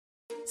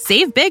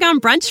Save big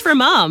on brunch for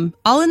mom,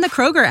 all in the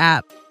Kroger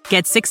app.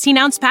 Get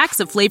 16-ounce packs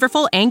of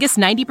flavorful Angus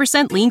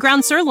 90% lean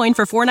ground sirloin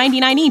for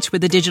 $4.99 each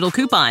with a digital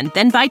coupon.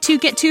 Then buy 2,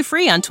 get 2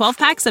 free on 12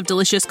 packs of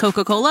delicious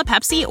Coca-Cola,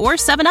 Pepsi, or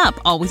 7-Up,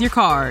 all with your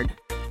card.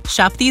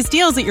 Shop these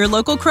deals at your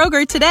local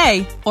Kroger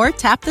today, or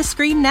tap the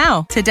screen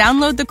now to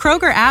download the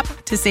Kroger app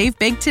to save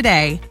big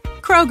today.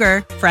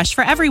 Kroger, fresh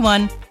for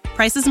everyone.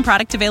 Prices and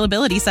product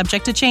availability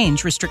subject to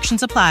change.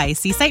 Restrictions apply.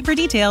 See site for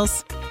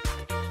details.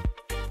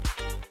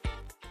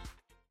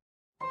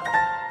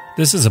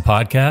 This is a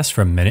podcast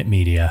from Minute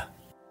Media.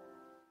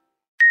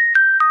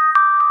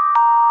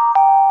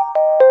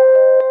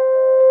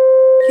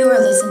 You are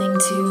listening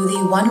to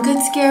the One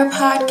Good Scare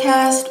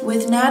podcast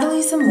with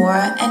Natalie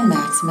Zamora and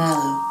Max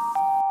Mallow.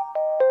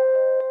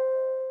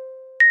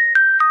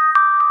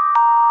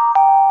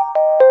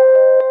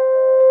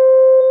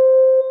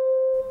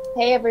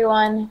 Hey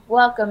everyone,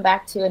 welcome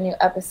back to a new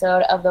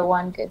episode of the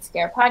One Good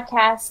Scare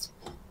podcast.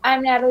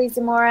 I'm Natalie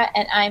Zamora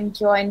and I'm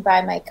joined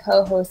by my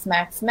co-host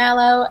Max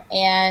Mallow,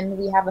 and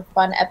we have a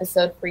fun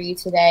episode for you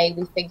today.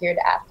 We figured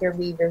after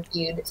we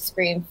reviewed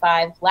Scream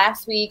 5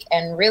 last week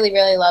and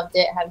really loved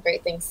it, had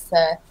great things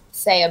to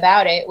say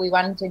about it, we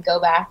wanted to go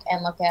back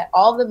and look at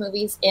all the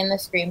movies in the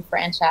Scream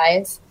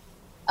franchise.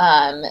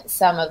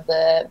 Some of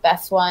the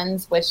best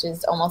ones, which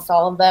is almost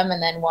all of them,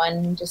 and then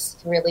one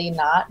just really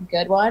not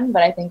good one,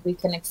 but I think we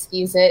can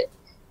excuse it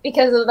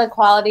because of the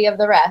quality of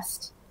the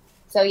rest.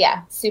 So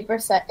yeah, super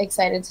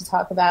excited to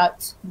talk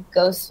about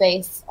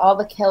Ghostface, all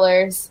the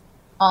killers,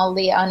 all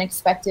the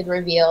unexpected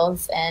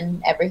reveals,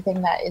 and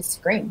everything that is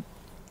Scream.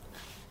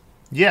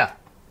 Yeah,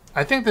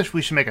 I think that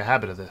we should make a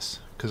habit of this,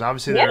 because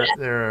obviously there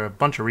are a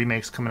bunch of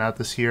remakes coming out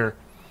this year.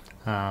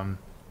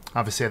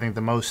 Obviously, I think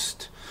the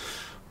most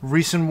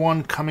recent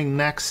one coming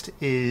next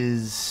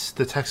is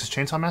the Texas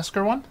Chainsaw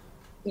Massacre one.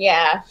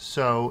 Yeah.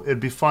 So it'd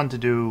be fun to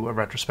do a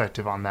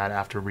retrospective on that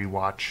after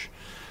rewatch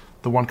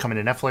the one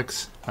coming to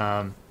Netflix.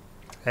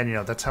 And, you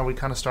know, that's how we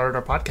kind of started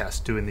our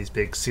podcast, doing these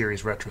big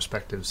series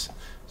retrospectives.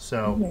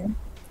 So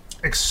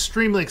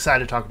extremely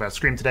excited to talk about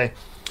Scream today.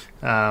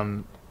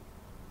 I've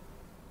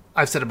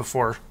said it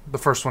before. The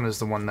first one is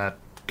the one that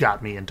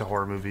got me into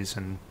horror movies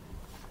and,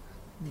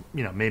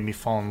 you know, made me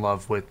fall in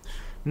love with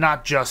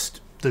not just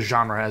the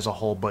genre as a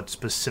whole, but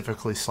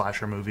specifically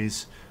slasher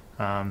movies.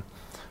 I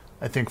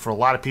think for a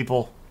lot of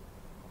people,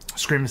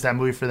 Scream is that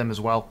movie for them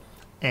as well.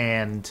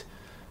 And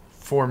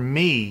for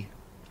me,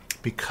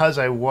 because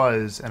I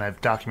was, and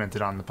I've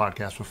documented on the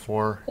podcast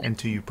before and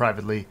to you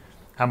privately,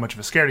 how much of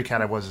a scaredy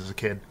cat I was as a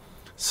kid,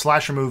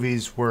 slasher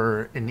movies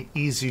were an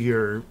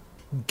easier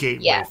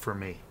gateway for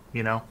me,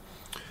 you know?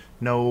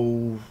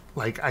 No,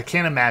 like, I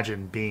can't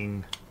imagine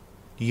being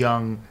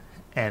young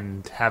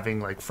and having,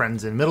 like,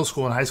 friends in middle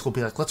school and high school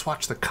be like, let's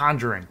watch The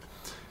Conjuring.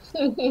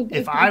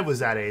 If I was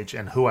that age,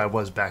 and who I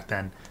was back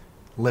then,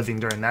 living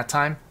during that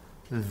time,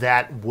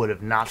 that would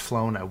have not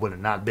flown. I would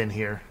have not been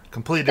here.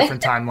 Completely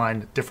different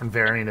timeline, different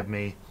variant of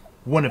me.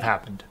 Wouldn't have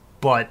happened.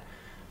 But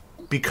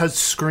because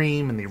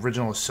Scream and the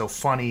original is so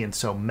funny and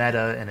so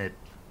meta and it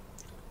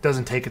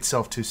doesn't take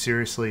itself too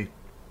seriously,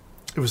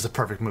 it was the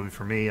perfect movie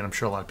for me, and I'm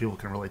sure a lot of people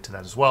can relate to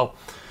that as well.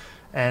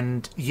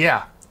 And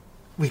yeah,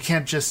 we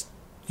can't just,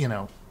 you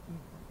know,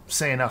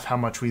 say enough how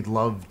much we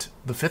loved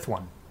the fifth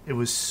one. It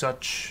was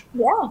such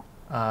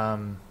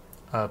a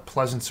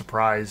pleasant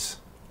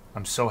surprise.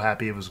 I'm so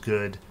happy it was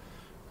good.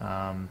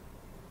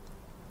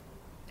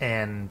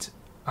 And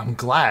I'm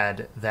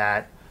glad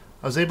that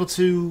I was able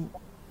to,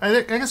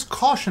 I guess,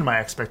 caution my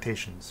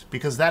expectations,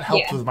 because that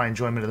helped with my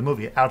enjoyment of the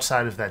movie,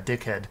 outside of that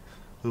dickhead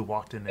who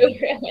walked in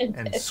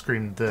and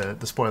screamed the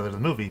spoiler of the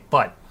movie.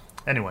 But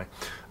anyway,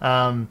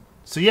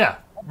 so yeah,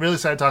 really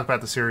excited to talk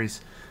about the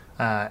series.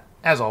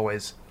 As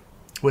always,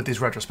 with these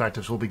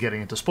retrospectives, we'll be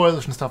getting into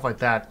spoilers and stuff like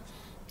that.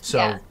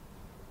 So,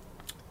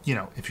 you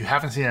know, if you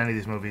haven't seen any of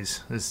these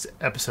movies, this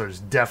episode is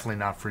definitely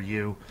not for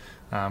you.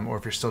 Or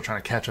if you're still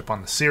trying to catch up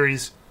on the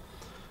series.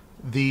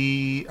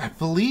 I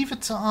believe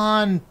it's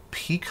on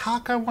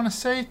Peacock, I want to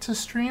say, to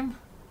stream.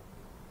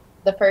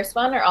 The first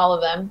one or all of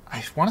them?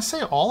 I want to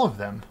say all of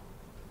them.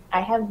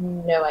 I have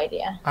no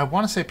idea. I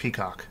want to say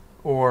Peacock.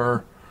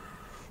 Or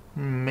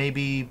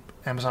maybe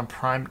Amazon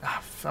Prime.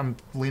 I'm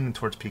leaning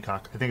towards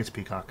Peacock. I think it's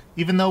Peacock.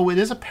 Even though it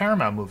is a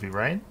Paramount movie,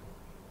 right?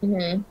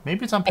 Mm-hmm.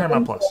 Maybe it's on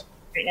Paramount Plus.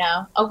 Right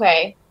now.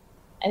 Okay.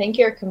 I think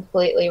you're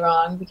completely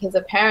wrong, because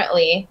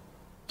apparently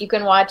you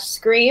can watch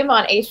Scream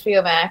on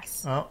HBO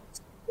Max,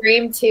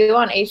 Scream 2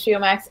 on HBO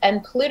Max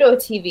and Pluto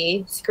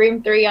TV,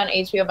 Scream 3 on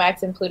HBO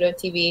Max and Pluto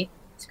TV,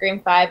 Scream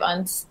 5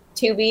 on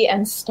Tubi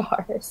and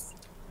Stars.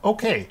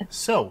 Okay,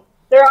 so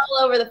they're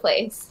all over the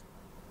place.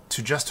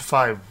 To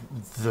justify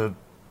the,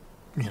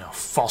 you know,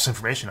 false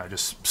information I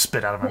just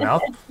spit out of my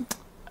mouth,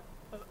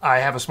 I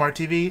have a smart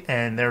TV,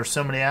 and there are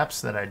so many apps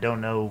that I don't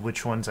know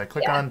which ones I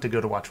click on to go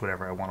to watch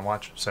whatever I want to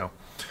watch. So,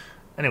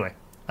 anyway.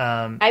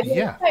 I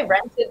believe I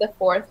rented the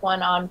fourth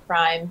one on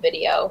Prime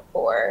Video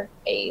for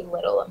a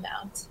little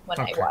amount when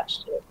I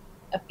watched it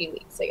a few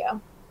weeks ago.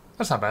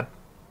 That's not bad.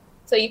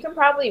 So you can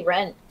probably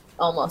rent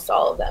almost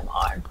all of them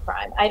are on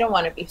Prime. I don't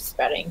want to be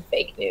spreading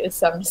fake news,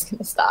 so I'm just going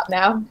to stop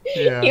now.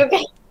 Yeah.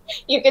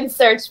 You can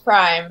search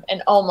Prime,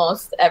 and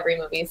almost every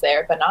movie's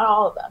there, but not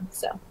all of them.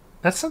 So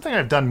that's something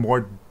I've done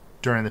more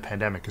during the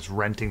pandemic, is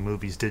renting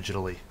movies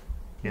digitally.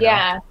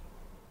 Yeah.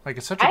 Like,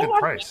 it's such a good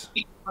price.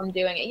 I'm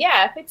doing it.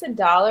 Yeah, if it's $1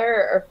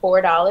 or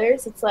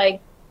 $4, it's like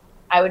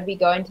I would be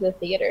going to the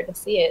theater to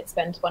see it,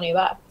 spend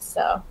 $20.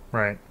 So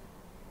right.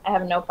 I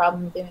have no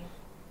problem doing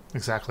it.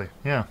 Exactly.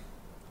 Yeah.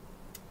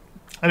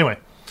 Anyway,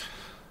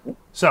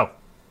 so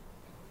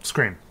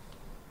Scream,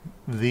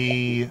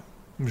 the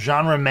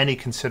genre many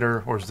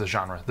consider, or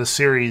the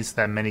series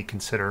that many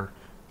consider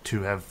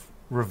to have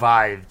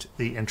revived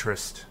the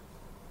interest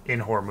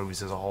in horror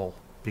movies as a whole,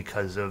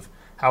 because of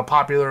how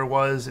popular it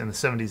was in the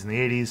 70s and the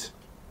 80s.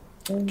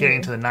 Getting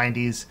into the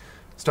 90s,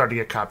 started to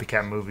get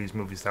copycat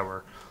movies that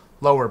were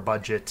lower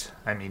budget.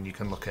 I mean, you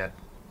can look at,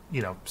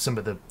 some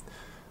of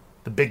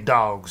the big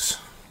dogs,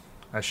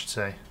 I should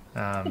say,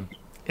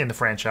 in the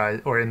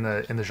franchise, or in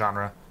the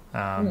genre.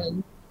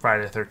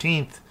 Friday the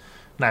 13th,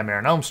 Nightmare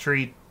on Elm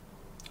Street,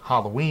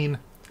 Halloween.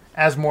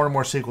 As more and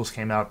more sequels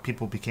came out,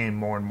 people became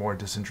more and more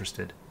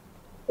disinterested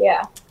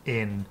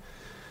in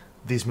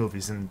these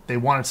movies, and they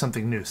wanted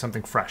something new,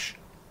 something fresh.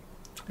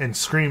 And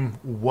Scream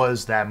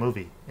was that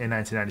movie in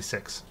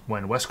 1996,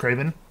 when Wes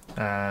Craven,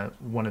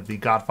 one of the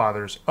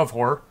godfathers of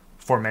horror,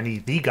 for many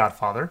the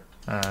godfather,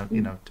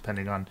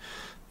 depending on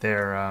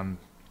their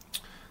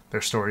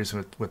stories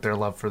with their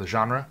love for the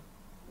genre,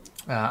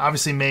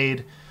 obviously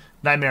made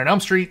Nightmare on Elm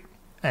Street,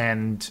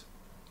 and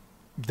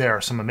there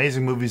are some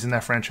amazing movies in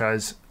that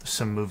franchise,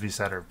 some movies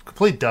that are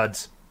complete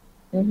duds,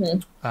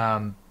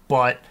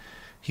 but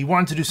he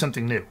wanted to do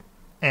something new.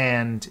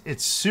 And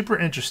it's super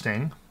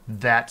interesting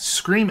that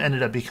Scream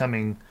ended up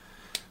becoming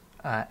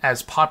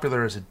as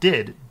popular as it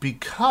did,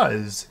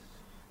 because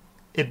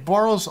it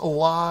borrows a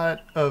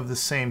lot of the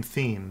same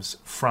themes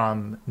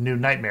from New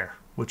Nightmare,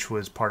 which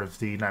was part of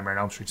the Nightmare on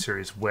Elm Street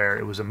series, where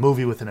it was a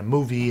movie within a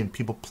movie and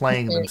people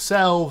playing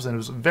themselves, and it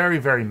was very,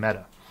 very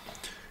meta.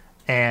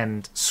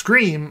 And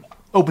Scream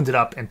opened it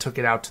up and took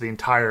it out to the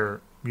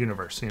entire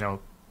universe.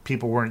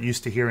 People weren't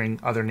used to hearing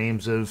other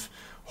names of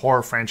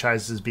horror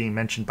franchises being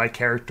mentioned by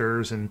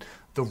characters, and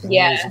the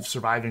rules of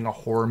surviving a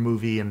horror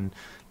movie, and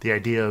the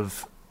idea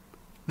of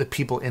the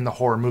people in the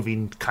horror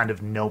movie kind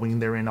of knowing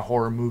they're in a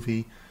horror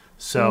movie.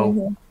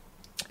 So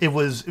it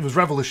was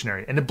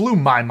revolutionary, and it blew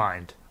my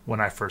mind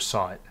when I first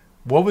saw it.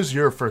 What was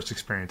your first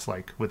experience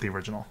like with the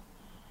original?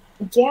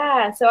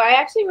 Yeah, so I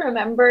actually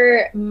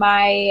remember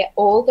my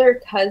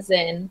older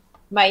cousin,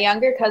 my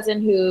younger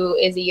cousin who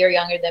is a year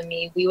younger than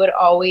me, we would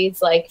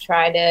always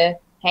try to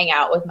hang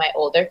out with my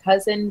older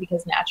cousin,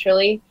 because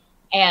naturally,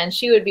 and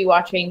she would be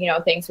watching,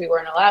 things we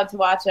weren't allowed to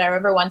watch. And I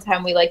remember one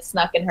time we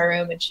snuck in her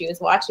room and she was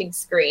watching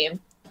Scream.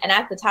 And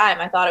at the time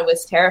I thought it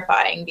was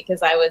terrifying,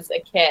 because I was a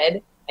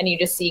kid and you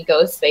just see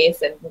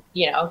Ghostface and,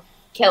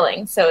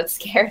 killing. So it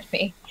scared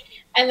me.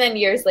 And then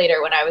years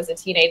later, when I was a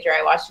teenager,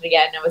 I watched it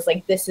again and I was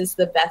like, this is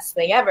the best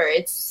thing ever.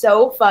 It's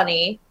so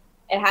funny.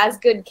 It has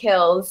good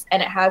kills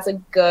and it has a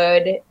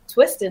good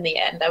twist in the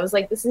end. I was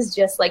like, this is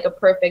just a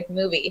perfect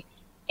movie.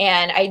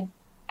 And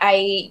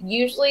I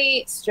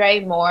usually stray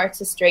more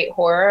to straight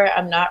horror.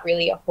 I'm not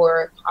really a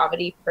horror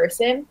comedy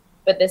person,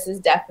 but this is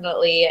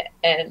definitely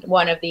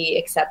one of the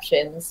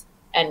exceptions.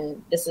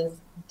 And this is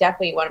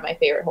definitely one of my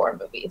favorite horror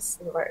movies,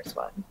 the first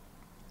one.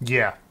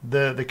 Yeah,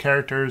 the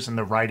characters and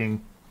the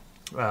writing,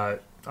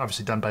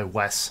 obviously done by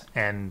Wes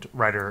and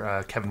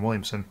writer Kevin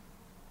Williamson,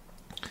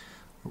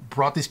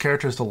 brought these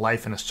characters to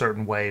life in a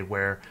certain way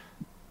where,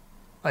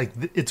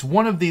 it's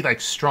one of the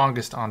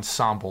strongest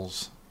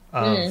ensembles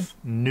of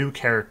new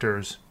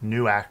characters,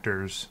 new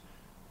actors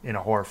in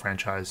a horror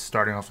franchise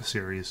starting off a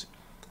series.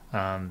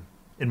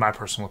 In my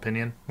personal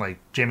opinion,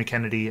 Jamie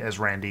Kennedy as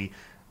Randy,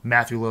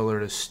 Matthew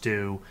Lillard as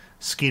Stu,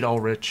 Skeet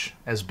Ulrich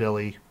as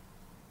Billy,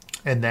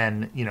 and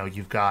then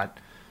you've got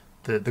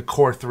the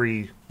core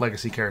three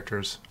legacy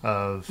characters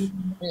of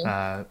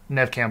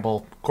Neve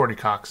Campbell, Courtney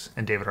Cox,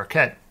 and David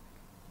Arquette.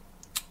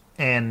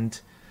 And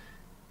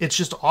it's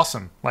just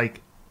awesome.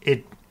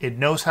 It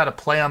knows how to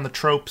play on the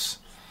tropes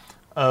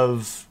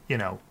of,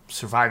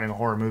 surviving a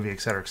horror movie,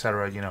 et cetera, et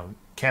cetera.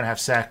 Can't have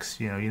sex,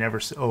 you never,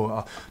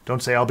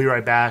 don't say I'll be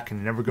right back, and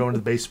you never go into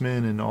the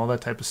basement and all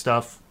that type of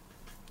stuff.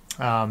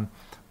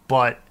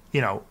 But,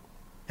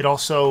 it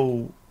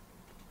also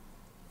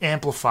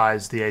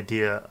amplifies the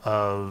idea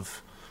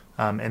of,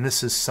 and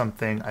this is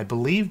something I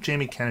believe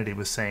Jamie Kennedy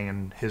was saying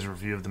in his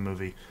review of the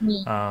movie,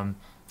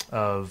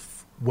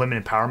 of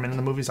women empowerment in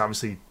the movies.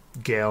 Obviously,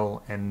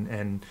 Gail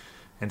and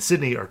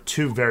Sydney are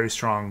two very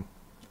strong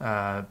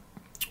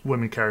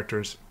women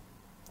characters,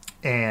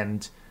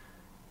 and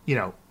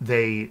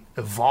they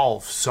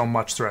evolve so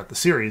much throughout the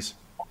series.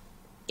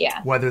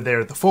 Yeah, whether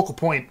they're the focal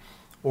point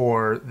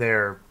or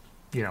they're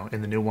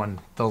in the new one,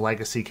 the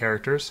legacy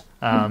characters.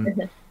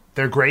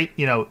 They're great.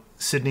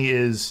 Sydney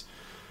is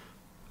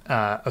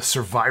a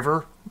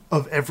survivor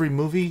of every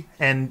movie,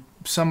 and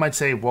some might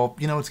say, well,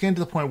 it's getting to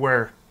the point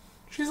where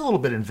she's a little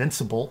bit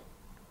invincible,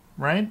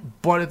 right?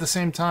 But at the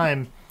same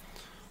time,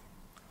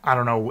 I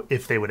don't know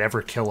if they would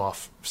ever kill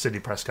off Sidney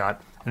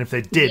Prescott. And if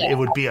they did, it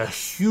would be a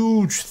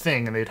huge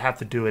thing, and they'd have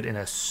to do it in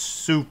a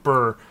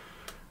super,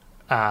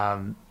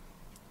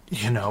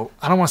 you know,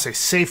 I don't want to say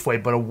safe way,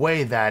 but a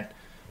way that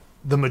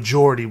the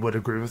majority would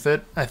agree with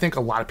it. I think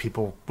a lot of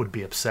people would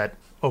be upset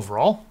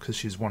overall because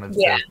she's one of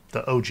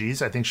the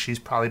OGs. I think she's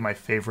probably my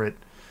favorite,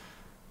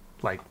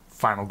 like,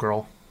 final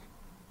girl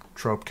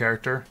trope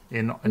character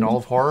in all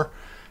of horror.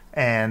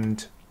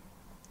 And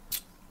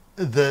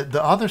the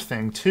other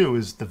thing, too,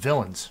 is the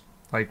villains.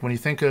 Like, when you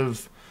think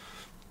of,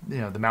 you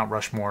know, the Mount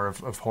Rushmore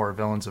of horror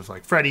villains of,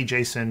 like, Freddy,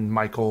 Jason,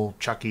 Michael,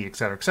 Chucky,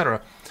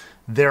 etc.,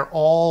 they're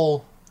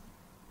all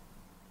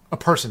a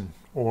person,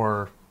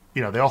 or,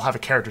 you know, they all have a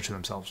character to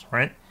themselves,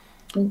 right?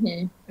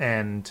 Mm-hmm.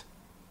 And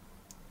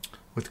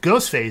with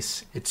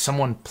Ghostface, it's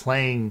someone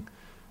playing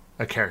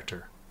a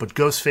character. But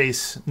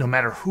Ghostface, no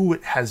matter who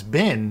it has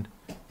been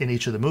in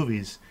each of the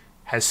movies,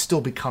 has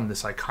still become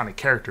this iconic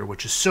character,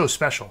 which is so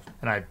special.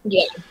 And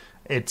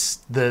it's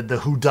the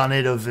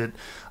whodunit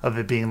of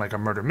it being like a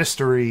murder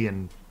mystery,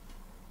 and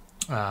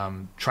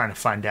trying to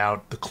find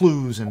out the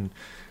clues and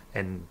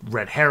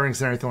red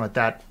herrings and everything like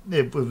that.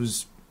 It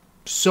was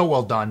so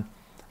well done.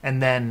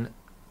 And then,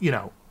 you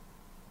know,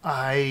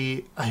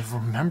 I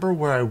remember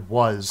where I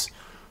was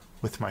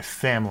with my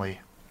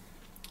family,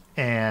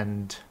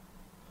 and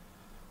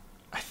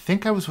I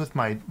think I was with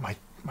my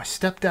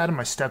stepdad and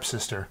my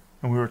stepsister,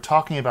 and we were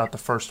talking about the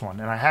first one,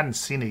 and I hadn't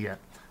seen it yet.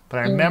 But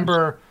I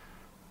remember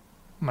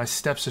my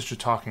stepsister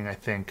talking, I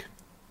think.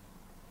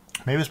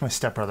 Maybe it was my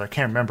stepbrother, I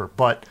can't remember.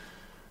 But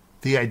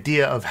the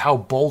idea of how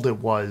bold it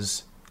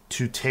was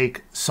to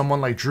take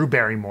someone like Drew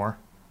Barrymore,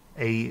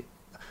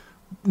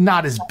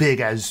 not as big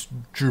as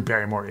Drew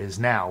Barrymore is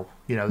now.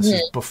 You know, this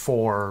is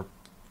before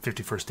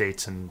 50 First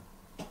Dates, and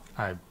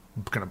I'm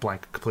going to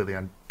blank completely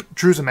on...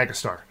 Drew's a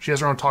megastar. She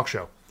has her own talk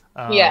show.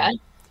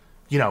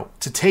 You know,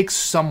 to take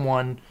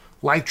someone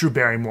like Drew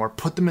Barrymore,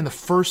 put them in the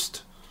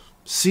first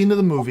scene of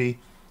the movie,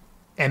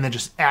 and then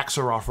just axe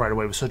her off right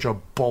away was such a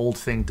bold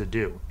thing to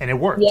do. And it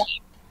worked.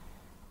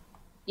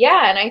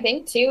 Yeah, and I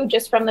think, too,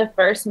 just from the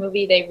first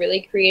movie, they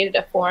really created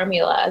a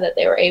formula that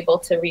they were able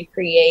to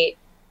recreate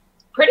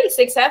pretty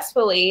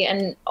successfully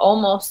in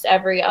almost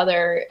every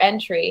other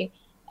entry.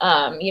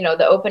 You know,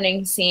 the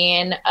opening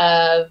scene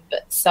of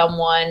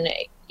someone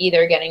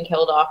either getting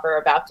killed off or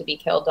about to be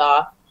killed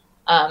off.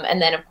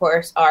 And then, of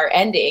course, our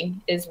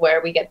ending is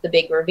where we get the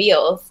big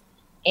reveals.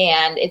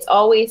 And it's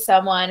always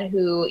someone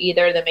who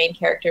either the main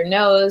character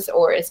knows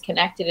or is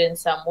connected in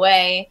some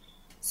way.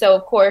 So,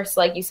 of course,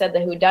 like you said, the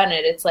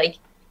whodunit, it's like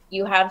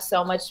you have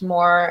so much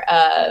more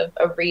of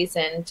a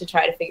reason to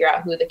try to figure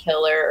out who the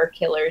killer or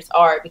killers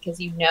are, because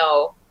you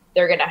know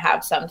they're going to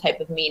have some type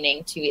of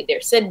meaning to either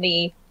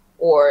Sidney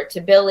or to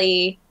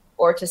Billy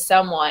or to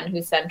someone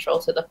who's central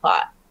to the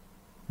plot.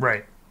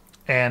 Right.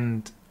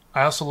 And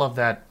I also love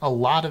that a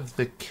lot of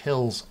the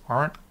kills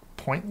aren't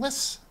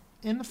pointless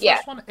in the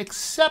first one,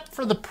 except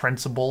for the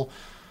principal,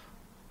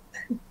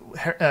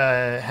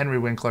 Henry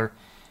Winkler.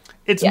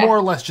 It's more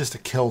or less just a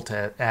kill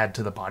to add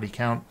to the body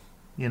count,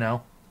 you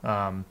know?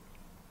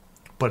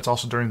 But it's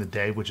also during the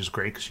day, which is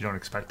great because you don't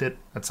expect it.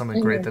 That's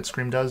something great that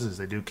Scream does, is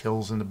they do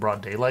kills in the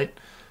broad daylight.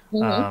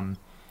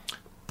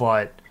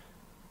 But,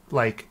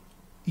 like,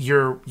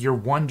 you're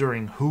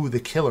wondering who the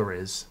killer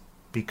is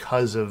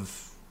because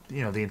of,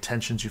 you know, the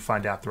intentions you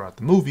find out throughout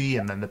the movie,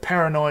 and then the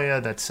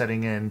paranoia that's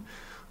setting in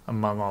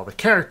among all the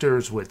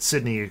characters, with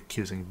Sidney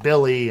accusing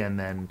Billy, and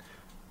then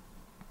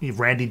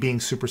Randy being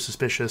super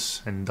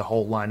suspicious, and the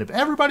whole line of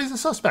everybody's a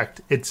suspect.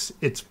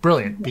 It's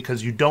brilliant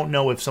because you don't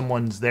know if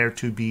someone's there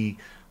to be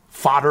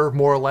fodder,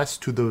 more or less,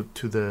 to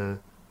the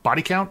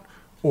body count,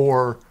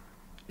 or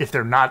if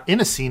they're not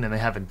in a scene and they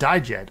haven't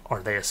died yet,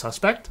 are they a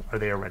suspect? Are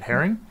they a red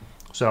herring?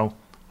 So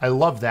I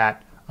love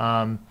that.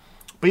 But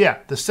yeah,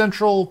 the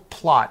central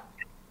plot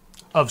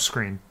of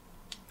Scream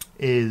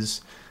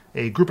is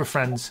a group of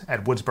friends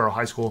at Woodsboro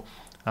High School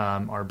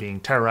are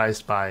being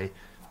terrorized by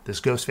this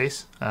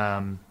Ghostface.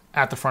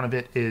 At the front of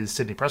it is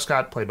Sidney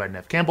Prescott, played by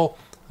Neve Campbell,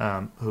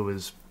 who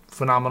is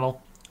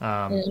phenomenal.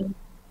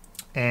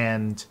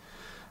 And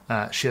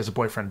she has a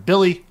boyfriend,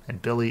 Billy,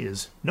 and Billy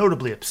is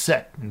notably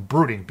upset and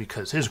brooding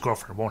because his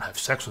girlfriend won't have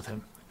sex with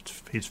him.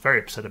 He's very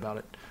upset about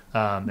it.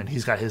 And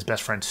he's got his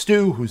best friend,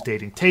 Stu, who's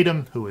dating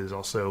Tatum, who is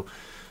also,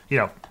 you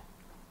know,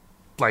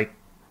 like,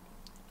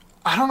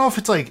 I don't know if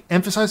it's, like,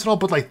 emphasized at all,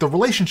 but, like, the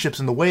relationships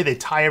and the way they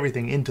tie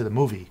everything into the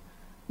movie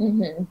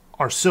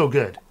are so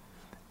good.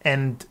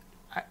 And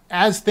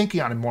as thinking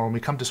on it more when we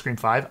come to Scream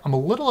 5, I'm a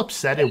little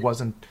upset it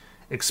wasn't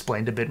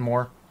explained a bit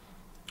more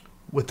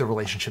with the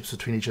relationships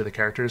between each of the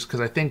characters,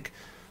 because I think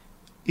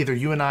either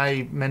you and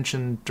I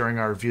mentioned during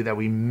our review that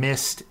we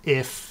missed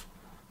if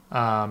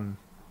there's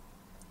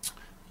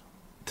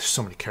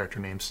so many character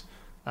names.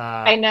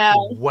 I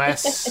know.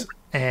 Wes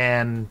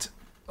and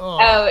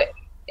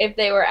if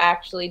they were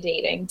actually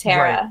dating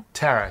Tara. Right,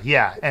 Tara,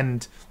 yeah.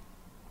 And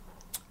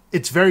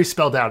it's very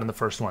spelled out in the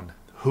first one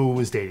who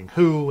is dating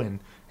who and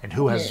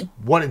who has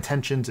what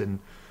intentions. And,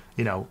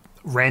 you know,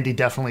 Randy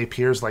definitely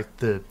appears like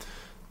the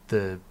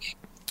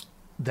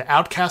the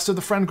outcast of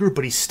the friend group,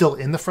 but he's still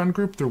in the friend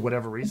group through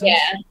whatever reason.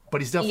 Yeah.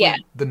 But he's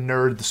definitely the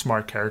nerd, the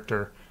smart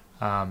character.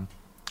 And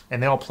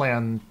they all play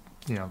on,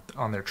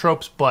 on their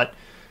tropes. But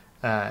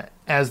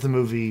as the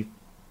movie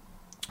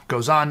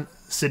goes on,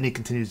 Sidney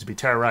continues to be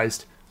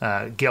terrorized.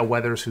 Gale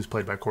Weathers, who's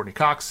played by Courtney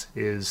Cox,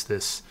 is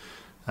this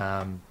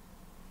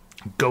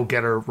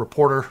go-getter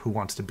reporter who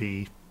wants to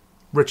be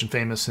rich and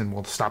famous and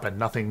will stop at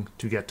nothing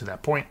to get to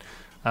that point.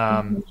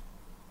 And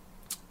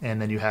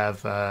then you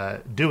have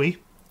Dewey,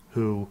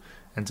 who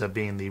ends up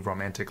being the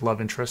romantic love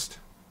interest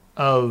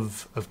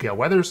of Gale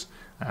Weathers.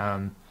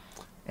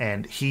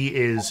 And he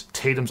is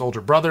Tatum's older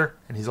brother,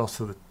 and he's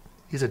also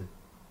he's a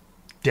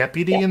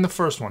deputy in the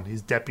first one.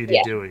 He's Deputy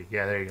Dewey.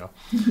 Yeah, there you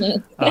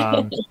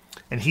go.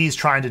 And he's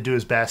trying to do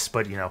his best,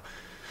 but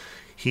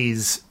he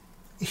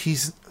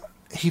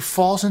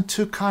falls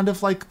into kind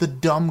of like the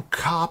dumb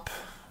cop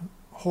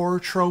horror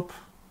trope.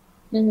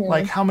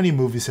 Like, how many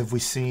movies have we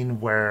seen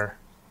where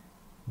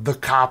the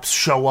cops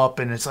show up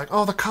and it's like,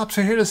 oh, the cops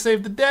are here to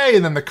save the day,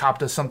 and then the cop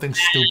does something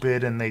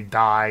stupid and they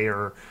die,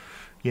 or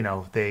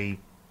they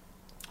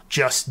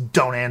just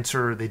don't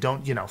answer, they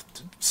don't,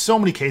 so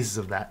many cases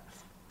of that.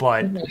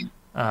 But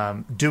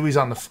Dewey's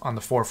on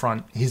the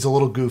forefront. He's a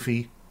little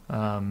goofy,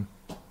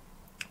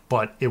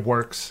 but it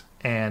works.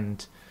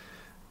 And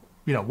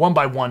one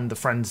by one, the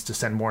friends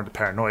descend more into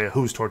paranoia.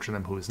 Who's torturing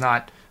them, who is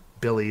not.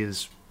 Billy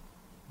is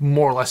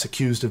more or less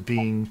accused of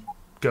being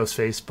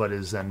Ghostface, but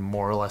is then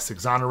more or less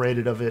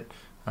exonerated of it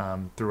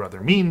through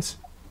other means.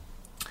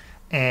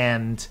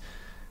 And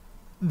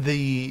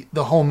the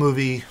whole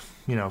movie,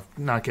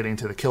 not getting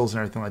into the kills and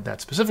everything like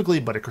that specifically,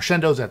 but it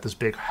crescendos at this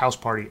big house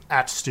party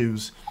at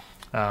Stu's,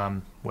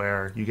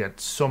 where you get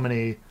so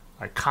many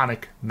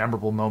iconic,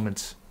 memorable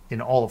moments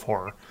in all of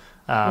horror,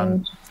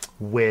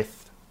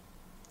 with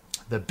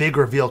the big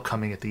reveal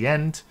coming at the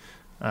end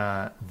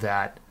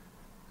that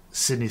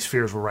Sidney's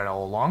fears were right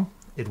all along.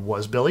 It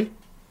was Billy,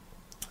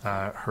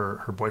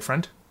 her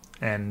boyfriend.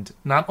 And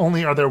not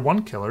only are there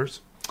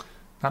killers,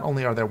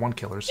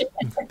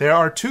 there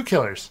are two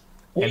killers,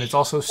 and it's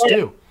also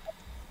Stu.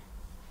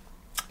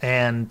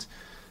 And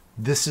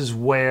this is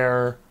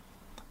where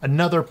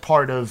another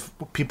part of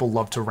people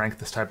love to rank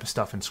this type of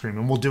stuff in Scream,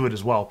 and we'll do it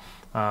as well.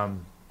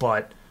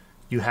 But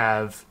you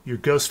have your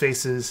ghost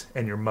faces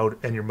and your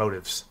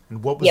motives.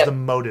 And what was the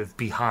motive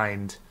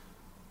behind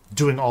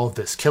doing all of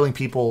this? Killing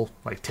people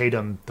like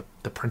Tatum,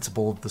 the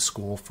principal of the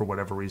school, for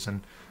whatever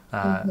reason.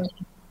 I'm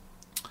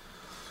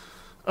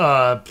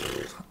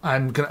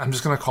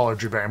just gonna call her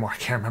Drew Barrymore. I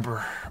can't remember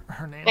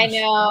her name. I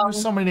know.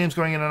 There's so many names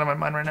going in and out of my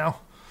mind right now.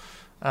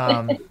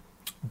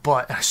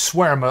 But I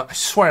swear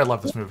I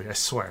love this movie. I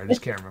swear, I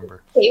just can't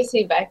remember.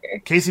 Casey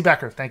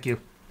Becker, thank you.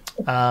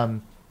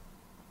 Why'd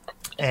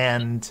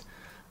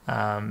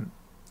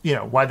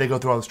they go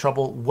through all this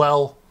trouble?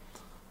 Well,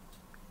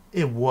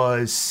 it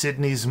was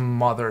Sidney's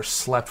mother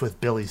slept with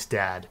Billy's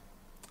dad.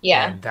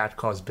 Yeah. And that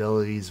caused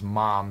Billy's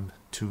mom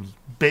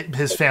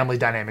his family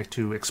dynamic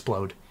to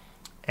explode.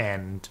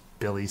 And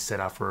Billy set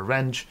out for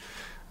revenge,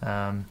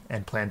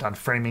 and planned on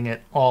framing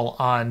it all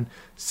on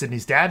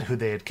Sidney's dad, who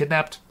they had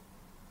kidnapped.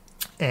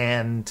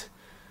 And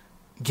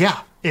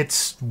yeah,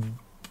 it's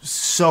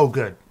so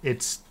good.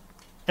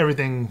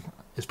 Everything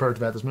is perfect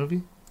about this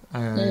movie.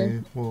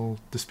 I will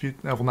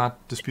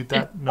not dispute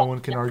that. No one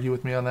can argue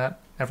with me on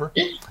that ever.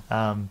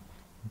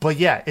 But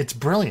yeah, it's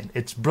brilliant.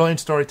 It's brilliant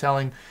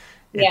storytelling.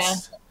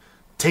 It's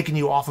taking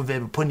you off of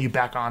it but putting you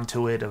back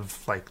onto it,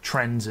 of like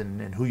trends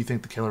and who you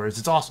think the killer is.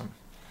 It's awesome.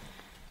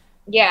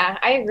 Yeah,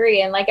 I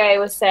agree. And like I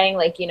was saying,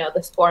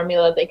 this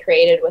formula they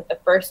created with the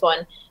first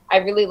one, I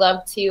really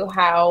love too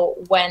how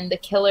when the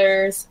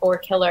killer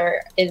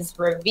is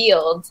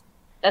revealed,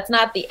 that's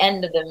not the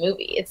end of the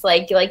movie. It's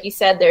like you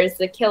said, there's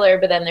the killer,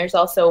 but then there's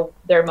also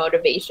their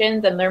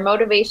motivations, and their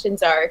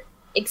motivations are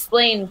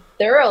explained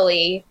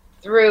thoroughly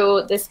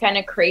through this kind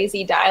of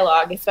crazy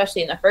dialogue,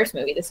 especially in the first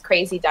movie, this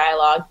crazy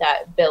dialogue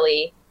that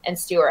Billy and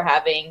Stu are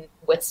having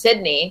with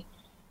Sidney.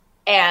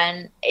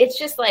 And it's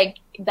just like,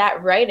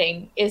 that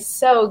writing is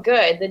so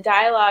good. The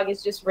dialogue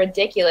is just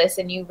ridiculous,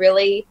 and you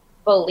really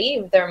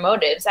believe their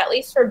motives, at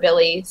least for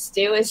Billy.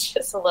 Stu is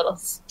just a little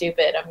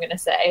stupid, I'm going to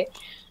say.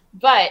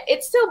 But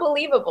it's still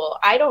believable.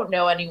 I don't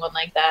know anyone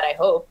like that, I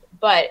hope.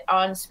 But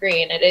on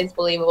screen, it is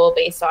believable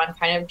based on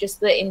kind of just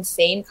the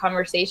insane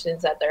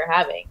conversations that they're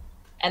having.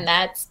 And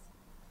that's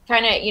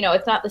kind of,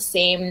 it's not the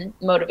same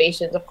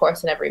motivations, of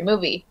course, in every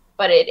movie.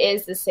 But it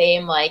is the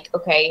same,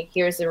 okay,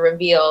 here's the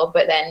reveal,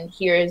 but then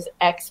here's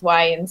X,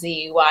 Y, and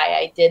Z, why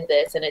I did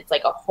this. And it's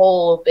like a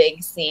whole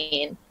big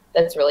scene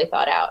that's really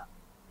thought out.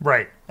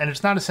 Right. And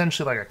it's not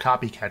essentially like a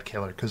copycat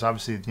killer, because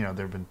obviously, there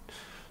have been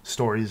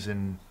stories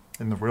in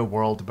the real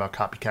world about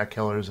copycat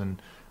killers and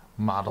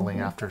modeling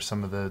after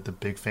some of the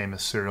big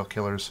famous serial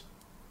killers,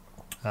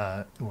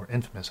 or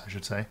infamous, I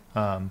should say,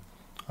 of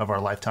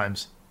our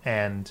lifetimes.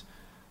 And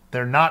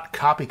they're not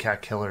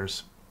copycat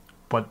killers,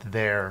 but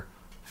they're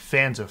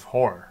fans of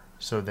horror.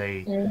 So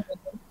they,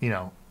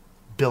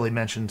 Billy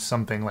mentioned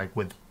something like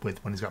with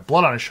when he's got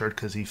blood on his shirt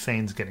because he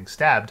feigns getting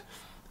stabbed,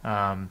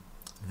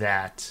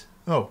 that,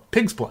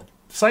 pig's blood.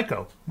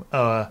 Psycho.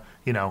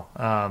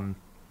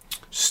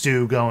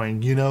 Stu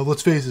going,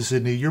 let's face it,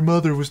 Sydney, your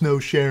mother was no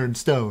Sharon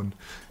Stone.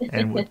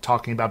 And we're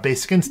talking about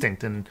Basic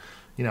Instinct and,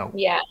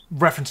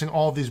 referencing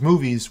all of these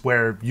movies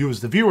where you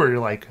as the viewer, you're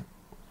like,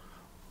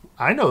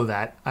 I know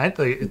that.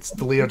 It's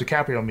the Leo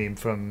DiCaprio meme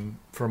from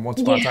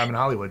Once Upon a Time in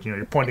Hollywood.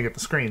 You're pointing at the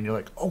screen. You're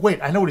like, oh, wait,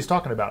 I know what he's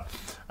talking about.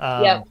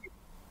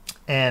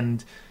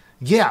 And,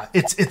 yeah,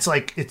 it's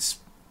like, it's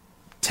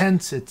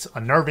tense, it's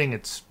unnerving,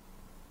 it's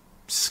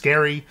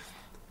scary,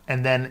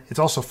 and then it's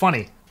also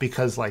funny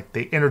because, like,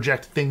 they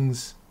interject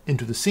things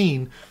into the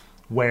scene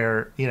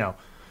where,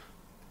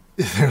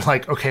 they're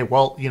like, okay,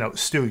 well,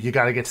 Stu, you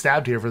got to get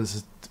stabbed here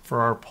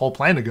for our whole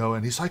plan to go.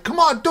 And he's like, come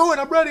on, do it.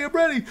 I'm ready. And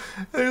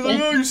he's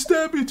like, oh, you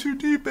stabbed me too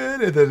deep,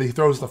 man. And then he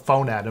throws the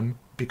phone at him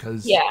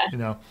because,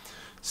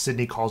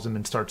 Sydney calls him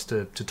and starts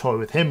to toy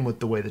with him with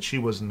the way that she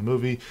was in the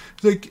movie.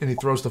 He's like, and he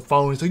throws the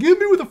phone. He's like, hit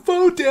me with the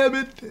phone, damn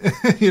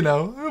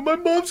it. My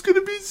mom's going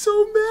to be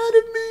so mad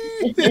at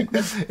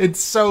me. It's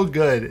so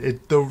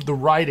good. The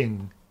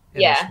writing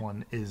in this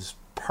one is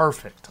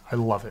perfect. I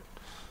love it.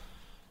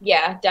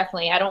 Yeah,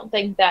 definitely. I don't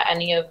think that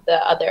any of the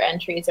other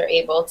entries are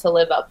able to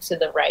live up to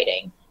the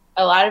writing.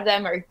 A lot of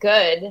them are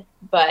good,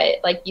 but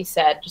like you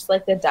said, just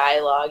like the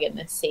dialogue in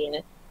this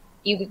scene,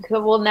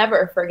 will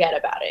never forget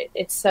about it.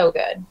 It's so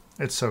good.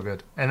 It's so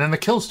good. And then the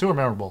kills, too, are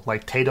memorable.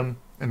 Like Tatum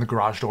in the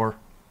garage door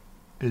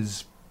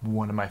is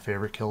one of my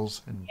favorite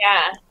kills.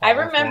 I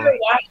remember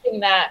watching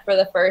that for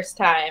the first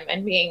time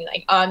and being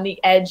like on the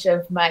edge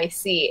of my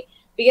seat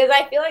because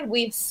I feel like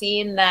we've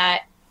seen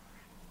that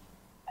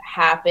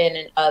happen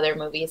in other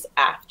movies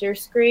after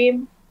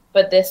Scream,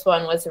 but this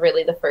one was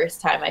really the first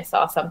time I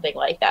saw something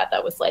like that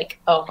was like,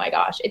 oh my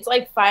gosh. It's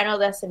like Final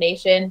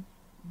Destination,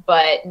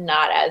 but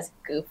not as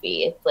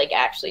goofy. It's like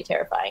actually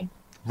terrifying.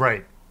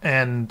 Right.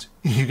 And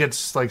you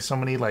get like so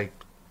many like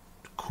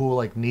cool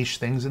like niche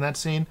things in that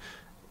scene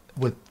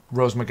with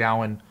Rose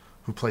McGowan,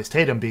 who plays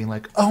Tatum, being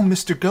like, oh,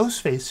 Mr.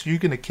 Ghostface, you're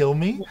going to kill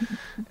me?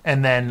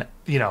 And then,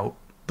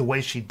 the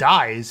way she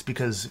dies,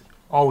 because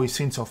all we've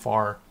seen so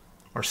far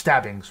are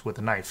stabbings with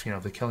a knife.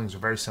 The killings are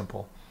very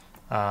simple,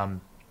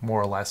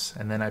 more or less.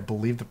 And then I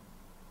believe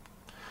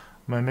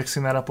am I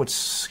mixing that up with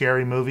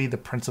Scary Movie? The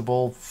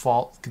principal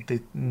fault?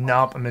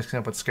 Nope, I'm mixing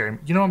it up with Scary.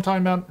 You know what I'm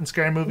talking about in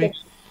Scary Movie?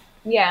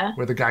 Yeah.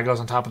 Where the guy goes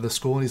on top of the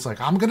school and he's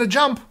like, I'm going to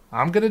jump.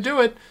 I'm going to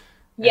do it.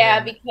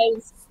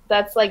 Because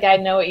that's like, I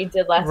know what you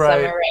did last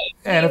summer, right?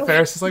 And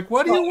Ferris is like,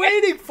 what are you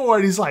waiting for?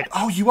 And he's like,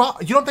 oh, you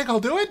don't think I'll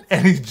do it?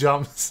 And he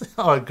jumps.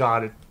 Oh,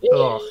 God.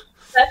 Ugh.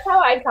 That's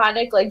how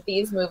iconic like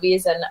these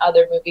movies and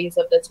other movies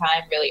of the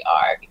time really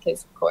are,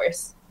 because of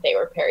course they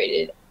were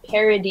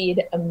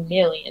parodied a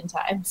million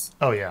times.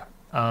 Oh yeah.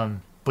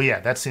 But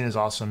yeah, that scene is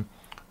awesome.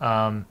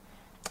 And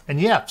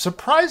yeah,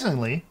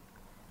 surprisingly,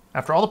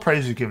 after all the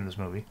praise you've given this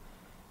movie,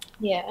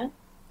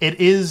 it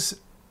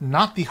is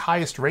not the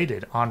highest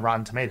rated on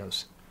Rotten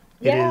Tomatoes.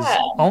 It is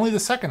only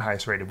the second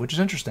highest rated, which is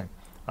interesting.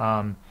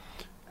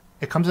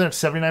 It comes in at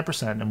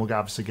 79%, and we'll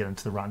obviously get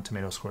into the Rotten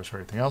Tomatoes scores for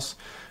everything else.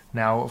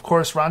 Now, of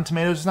course, Rotten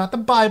Tomatoes is not the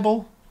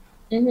Bible,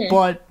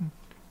 but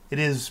it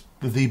is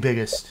the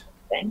biggest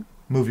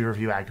movie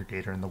review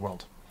aggregator in the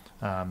world.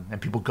 And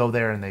people go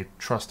there and they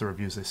trust the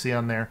reviews they see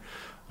on there.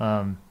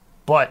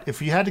 But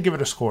if you had to give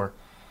it a score,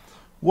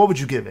 what would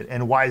you give it,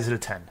 and why is it a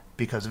 10?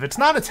 Because if it's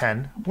not a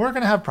 10, we're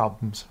going to have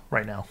problems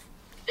right now.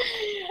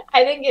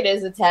 I think it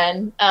is a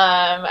 10.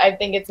 I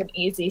think it's an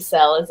easy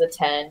sell as a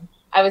 10.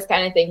 I was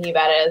kind of thinking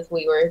about it as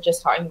we were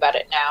just talking about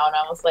it now, and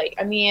I was like,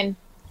 I mean,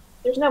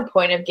 there's no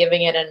point of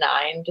giving it a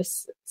 9.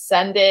 Just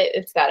send it.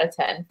 It's got a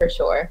 10 for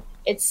sure.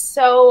 It's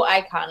so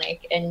iconic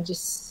and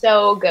just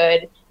so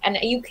good. And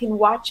you can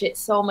watch it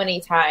so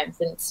many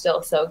times and it's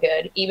still so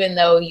good, even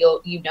though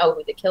you know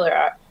who the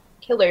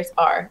killers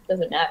are.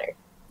 Doesn't matter.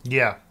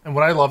 Yeah. And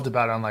what I loved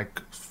about it on like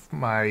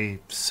my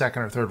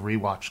second or third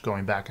rewatch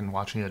going back and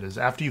watching it is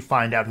after you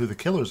find out who the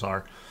killers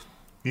are,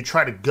 you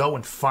try to go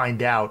and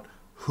find out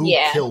who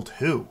killed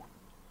who.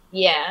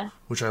 Yeah.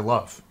 Which I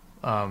love.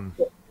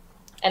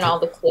 And all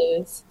the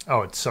clues.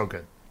 Oh, it's so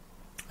good.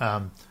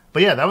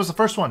 But yeah, that was the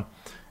first one.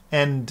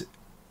 And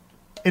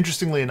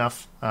interestingly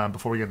enough,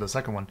 before we get to the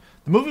second one,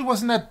 the movie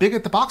wasn't that big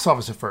at the box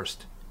office at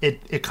first.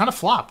 It kind of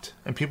flopped,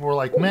 and people were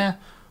like, meh.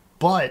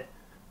 But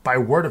by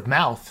word of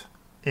mouth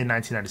in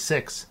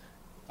 1996,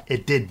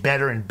 it did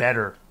better and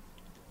better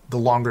the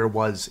longer it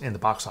was in the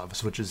box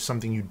office, which is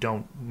something you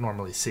don't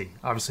normally see.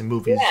 Obviously,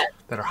 movies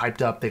that are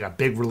hyped up, they got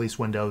big release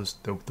windows,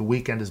 the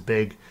weekend is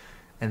big,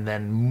 and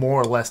then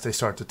more or less they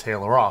start to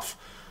tailor off,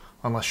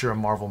 unless you're a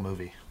Marvel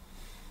movie,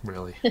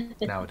 really,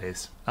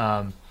 nowadays.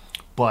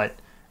 But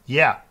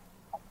yeah,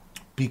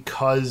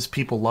 because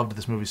people loved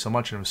this movie so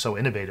much and it was so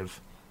innovative,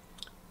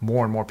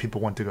 more and more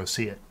people went to go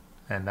see it.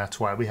 And that's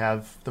why we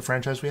have the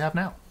franchise we have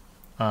now.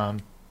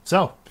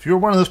 So, if you were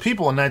one of those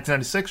people in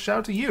 1996, shout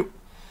out to you.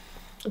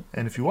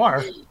 And if you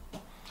are,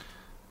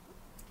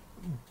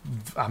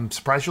 I'm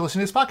surprised you're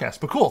listening to this podcast.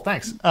 But cool,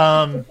 thanks.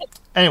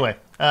 Anyway,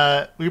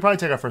 we could probably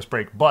take our first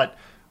break, but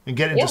we can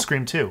get into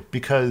Scream 2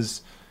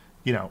 because,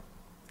 you know,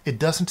 it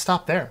doesn't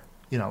stop there.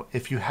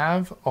 if you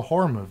have a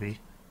horror movie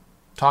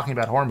talking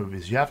about horror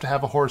movies, you have to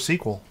have a horror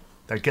sequel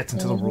that gets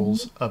into the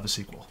rules of a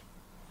sequel.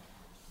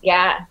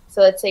 Yeah.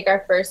 So let's take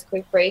our first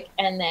quick break,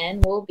 and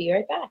then we'll be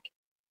right back.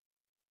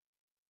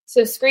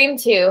 So Scream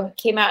 2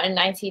 came out in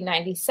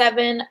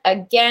 1997,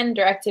 again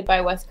directed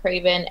by Wes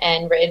Craven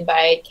and written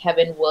by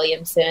Kevin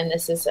Williamson.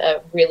 This is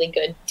a really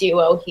good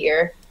duo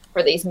here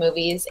for these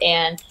movies.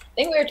 And I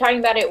think we were talking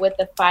about it with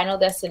the Final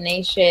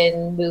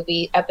Destination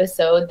movie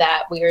episode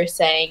that we were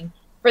saying,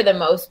 for the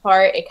most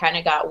part, it kind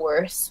of got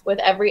worse with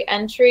every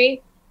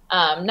entry.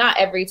 Not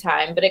every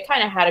time, but it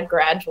kind of had a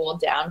gradual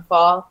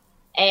downfall.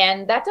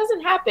 And that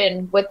doesn't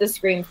happen with the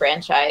Scream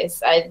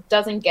franchise. It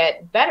doesn't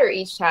get better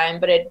each time,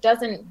 but it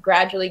doesn't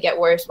gradually get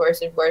worse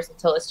and worse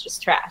until it's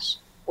just trash,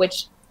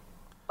 which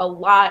a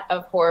lot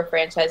of horror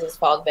franchises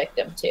fall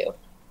victim to.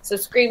 So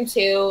Scream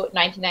 2,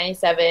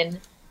 1997,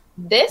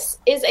 this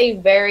is a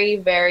very,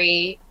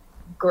 very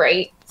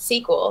great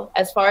sequel.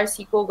 As far as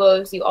sequel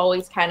goes, you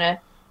always kind of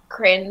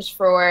cringe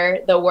for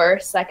the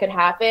worst that could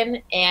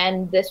happen,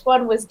 and this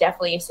one was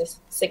definitely a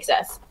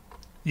success.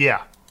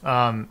 Yeah.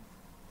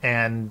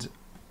 And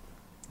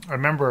I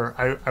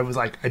remember I was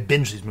like, I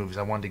binged these movies.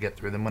 I wanted to get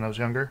through them when I was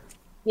younger.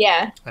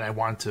 Yeah. And I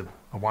wanted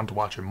to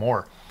watch it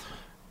more.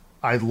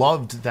 I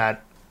loved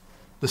that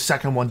the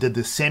second one did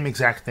the same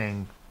exact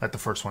thing that the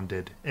first one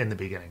did in the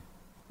beginning.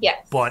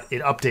 Yes. But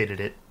it updated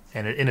it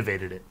and it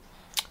innovated it.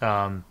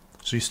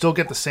 So you still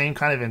get the same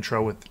kind of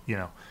intro with,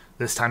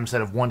 this time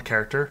instead of one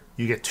character,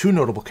 you get two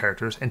notable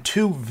characters and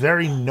two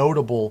very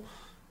notable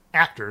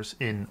actors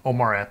in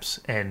Omar Epps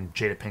and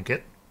Jada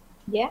Pinkett.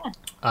 Yeah.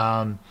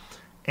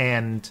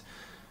 And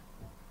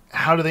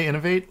how do they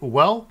innovate?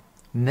 Well,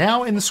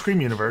 now in the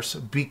Scream universe,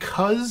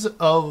 because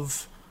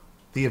of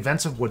the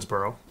events of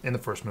Woodsboro in the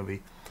first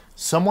movie,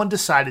 someone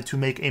decided to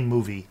make a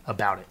movie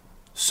about it.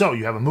 So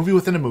you have a movie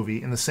within a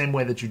movie in the same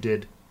way that you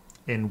did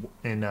in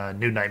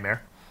New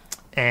Nightmare.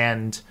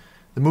 And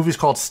the movie's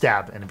called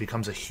Stab, and it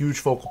becomes a huge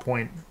focal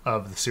point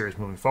of the series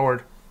moving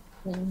forward.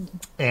 Mm-hmm.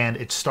 And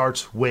it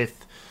starts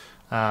with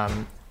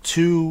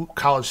two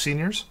college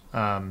seniors,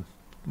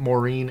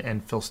 Maureen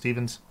and Phil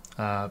Stevens,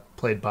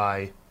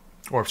 Maureen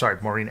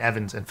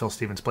Evans and Phil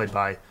Stevens, played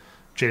by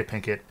Jada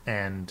Pinkett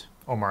and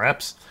Omar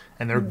Epps,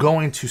 and they're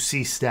going to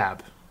see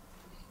Stab.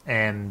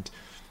 And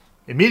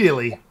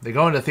immediately they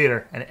go into the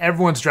theater, and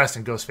everyone's dressed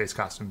in Ghostface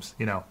costumes.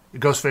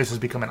 Ghostface has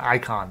become an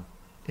icon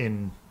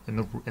in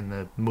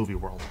the movie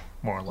world,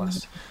 more or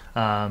less.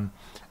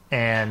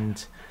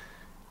 And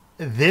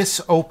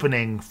this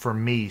opening for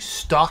me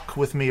stuck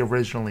with me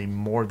originally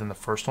more than the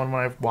first one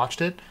when I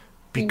watched it,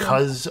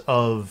 because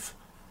of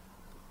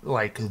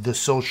the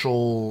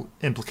social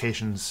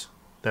implications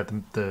that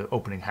the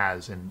opening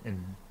has,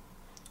 and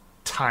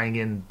tying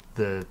in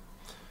the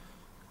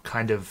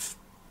kind of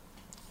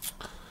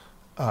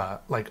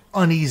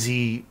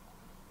uneasy,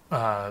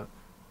 what's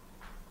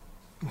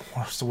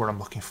the word I'm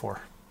looking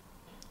for?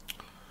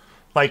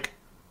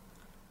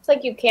 It's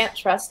like you can't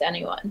trust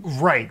anyone.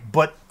 Right,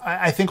 but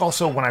I think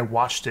also when I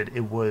watched it,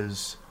 it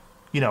was,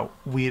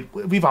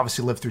 we've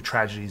obviously lived through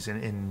tragedies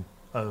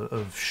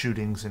of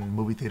shootings in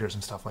movie theaters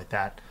and stuff like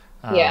that.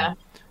 Yeah.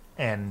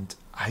 And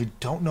I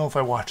don't know if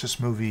I watched this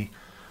movie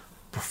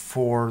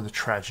before the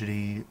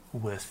tragedy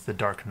with The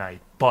Dark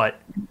Knight,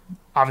 but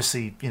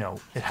obviously,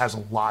 it has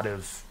a lot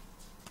of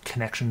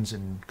connections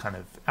and kind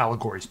of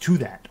allegories to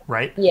that,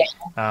 right? Yeah.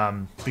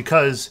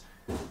 Because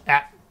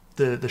at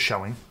the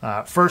showing,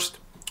 first,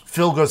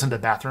 Phil goes into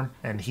the bathroom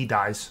and he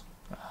dies.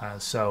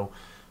 So,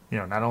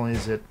 not only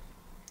is it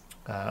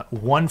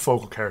one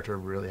focal character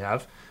we really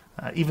have,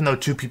 even though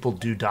two people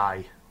do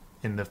die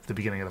in the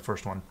beginning of the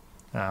first one.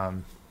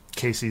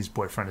 Casey's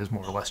boyfriend is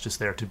more or less just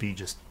there to be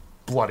just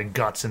blood and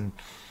guts and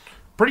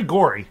pretty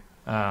gory.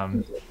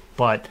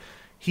 But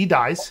he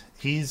dies.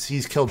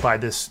 He's killed by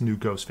this new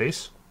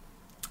Ghostface.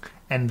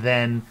 And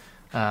then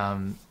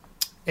a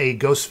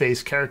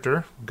Ghostface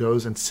character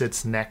goes and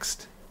sits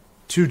next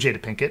to Jada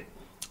Pinkett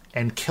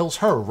and kills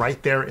her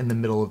right there in the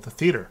middle of the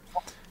theater.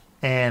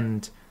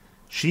 And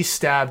she's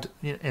stabbed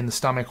in the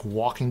stomach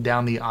walking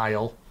down the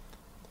aisle,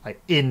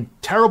 in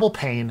terrible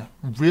pain,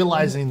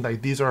 realizing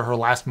these are her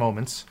last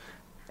moments,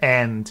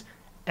 and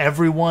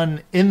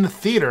everyone in the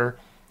theater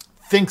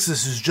thinks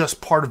this is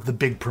just part of the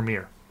big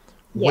premiere,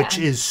 which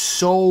is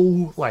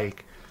so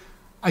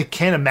I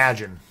can't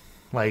imagine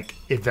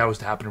if that was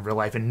to happen in real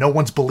life, and no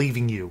one's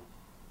believing you.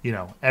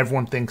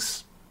 Everyone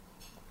thinks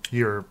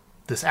you're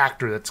this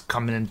actor that's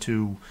coming in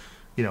to,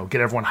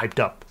 get everyone hyped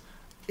up.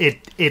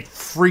 It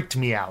freaked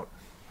me out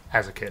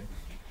as a kid.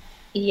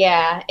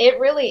 Yeah, it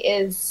really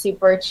is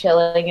super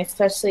chilling,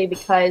 especially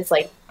because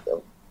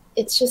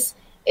it's just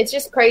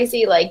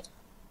crazy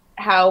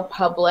how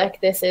public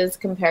this is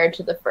compared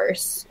to the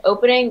first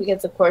opening,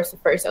 because of course the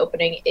first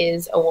opening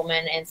is a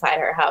woman inside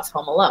her house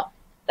home alone.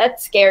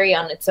 That's scary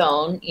on its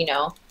own,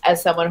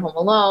 as someone home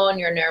alone,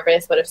 you're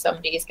nervous. What if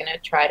somebody is going to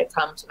try to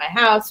come to my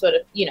house? What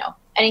if,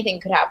 anything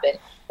could happen.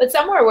 But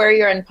somewhere where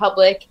you're in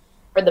public,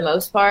 for the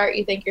most part,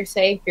 you think you're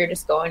safe. You're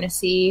just going to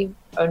see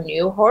a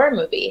new horror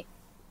movie.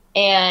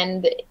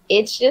 And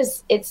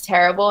it's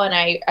terrible. And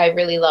I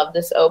really love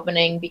this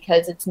opening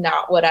because it's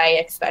not what I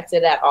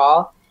expected at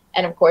all.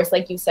 And of course,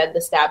 like you said,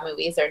 the Stab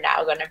movies are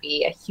now going to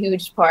be a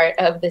huge part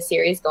of the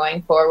series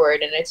going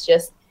forward. And it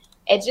just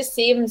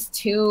seems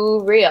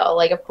too real.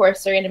 Like, of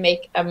course, they're going to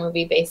make a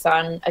movie based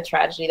on a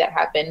tragedy that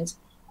happened.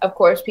 Of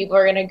course, people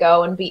are going to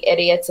go and be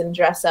idiots and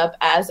dress up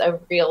as a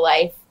real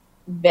life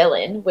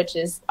villain, which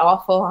is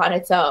awful on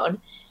its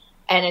own.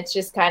 And it's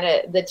just kind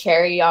of the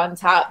cherry on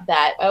top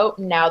that, oh,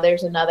 now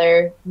there's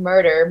another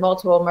murder,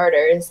 multiple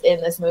murders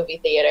in this movie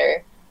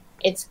theater.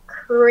 It's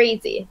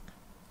crazy.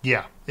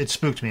 Yeah, it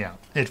spooked me out.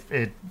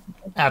 It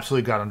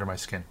absolutely got under my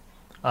skin.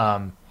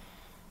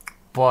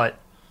 But,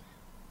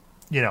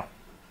 you know,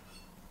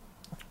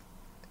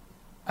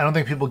 I don't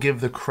think people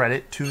give the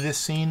credit to this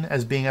scene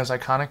as being as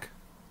iconic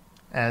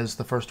as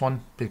the first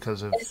one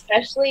because of...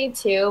 Especially,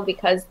 too,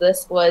 because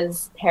this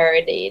was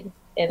parodied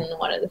in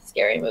one of the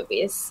Scary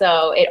movies.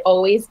 So it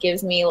always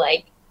gives me,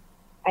 like,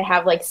 I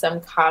have, like,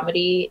 some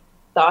comedy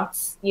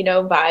thoughts, you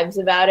know,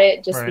 vibes about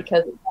it just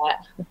because of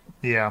that.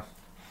 Yeah.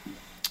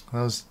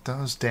 Those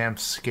damn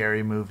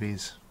Scary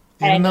movies.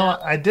 Even though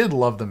I did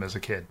love them as a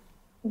kid.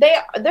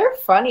 They're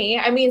funny.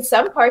 I mean,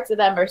 some parts of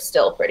them are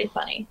still pretty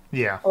funny.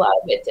 Yeah. A lot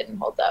of it didn't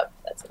hold up.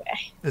 That's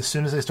okay. As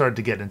soon as they started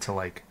to get into,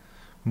 like,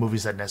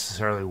 movies that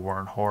necessarily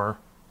weren't horror,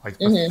 like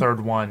the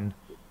third one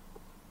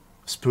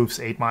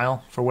spoofs 8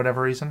 Mile for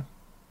whatever reason.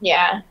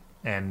 Yeah.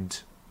 And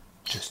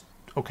just,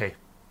 okay.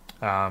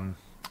 And,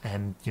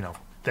 you know,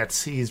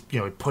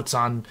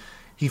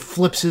 he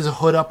flips his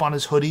hood up on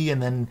his hoodie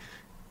and then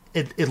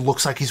it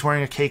looks like he's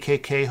wearing a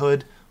KKK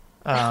hood.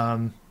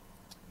 And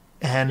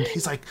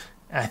he's like,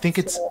 I think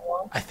it's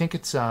who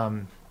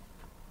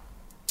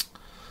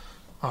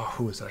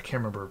is that? I can't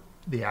remember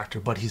the actor,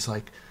 but he's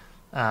like,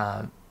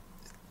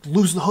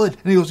 lose the hood.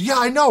 And he goes, yeah,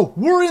 I know,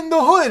 we're in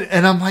the hood.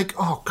 And I'm like,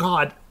 oh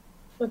God.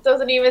 It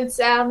doesn't even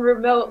sound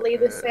remotely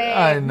the same.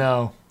 I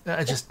know.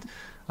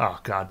 Oh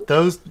God.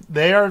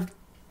 They are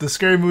the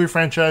Scary Movie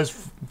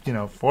franchise, you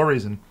know, for a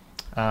reason.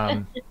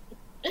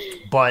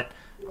 But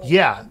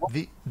yeah,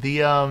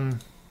 the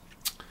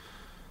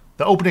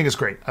opening is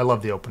great. I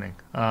love the opening.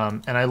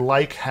 And I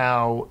like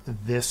how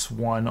this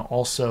one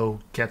also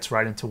gets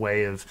right into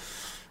way of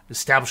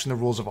establishing the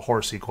rules of a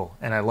horror sequel.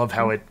 And I love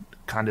how it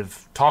kind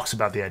of talks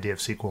about the idea of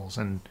sequels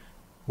and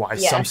why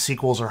some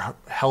sequels are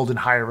held in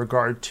higher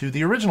regard to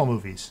the original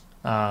movies.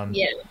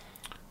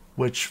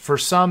 Which for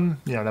some,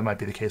 you know, that might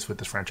be the case with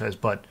this franchise,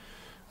 but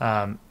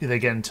they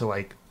get into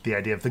like the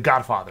idea of The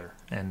Godfather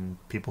and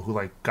people who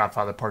like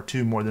Godfather Part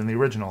 2 more than the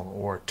original,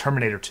 or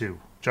Terminator 2,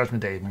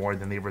 Judgment Day more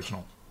than the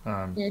original.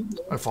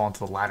 I fall into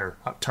the latter.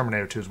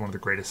 Terminator 2 is one of the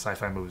greatest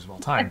sci-fi movies of all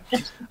time.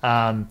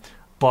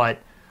 But,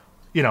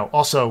 you know,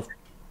 also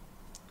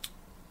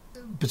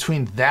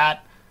between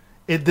that,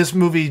 this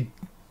movie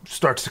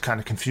starts to kind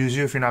of confuse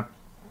you if you're not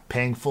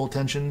paying full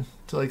attention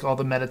to like all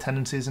the meta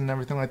tendencies and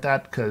everything like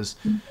that, because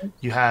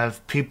you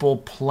have people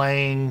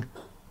playing,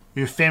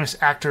 you have famous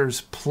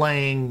actors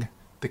playing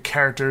the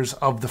characters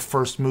of the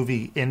first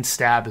movie in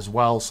Stab as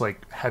well. So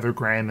like Heather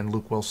Graham and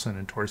Luke Wilson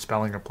and Tori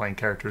Spelling are playing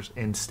characters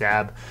in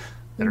Stab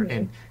that are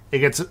in. It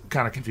gets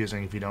kind of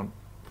confusing if you don't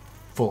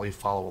fully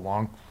follow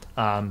along.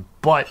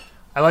 But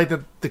I like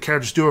that the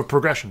characters do have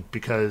progression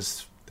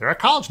because they're at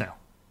college now.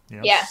 You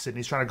know,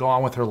 Sydney's trying to go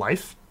on with her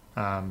life,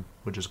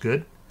 which is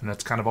good. And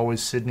that's kind of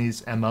always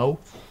Sydney's MO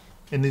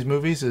in these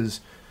movies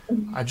is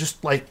I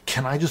just like,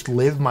 can I just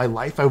live my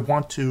life? I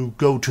want to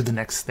go to the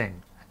next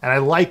thing. And I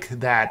like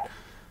that,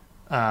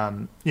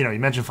 you know, you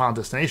mentioned Final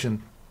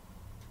Destination.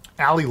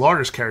 Ali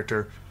Larter's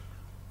character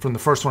from the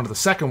first one to the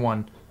second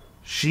one,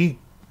 she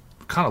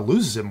kind of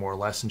loses it more or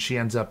less. And she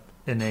ends up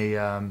in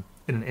an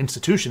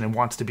institution and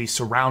wants to be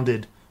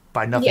surrounded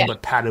by nothing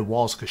but padded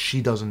walls because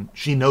she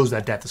knows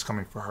that death is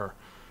coming for her.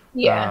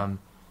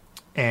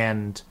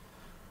 And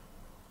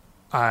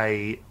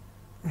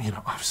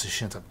obviously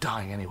she ends up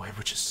dying anyway,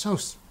 which is so,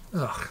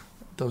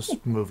 those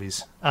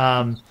movies.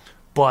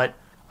 But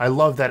I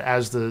love that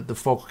as the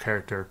focal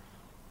character,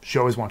 she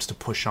always wants to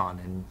push on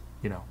and,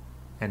 you know,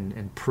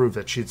 and prove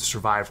that she's a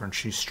survivor and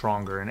she's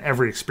stronger. And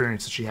every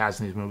experience that she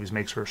has in these movies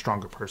makes her a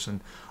stronger person,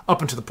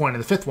 up until the point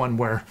in the fifth one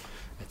where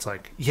it's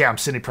like, yeah, I'm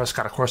Sidney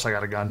Prescott, of course I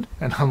got a gun.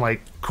 And I'm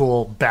like,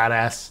 cool,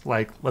 badass,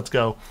 like, let's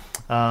go.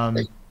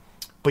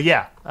 But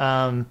yeah,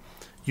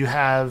 you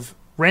have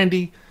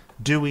Randy,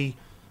 Dewey,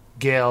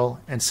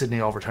 Gail, and Sydney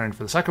all returning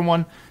for the second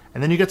one.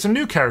 And then you get some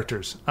new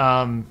characters.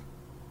 Sarah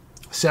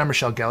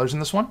Michelle Gellar's in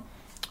this one,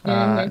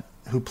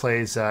 who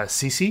plays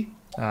Cece,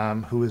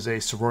 who is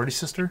a sorority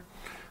sister.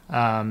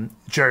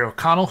 Jerry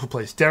O'Connell, who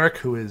plays Derek,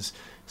 who is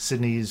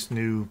Sydney's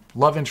new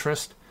love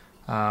interest.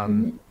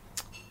 And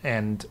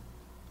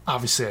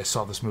obviously I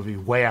saw this movie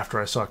way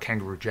after I saw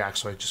Kangaroo Jack,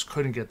 so I just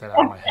couldn't get that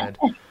out of my head.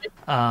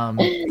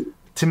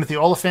 Timothy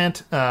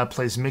Oliphant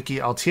plays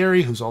Mickey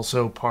Altieri, who's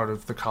also part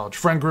of the college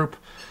friend group.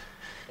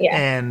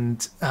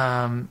 And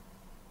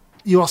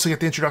you also get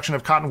the introduction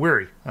of Cotton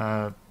Weary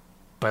by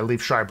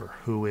Liev Schreiber,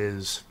 who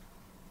is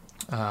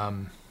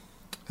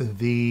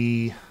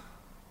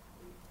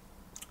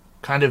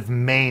kind of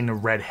main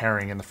red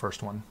herring in the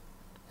first one.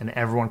 And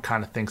everyone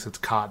kind of thinks it's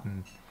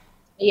Cotton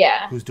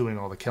who's doing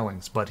all the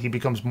killings. But he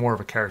becomes more of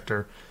a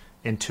character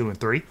in 2 and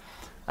 3.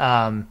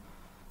 What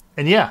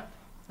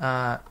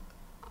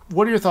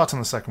are your thoughts on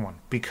the second one?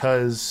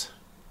 Because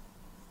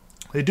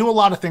they do a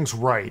lot of things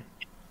right,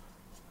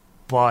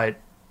 but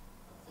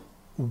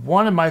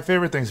one of my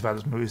favorite things about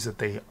this movie is that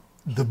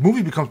the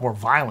movie becomes more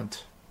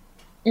violent.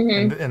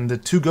 Mm-hmm. And the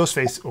two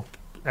Ghostface...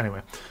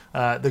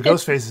 the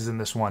Ghostfaces in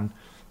this one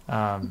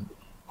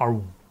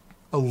are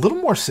a little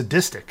more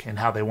sadistic in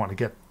how they want to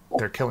get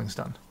their killings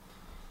done.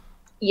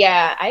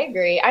 Yeah, I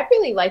agree. I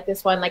really like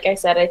this one. Like I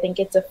said, I think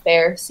it's a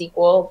fair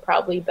sequel,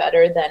 probably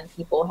better than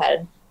people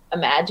had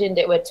imagined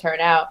it would turn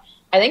out.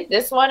 I think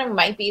this one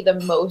might be the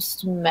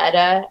most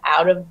meta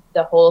out of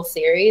the whole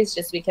series,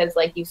 just because,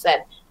 like you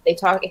said, they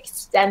talk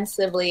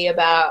extensively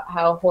about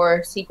how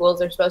horror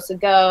sequels are supposed to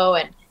go.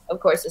 And, of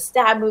course, the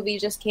Stab movie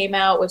just came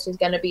out, which is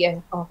going to be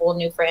a whole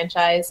new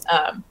franchise.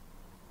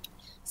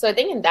 So I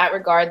think in that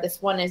regard,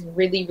 this one is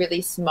really,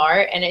 really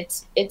smart, and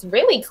it's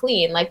really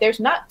clean. Like,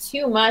 there's not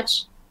too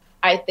much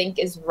I think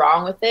is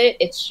wrong with it.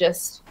 It's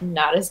just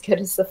not as good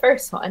as the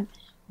first one.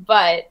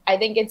 But I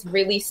think it's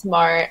really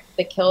smart.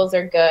 The kills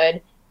are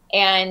good.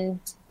 And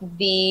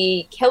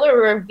the killer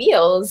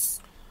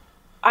reveals,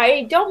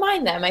 I don't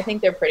mind them. I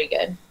think they're pretty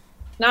good.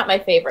 Not my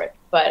favorite,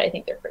 but I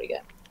think they're pretty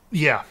good.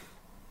 Yeah.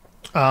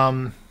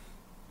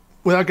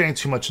 Without getting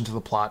too much into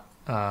the plot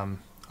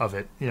of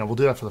it, we'll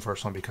do that for the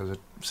first one because it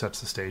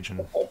sets the stage,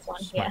 and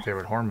it's my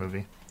favorite horror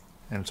movie,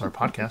 and it's our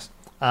podcast.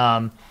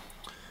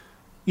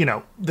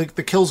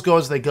 The kills go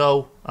as they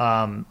go.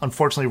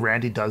 Unfortunately,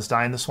 Randy does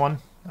die in this one.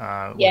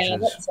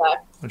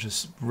 Which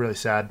is really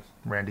sad.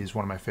 Randy's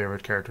one of my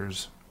favorite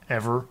characters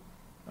ever.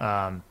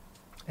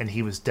 And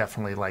he was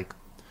definitely like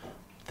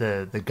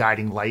the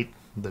guiding light,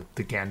 the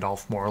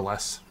Gandalf, more or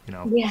less,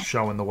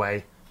 showing the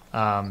way.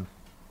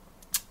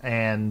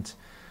 And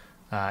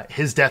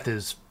his death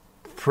is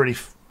pretty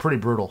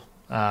brutal.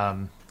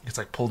 It's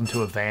like pulled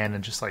into a van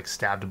and just like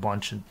stabbed a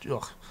bunch, and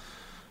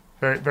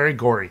very, very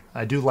gory.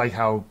 I do like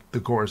how the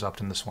gore is upped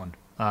in this one.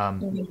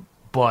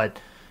 But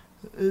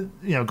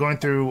going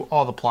through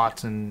all the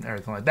plots and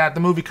everything like that,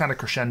 the movie kind of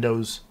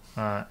crescendos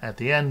at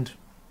the end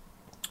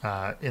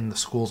in the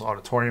school's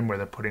auditorium where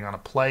they're putting on a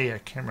play. I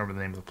can't remember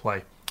the name of the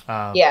play.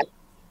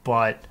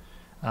 But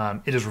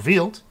it is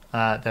revealed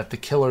that the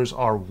killers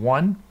are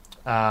one,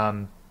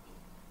 a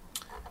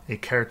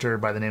character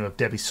by the name of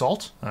Debbie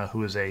Salt,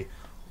 who is a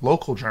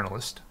local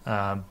journalist,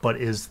 but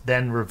is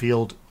then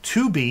revealed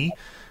to be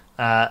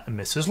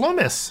Mrs.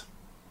 Loomis.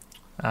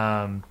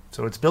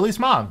 So it's Billy's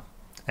mom.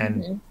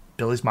 And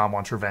Billy's mom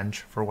wants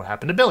revenge for what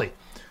happened to Billy.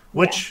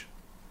 Which,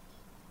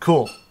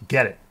 cool.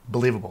 Get it.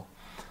 Believable.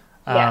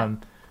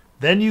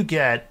 Then you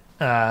get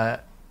the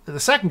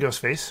second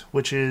Ghostface,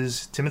 which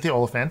is Timothy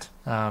Olyphant,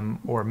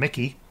 or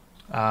Mickey.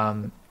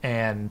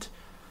 And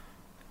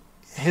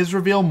his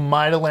reveal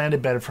might have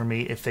landed better for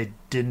me if they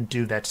didn't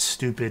do that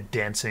stupid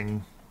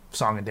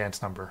song and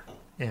dance number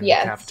in the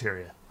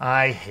cafeteria.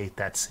 I hate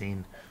that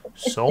scene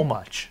so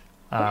much.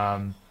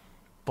 But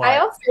I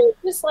also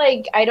just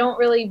I don't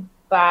really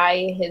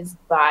buy his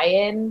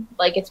buy-in.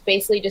 Like, it's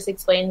basically just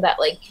explained that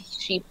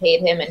she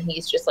paid him and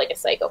he's just a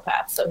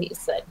psychopath, so he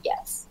said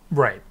yes.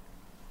 Right.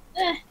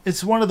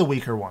 It's one of the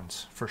weaker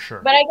ones for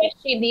sure. But I guess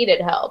she needed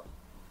help.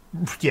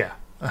 Yeah,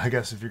 I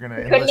guess if you're going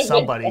to enlist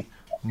somebody,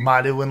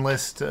 might have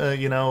enlist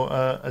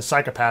a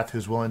psychopath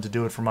who's willing to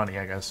do it for money,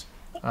 I guess.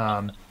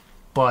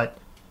 But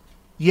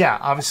yeah,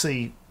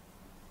 obviously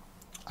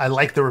I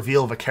like the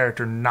reveal of a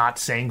character not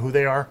saying who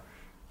they are.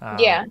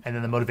 And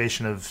then the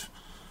motivation of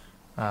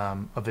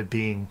it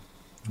being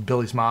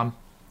Billy's mom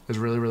is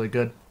really, really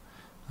good.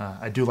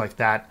 I do like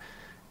that.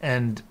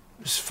 And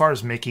as far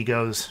as Mickey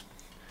goes,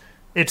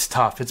 it's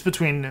tough. It's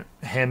between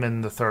him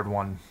and the third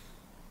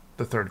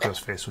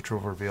Ghostface, which we'll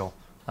reveal.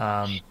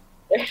 Third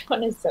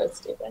one is so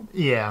stupid.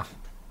 Yeah.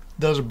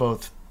 Those are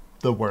both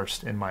the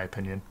worst, in my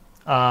opinion.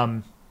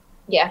 But,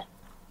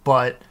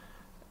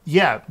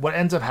 yeah, what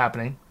ends up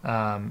happening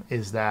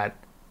is that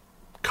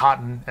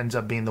Cotton ends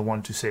up being the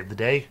one to save the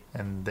day,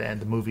 and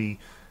the movie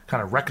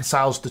kind of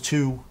reconciles the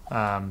two,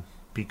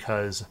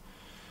 because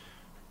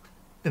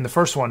in the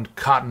first one,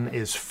 Cotton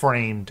is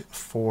framed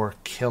for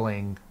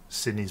killing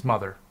Sidney's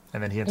mother,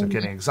 and then he ends up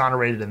getting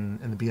exonerated in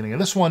the beginning of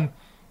this one,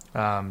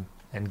 and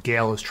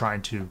Gail is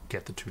trying to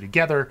get the two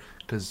together,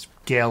 because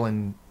Gail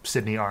and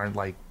Sidney aren't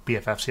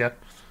BFFs yet.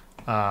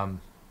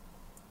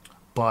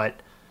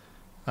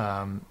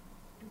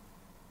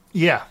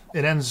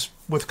 It ends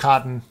with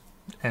Cotton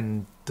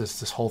and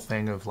this whole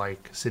thing of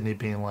Sidney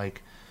being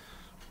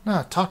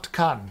nah, talk to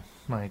Cotton,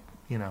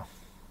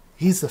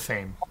 he's the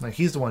fame,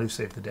 he's the one who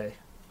saved the day,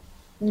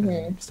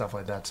 and stuff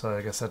like that. So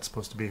I guess that's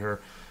supposed to be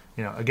her,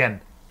 again,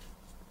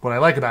 what I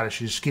like about it,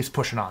 she just keeps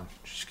pushing on,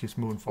 she just keeps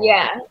moving forward.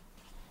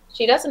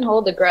 She doesn't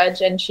hold a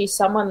grudge, and she's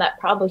someone that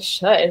probably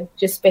should,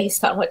 just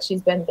based on what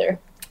she's been through.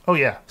 Oh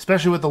yeah,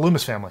 especially with the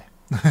Loomis family.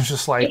 It's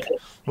just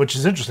which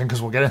is interesting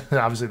because we'll get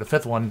into, obviously the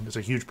fifth one is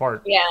a huge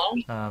part.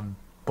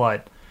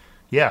 But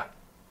yeah,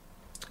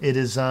 It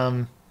is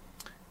a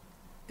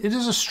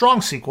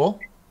strong sequel,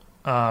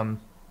 and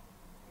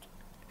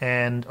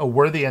a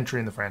worthy entry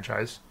in the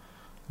franchise.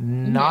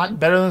 Not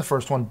better than the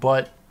first one,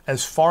 but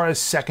as far as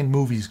second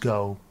movies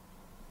go,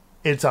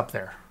 it's up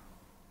there.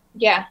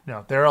 Yeah.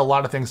 No, there are a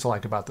lot of things to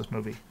like about this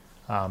movie,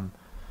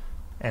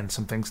 and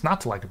some things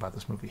not to like about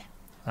this movie,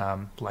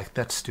 like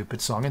that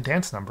stupid song and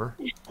dance number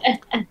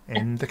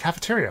in the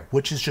cafeteria,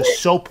 which is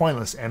just so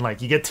pointless. And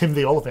like, you get Tim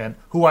the Oliphant,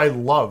 who I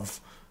love,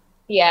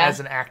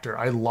 as an actor.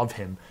 I love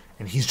him,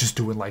 and he's just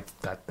doing like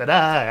da da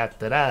da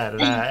da da da,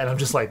 and I'm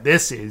just like,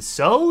 this is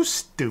so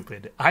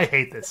stupid. I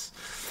hate this.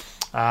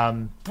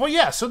 But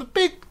yeah, so the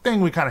big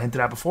thing we kind of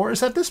hinted at before is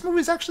that this movie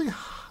is actually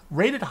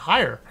rated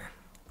higher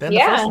than the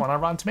first one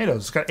on Rotten Tomatoes.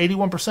 It's got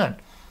 81%,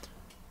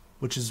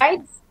 which is... I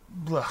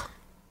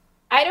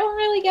don't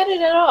really get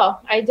it at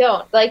all. I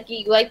don't. Like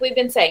we've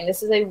been saying,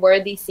 this is a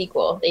worthy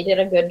sequel. They did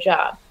a good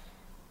job.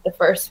 The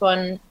first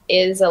one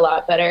is a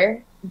lot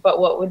better, but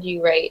what would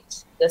you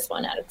rate this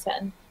one out of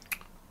 10?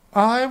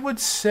 I would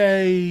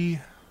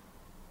say...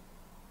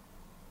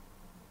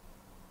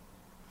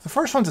 the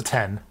first one's a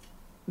 10.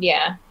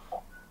 Yeah.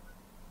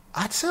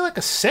 I'd say like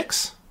a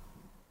 6.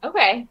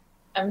 Okay.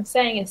 I'm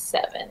saying a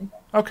 7.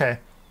 Okay.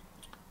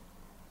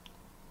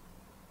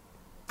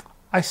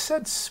 I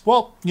said...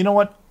 well, you know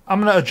what?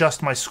 I'm going to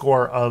adjust my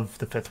score of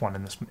the fifth one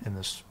in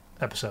this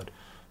episode.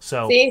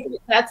 So see,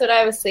 that's what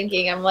I was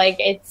thinking. I'm like,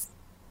 it's...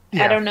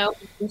 Yeah. I don't know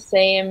if it's the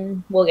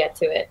same. We'll get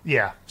to it.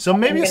 Yeah. So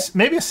maybe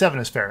a 7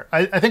 is fair.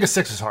 I think a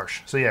 6 is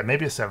harsh. So yeah,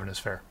 maybe a 7 is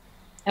fair.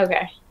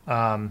 Okay.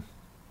 So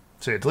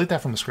yeah, delete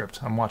that from the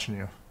script. I'm watching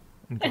you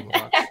in Google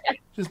Docs.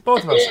 Just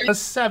both of us. A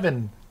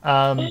 7.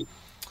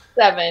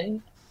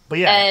 7. But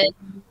yeah.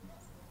 And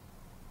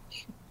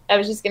I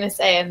was just going to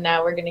say, and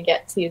now we're going to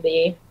get to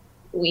the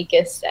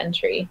weakest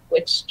entry,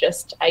 which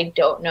just, I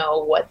don't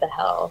know what the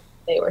hell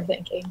they were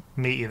thinking.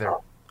 Me either.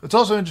 It's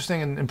also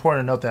interesting and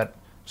important to note that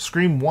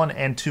Scream 1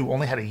 and 2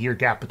 only had a year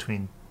gap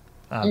between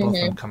both of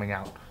them coming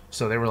out.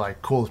 So they were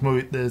like, cool, this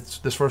movie,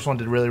 this first one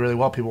did really, really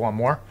well. People want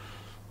more.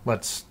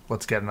 Let's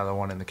get another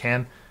one in the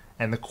can.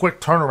 And the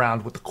quick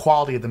turnaround with the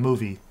quality of the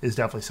movie is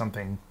definitely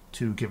something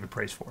to give it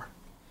praise for.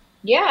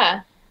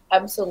 Yeah,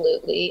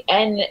 absolutely.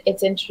 And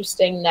it's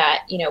interesting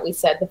that, we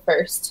said the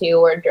first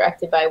two were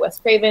directed by Wes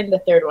Craven. The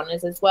third one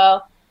is as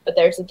well. But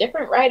there's a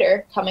different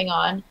writer coming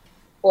on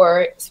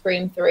for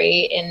Scream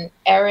 3 in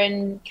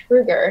Aaron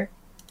Kruger.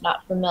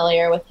 Not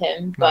familiar with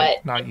him,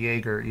 but... Not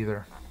Jaeger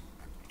either.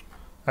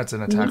 That's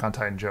an Attack on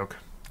Titan joke.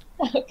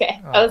 Okay.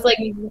 I was like,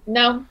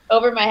 no,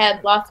 over my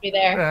head, lost me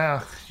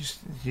there.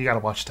 You gotta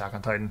watch Attack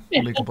on Titan,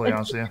 to be completely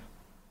honest with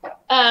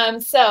you.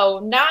 So,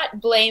 not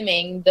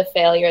blaming the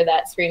failure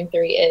that Scream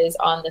 3 is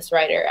on this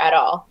writer at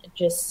all.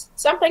 Just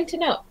something to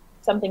note.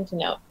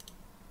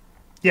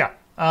 Yeah.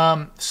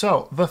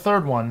 So, the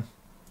third one,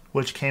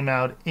 which came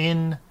out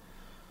in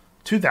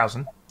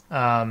 2000,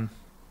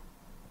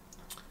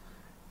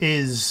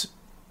 is...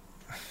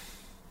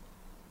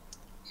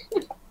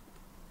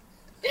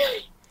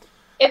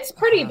 It's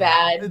pretty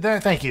bad.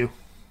 Thank you.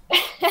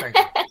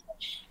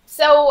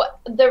 So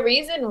the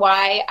reason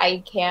why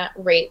I can't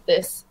rate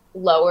this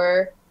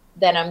lower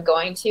than I'm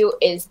going to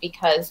is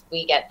because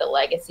we get the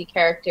legacy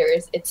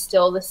characters. It's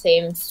still the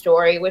same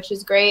story, which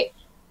is great.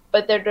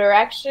 But the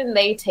direction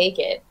they take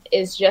it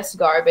is just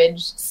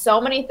garbage.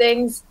 So many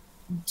things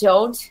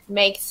don't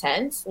make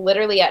sense,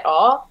 literally at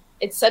all.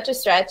 It's such a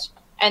stretch.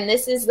 And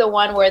this is the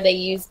one where they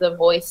use the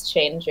voice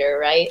changer,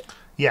 right?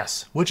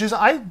 Yes, which is,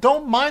 I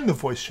don't mind the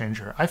voice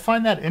changer. I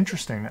find that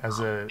interesting as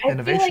an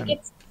innovation. I feel like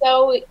it's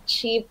so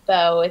cheap,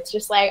 though. It's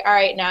just like, all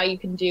right, now you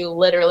can do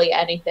literally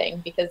anything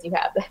because you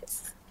have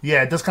this.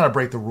 Yeah, it does kind of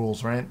break the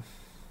rules, right?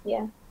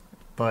 Yeah.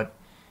 But,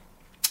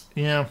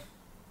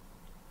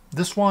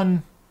 this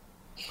one,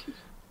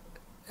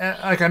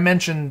 like I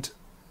mentioned,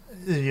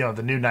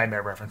 the New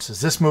Nightmare references.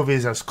 This movie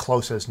is as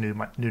close as New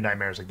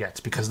Nightmare as it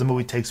gets because the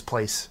movie takes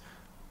place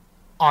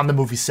on the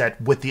movie set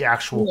with the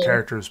actual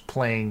characters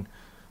playing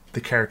the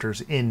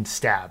characters in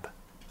Stab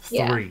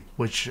 3,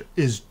 which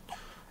is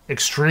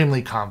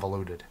extremely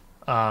convoluted.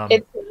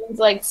 It seems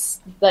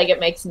like it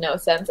makes no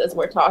sense as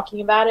we're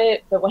talking about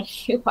it, but when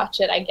you watch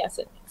it, I guess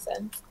it makes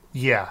sense.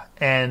 Yeah,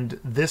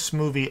 and this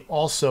movie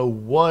also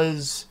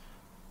was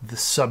the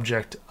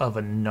subject of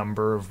a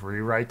number of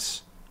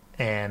rewrites,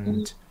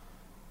 and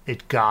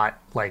it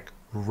got,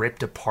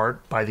 ripped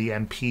apart by the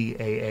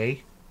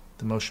MPAA,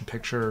 the Motion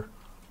Picture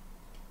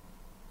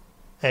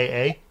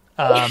AA.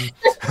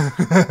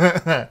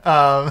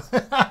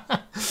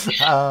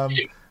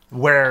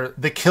 Where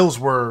the kills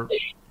were,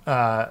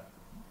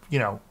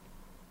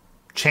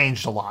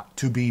 changed a lot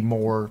to be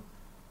more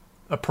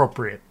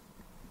appropriate,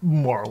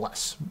 more or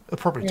less.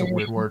 Appropriate is a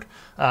weird word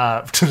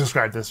to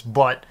describe this,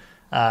 but,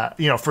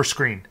 for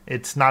screen,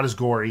 it's not as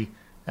gory.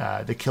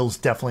 The kills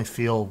definitely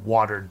feel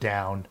watered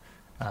down,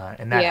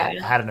 and that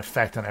had an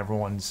effect on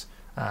everyone's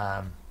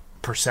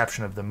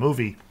perception of the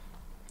movie.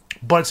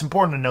 But it's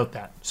important to note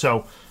that.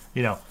 So,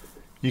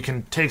 you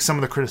can take some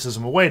of the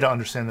criticism away to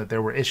understand that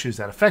there were issues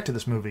that affected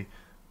this movie,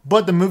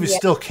 but the movie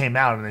still came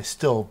out and they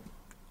still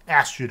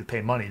asked you to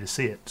pay money to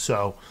see it.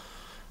 So,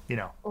 you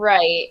know.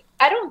 Right.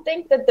 I don't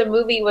think that the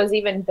movie was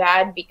even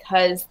bad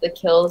because the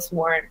kills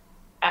weren't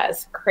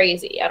as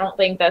crazy. I don't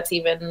think that's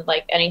even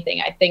like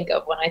anything I think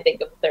of when I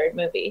think of the third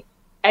movie.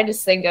 I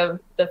just think of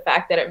the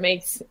fact that it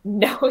makes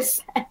no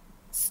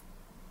sense.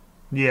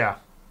 Yeah.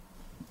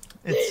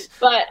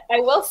 But I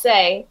will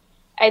say,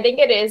 I think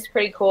it is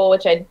pretty cool,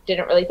 which I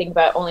didn't really think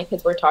about only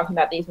because we're talking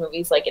about these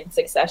movies like in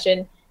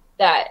succession,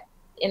 that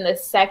in the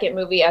second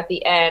movie at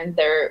the end,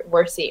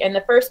 in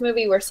the first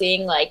movie, we're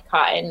seeing like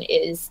Cotton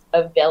is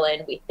a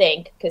villain, we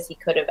think, because he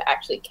could have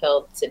actually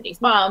killed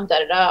Cindy's mom,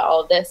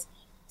 all of this.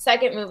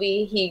 Second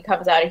movie, he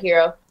comes out a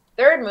hero.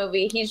 Third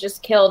movie, he's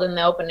just killed in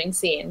the opening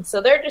scene.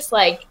 So they're just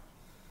like,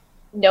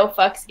 no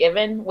fucks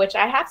given, which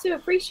I have to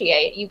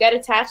appreciate. You get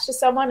attached to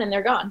someone and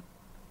they're gone.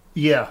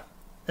 Yeah.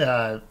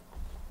 It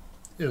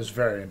was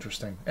very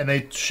interesting. And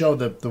they show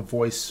the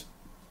voice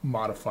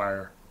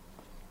modifier,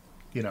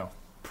 you know,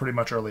 pretty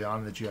much early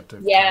on, that you have to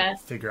kind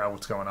of figure out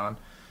what's going on.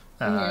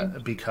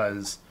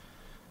 Because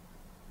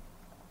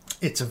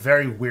it's a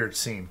very weird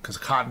scene, because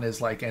Cotton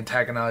is like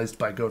antagonized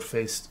by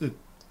Ghostface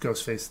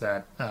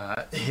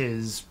that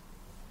his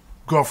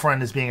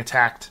girlfriend is being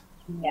attacked.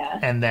 Yeah.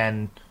 And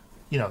then,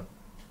 you know,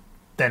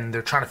 then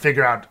they're trying to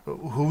figure out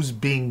who's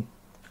being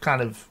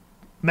kind of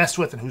messed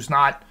with and who's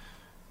not.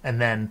 And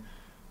then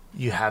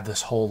you have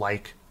this whole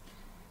like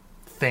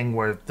thing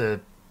where the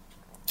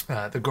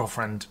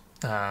girlfriend,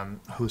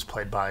 who's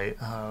played by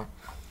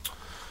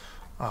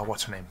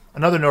what's her name?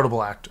 Another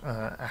notable actor.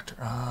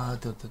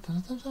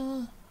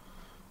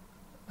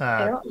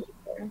 I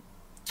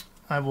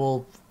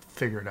will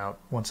figure it out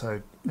once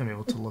I am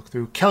able to look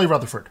through. Kelly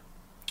Rutherford,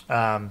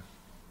 and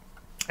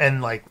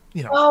like,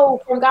 you know.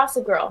 Oh, from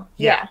Gossip Girl.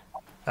 Yeah.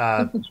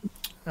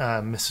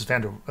 Miss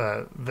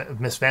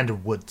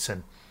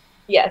Vanderwoodson.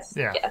 Yes.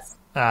 Yeah. Yes.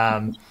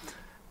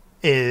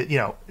 You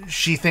know,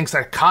 she thinks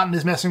that Cotton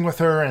is messing with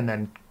her, and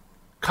then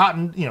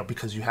Cotton, you know,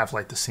 because you have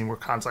like the scene where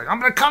Cotton's like, I'm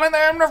gonna come in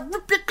there, I'm gonna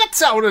rip your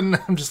guts out, and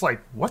I'm just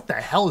like, what the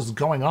hell is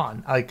going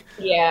on? Like,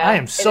 yeah, I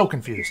am so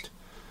confused.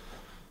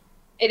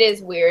 It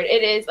is weird.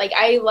 It is like,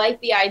 I like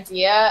the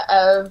idea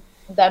of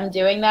them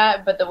doing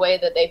that, but the way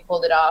that they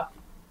pulled it off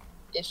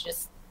is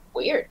just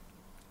weird.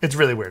 It's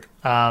really weird.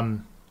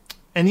 And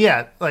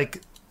yeah,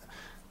 like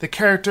the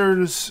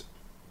characters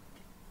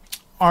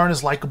aren't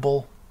as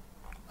likable.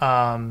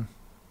 Some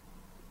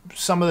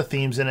of the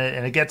themes in it,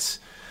 and it gets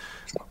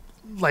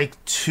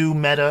like too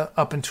meta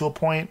up until a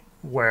point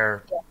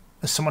where,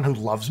 as someone who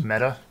loves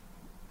meta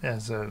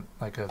as a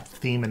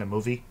theme in a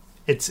movie,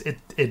 it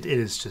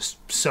is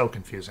just so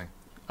confusing.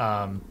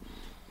 And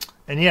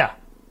yeah,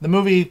 the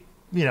movie,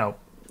 you know,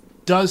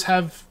 does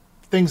have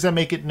things that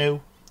make it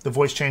new. The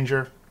voice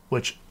changer,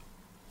 which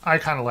I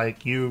kind of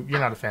like. You're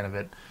not a fan of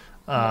it.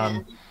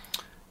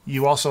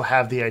 You also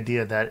have the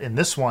idea that in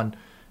this one,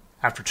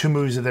 after 2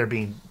 movies of there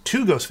being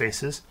 2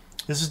 Ghostfaces,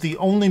 this is the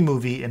only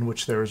movie in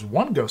which there is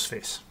 1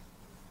 Ghostface.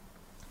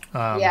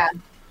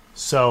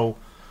 So,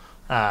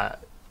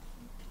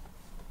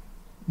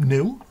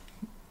 new,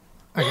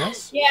 I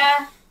guess.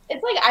 Yeah,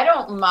 it's like, I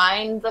don't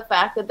mind the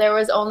fact that there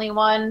was only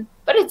 1,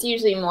 but it's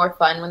usually more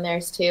fun when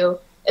there's 2,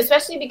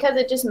 especially because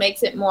it just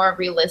makes it more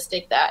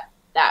realistic that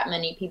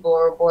many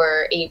people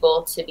were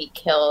able to be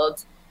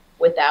killed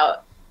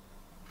without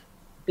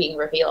being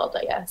revealed,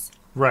 I guess.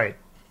 Right.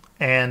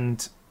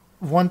 And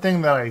one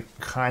thing that I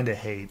kind of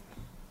hate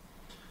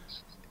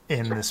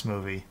in this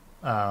movie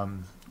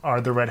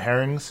are the red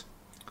herrings.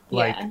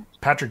 Like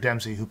Patrick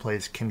Dempsey, who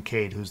plays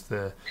Kincaid, who's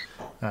a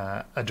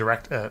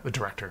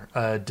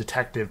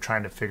detective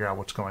trying to figure out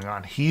what's going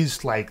on.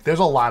 He's like, there's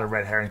a lot of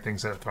red herring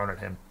things that are thrown at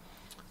him.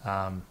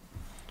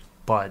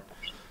 But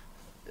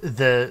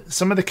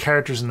some of the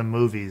characters in the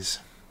movies,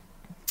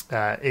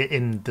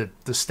 in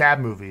the Stab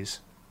movies,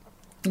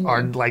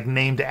 are like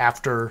named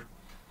after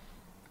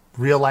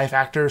real life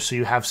actors. So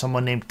you have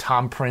someone named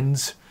Tom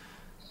Prince,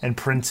 and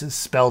Prince is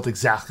spelled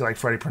exactly like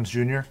Freddie Prinze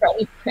Jr.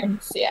 Freddie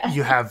Prinze, yeah.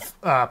 You have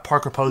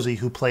Parker Posey,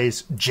 who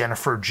plays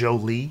Jennifer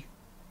Jolie.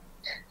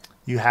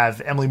 You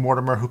have Emily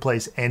Mortimer, who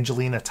plays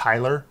Angelina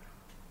Tyler.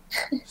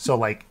 So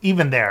like,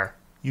 even there,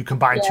 you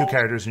combine 2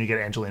 characters and you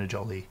get Angelina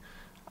Jolie.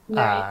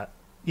 Right.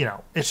 You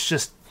know, it's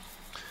just,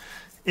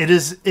 it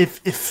is,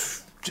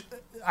 if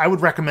I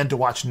would recommend to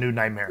watch New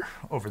Nightmare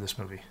over this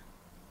movie,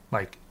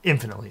 like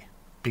infinitely,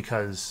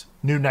 because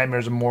New Nightmare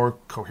is a more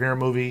coherent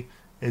movie.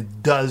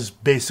 It does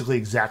basically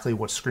exactly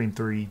what Scream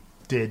 3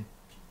 did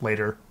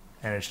later,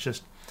 and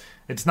it's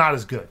not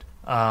as good.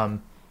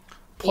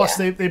 Plus,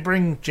 they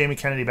bring Jamie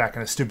Kennedy back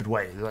in a stupid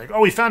way. They're like,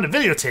 oh, we found a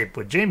videotape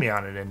with Jamie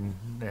on it,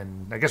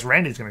 and I guess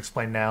Randy's going to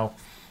explain now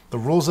the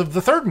rules of the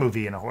 3rd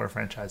movie in a horror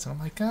franchise. And I'm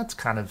like, that's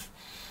kind of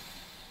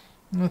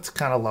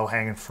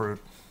low-hanging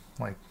fruit.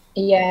 Like,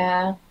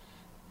 yeah.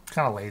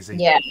 Kind of lazy.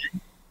 Yeah.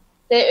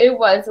 It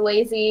was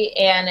lazy,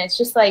 and it's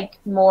just like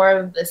more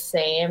of the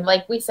same.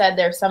 Like we said,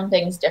 there's some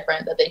things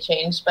different that they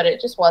changed, but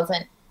it just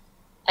wasn't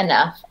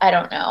enough. I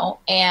don't know.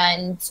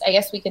 And I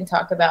guess we can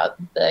talk about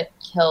the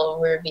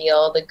kill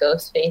reveal, the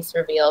ghost face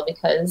reveal,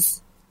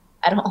 because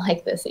I don't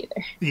like this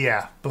either.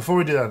 Yeah. Before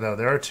we do that, though,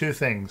 there are two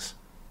things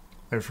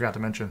that we forgot to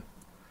mention.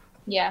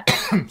 Yeah.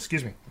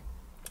 Excuse me.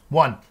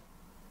 One,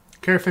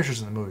 Carrie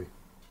Fisher's in the movie.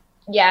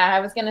 Yeah, I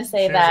was going to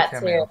say She has that a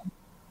cameo. too.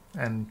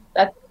 And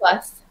That's a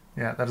plus.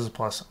 yeah, that is a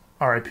plus.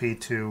 R.I.P.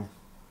 to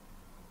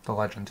the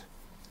legend.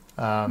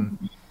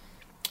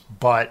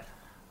 But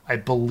I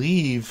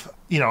believe,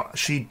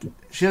 she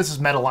has this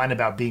meta line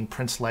about being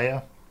Prince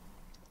Leia.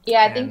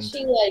 Yeah, I think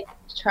she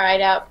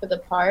tried out for the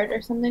part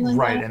or something like that.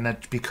 Right, and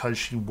that's because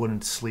she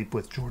wouldn't sleep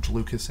with George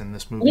Lucas in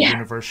this movie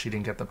universe. She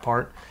didn't get the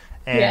part.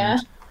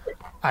 And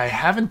I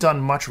haven't done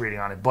much reading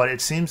on it, but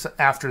it seems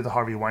after the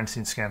Harvey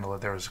Weinstein scandal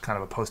that there was kind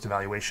of a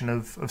post-evaluation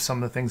of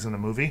some of the things in the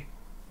movie.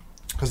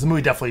 Because the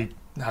movie definitely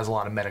has a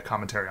lot of meta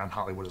commentary on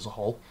Hollywood as a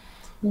whole.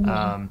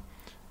 Mm-hmm.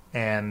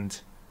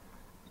 And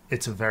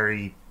it's a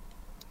very...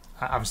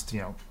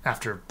 Obviously,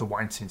 after the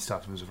Weinstein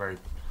stuff, it was a very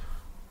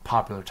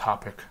popular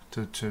topic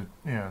to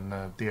and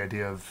the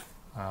idea of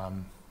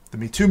the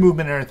Me Too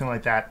movement and everything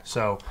like that.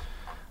 So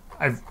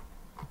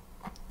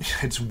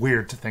it's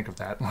weird to think of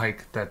that,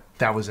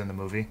 that was in the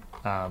movie.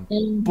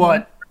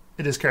 But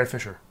it is Carrie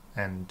Fisher,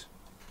 and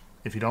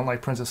if you don't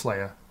like Princess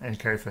Leia and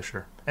Carrie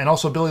Fisher, and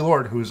also Billy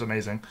Lord, who's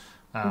amazing,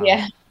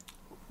 don't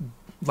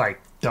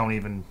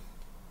even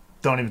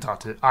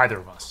talk to either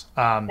of us.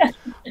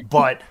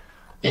 But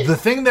the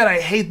thing that I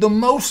hate the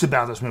most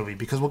about this movie,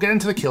 because we'll get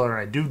into the killer,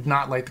 and I do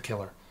not like the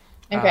killer,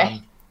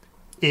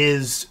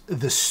 is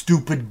the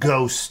stupid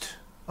ghost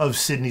of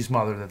Sydney's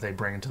mother that they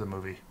bring into the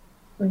movie.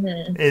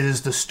 Mm-hmm. It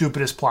is the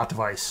stupidest plot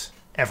device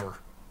ever.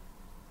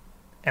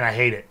 And I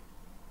hate it.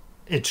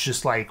 It's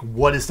just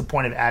what is the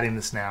point of adding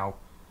this now?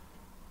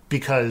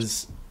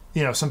 Because,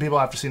 some people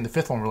after seeing the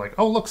fifth one were like,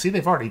 oh, look, see,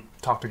 they've already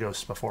talked to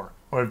ghosts before.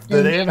 Or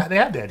they have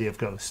the idea of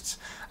ghosts.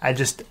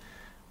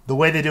 The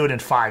way they do it in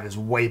 5 is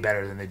way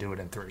better than they do it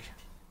in 3.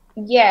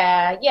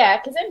 Yeah,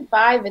 because in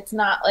 5, it's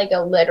not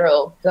a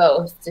literal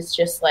ghost. It's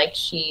just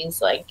she's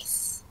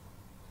it's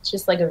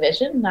just a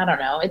vision. I don't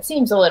know. It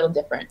seems a little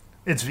different.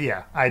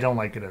 I don't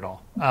like it at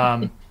all.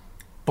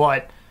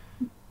 But,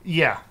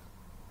 yeah,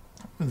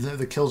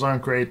 the kills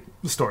aren't great.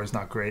 The story's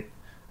not great.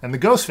 And the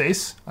ghost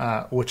face,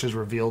 which is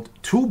revealed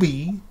to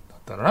be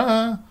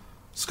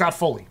Scott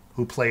Foley,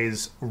 who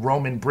plays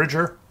Roman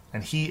Bridger,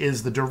 and he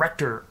is the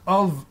director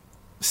of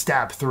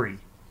Stab 3.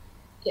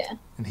 Yeah.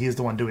 And he is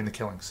the one doing the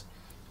killings.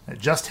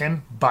 Just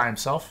him by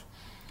himself.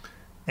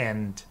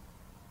 And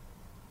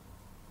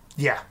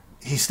yeah,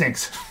 he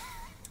stinks.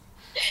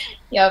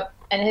 Yep.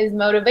 And his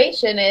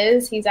motivation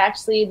is he's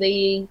actually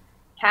the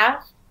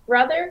half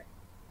brother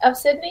of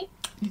Sydney.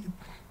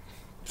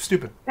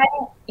 Stupid. I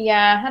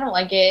don't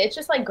like it. It's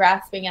just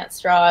grasping at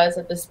straws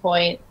at this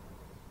point,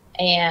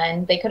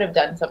 and they could have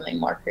done something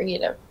more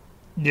creative.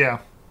 Yeah.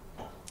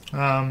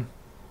 I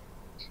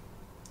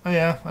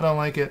don't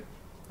like it.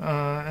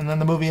 And then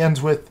the movie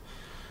ends with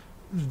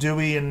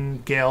Dewey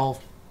and Gale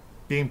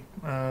being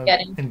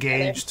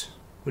engaged,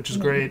 which is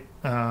great.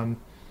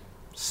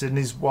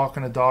 Sydney's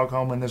walking a dog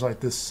home, and there's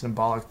this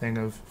symbolic thing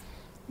of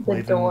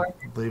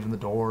leaving the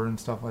door and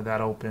stuff like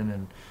that open,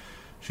 and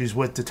she's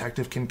with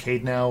Detective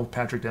Kincaid now,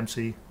 Patrick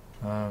Dempsey,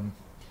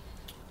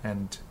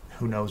 and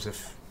who knows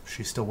if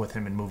she's still with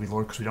him in movie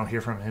lore, because we don't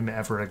hear from him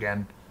ever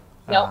again.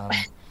 Nope.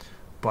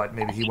 But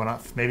maybe he went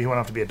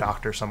off to be a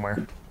doctor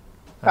somewhere.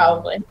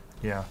 Probably.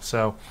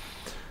 So,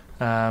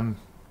 again,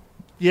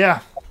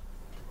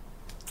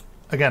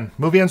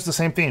 movie ends with the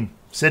same theme.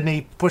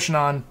 Sydney pushing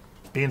on,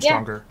 being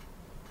stronger.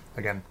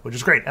 Again, which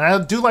is great. And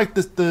I do like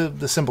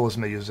the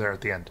symbolism they use there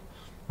at the end,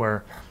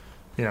 where,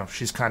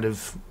 she's kind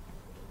of,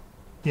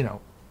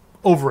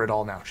 over it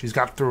all now. She's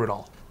got through it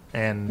all.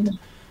 And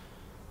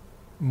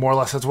more or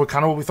less that's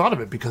what we thought of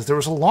it, because there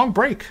was a long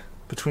break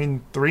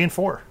between 3 and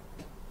 4.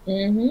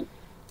 Mm-hmm.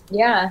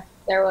 Yeah,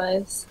 there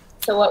was.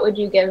 So what would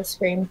you give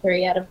Scream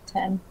 3 out of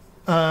 10?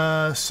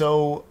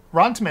 So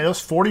Rotten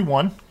Tomatoes,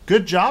 41.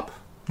 Good job.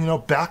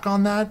 Back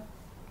on that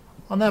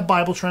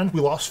Bible trend.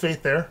 We lost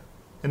faith there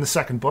in the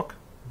second book,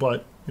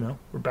 but,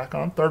 we're back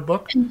on third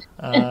book.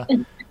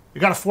 We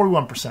got a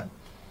 41%.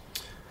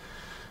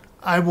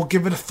 I will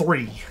give it a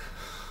 3.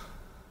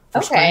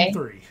 For Scream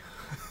 3.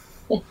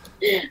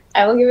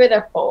 I will give it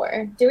a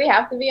 4. Do we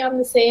have to be on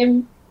the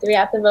same? Do we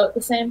have to vote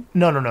the same?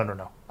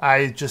 No.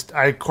 I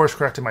course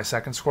corrected my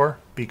second score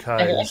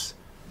because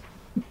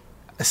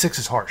 6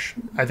 is harsh.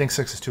 I think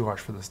 6 is too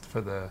harsh for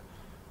the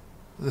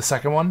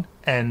second one,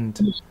 and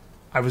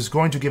I was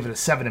going to give it a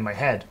 7 in my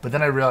head, but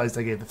then I realized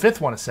I gave the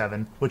fifth one a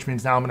 7, which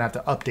means now I'm going to have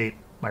to update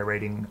my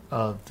rating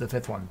of the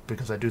fifth one,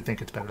 because I do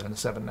think it's better than a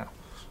 7 now.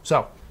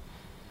 So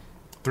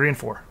 3 and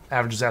 4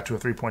 averages out to a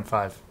 3.5,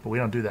 but we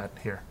don't do that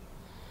here.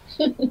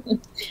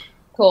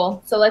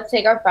 Cool. So let's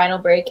take our final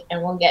break,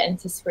 and we'll get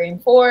into Scream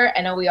 4.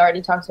 I know we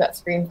already talked about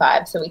Scream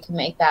 5, so we can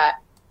make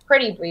that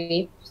pretty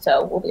brief,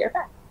 so we'll be right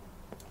back.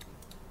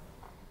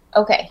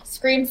 Okay,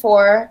 Scream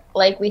 4,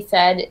 like we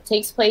said,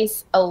 takes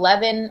place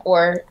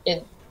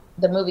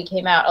the movie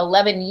came out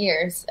 11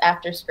 years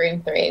after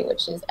Scream 3,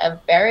 which is a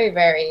very,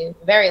 very,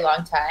 very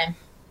long time.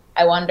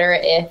 I wonder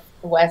if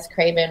Wes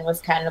Craven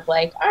was kind of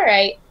all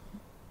right,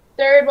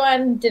 Third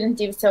one didn't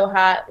do so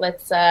hot.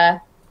 Let's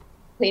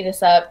clean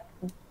this up,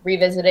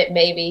 revisit it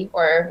maybe,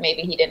 or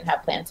maybe he didn't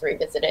have plans to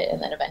revisit it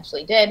and then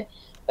eventually did.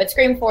 But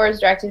Scream 4 is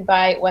directed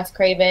by Wes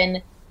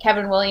Craven.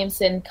 Kevin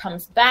Williamson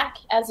comes back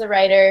as a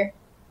writer,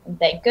 and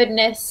thank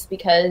goodness,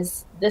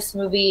 because this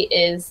movie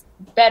is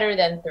better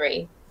than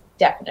 3,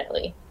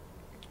 definitely.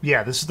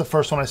 Yeah, this is the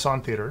first one I saw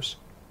in theaters,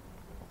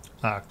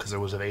 because I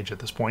was of age at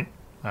this point.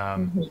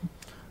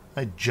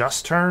 I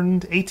just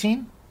turned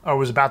 18, or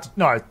was about to,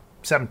 no,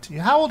 17.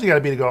 How old do you got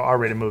to be to go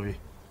R-rated movie?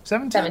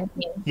 17?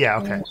 17. Yeah,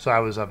 okay. So I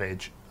was of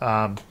age.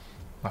 My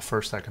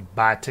first I could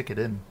buy a ticket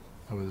in.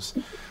 I was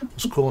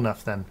cool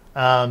enough then.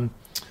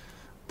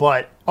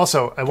 But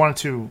also, I wanted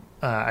to,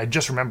 I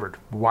just remembered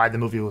why the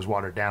movie was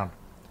watered down.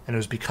 And it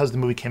was because the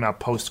movie came out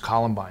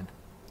post-Columbine.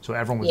 So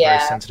everyone was very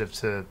sensitive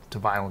to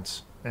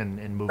violence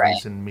in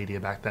movies and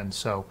media back then.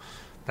 So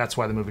that's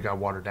why the movie got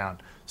watered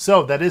down.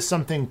 So that is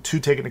something to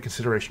take into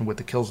consideration with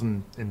the kills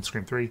in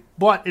Scream 3.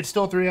 But it's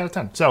still a 3 out of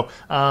 10. So,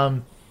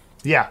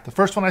 yeah, the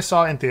first one I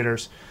saw in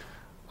theaters.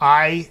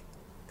 I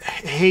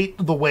hate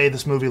the way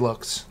this movie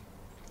looks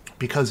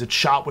because it's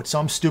shot with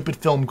some stupid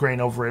film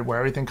grain over it where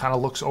everything kind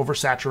of looks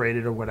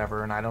oversaturated or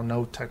whatever. And I don't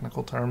know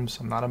technical terms.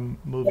 I'm not a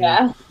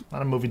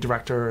movie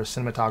director or a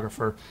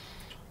cinematographer.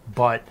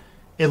 But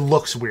it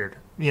looks weird.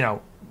 You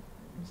know,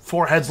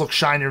 foreheads look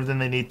shinier than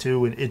they need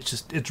to. And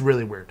it's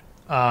really weird.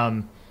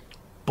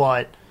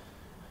 But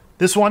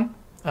this one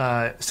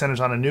centers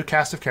on a new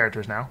cast of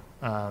characters now.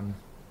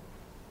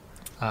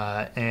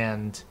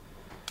 And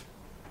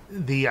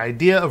the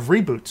idea of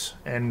reboots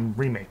and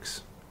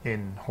remakes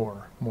in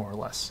horror, more or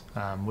less,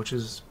 which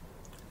is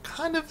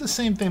kind of the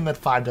same thing that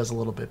 5 does a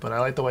little bit, but I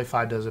like the way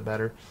 5 does it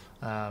better.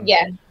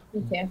 Yeah,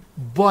 me too.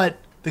 But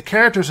the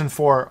characters in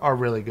 4 are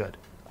really good.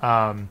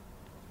 Emma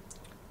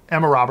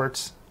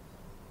Roberts,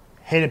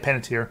 Hayden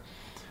Panettiere,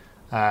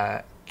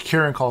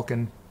 Kieran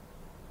Culkin,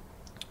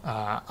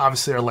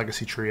 obviously our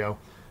legacy trio.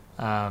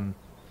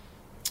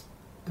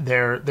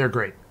 They're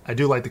great. I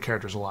do like the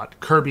characters a lot.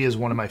 Kirby is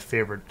one of my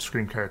favorite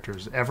Scream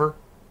characters ever.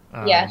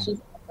 Yeah, she's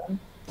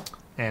awesome.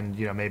 And,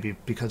 you know, maybe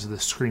because of the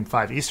Scream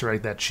 5 Easter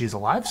egg that she's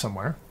alive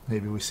somewhere.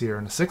 Maybe we see her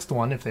in the 6th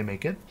one if they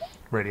make it.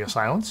 Radio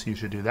Silence, you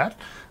should do that.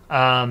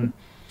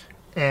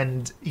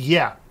 And,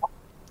 yeah.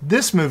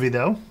 This movie,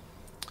 though,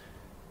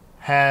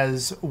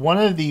 has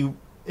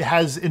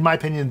in my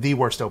opinion, the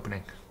worst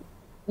opening.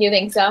 You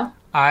think so?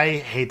 I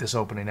hate this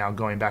opening now,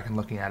 going back and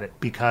looking at it,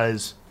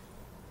 because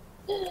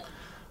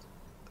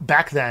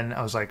back then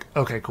I was like,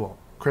 okay, cool.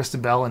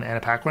 Kristen Bell and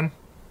Anna Paquin.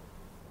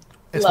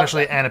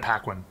 Especially Anna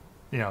Paquin.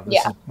 You know,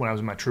 this is when I was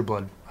in my True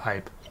Blood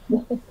hype.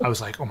 I was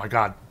like, oh my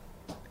god,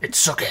 it's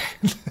Suke.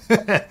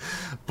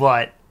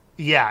 But,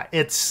 yeah,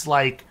 it's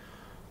like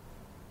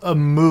a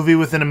movie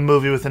within a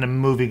movie within a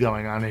movie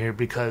going on here,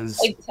 because...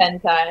 Like 10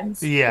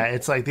 times. Yeah,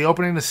 it's like the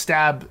opening to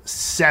Stab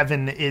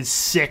 7 is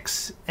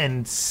 6,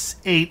 and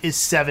 8 is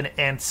 7,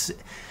 and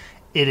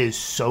it is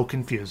so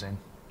confusing.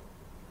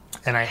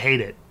 And I hate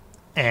it.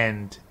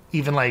 And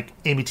even like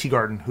Amy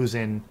Teagarden, who's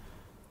in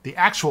the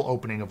actual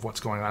opening of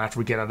what's going on after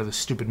we get out of this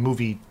stupid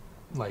movie,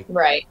 like,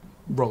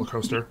 roller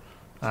coaster,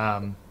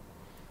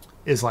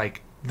 is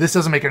like, this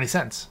doesn't make any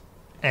sense.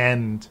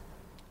 And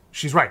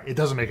she's right. It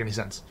doesn't make any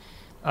sense.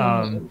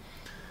 And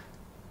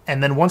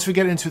then once we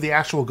get into the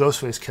actual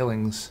Ghostface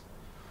killings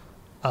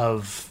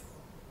of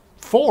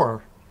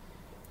 4,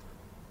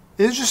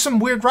 there's just some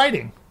weird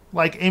writing.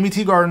 Like, Amy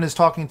Teagarden is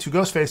talking to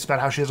Ghostface about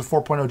how she has a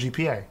 4.0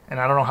 GPA. And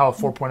I don't know how a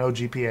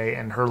 4.0 GPA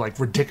and her, like,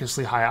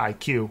 ridiculously high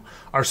IQ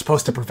are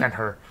supposed to prevent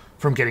her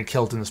from getting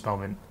killed in this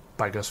moment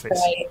by Ghostface.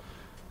 Right.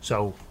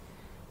 So,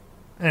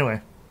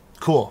 anyway,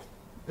 cool.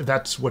 If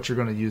that's what you're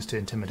going to use to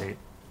intimidate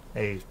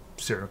a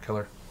serial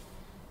killer.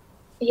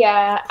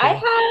 Yeah,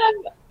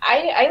 cool.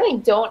 I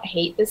like don't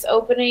hate this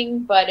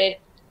opening, but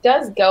it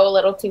does go a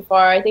little too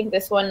far. I think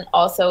this one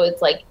also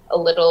is like a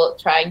little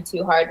trying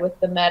too hard with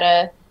the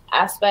meta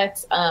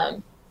aspects.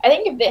 I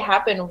think if it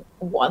happened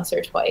once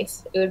or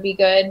twice, it would be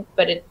good,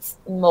 but it's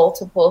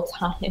multiple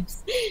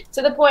times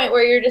to the point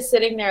where you're just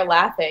sitting there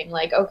laughing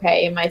like,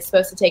 okay, am I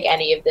supposed to take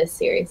any of this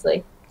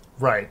seriously?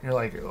 Right. You're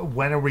like,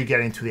 when are we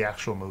getting to the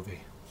actual movie?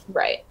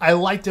 Right. I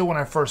liked it when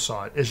I first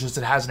saw it. It's just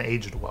it hasn't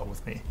aged well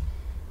with me.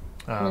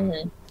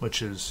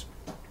 Which is,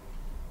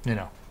 you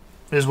know,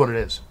 it is what it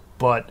is.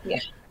 But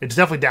it's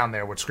definitely down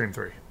there with Scream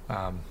 3.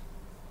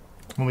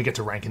 When we get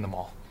to ranking them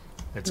all,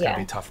 it's going to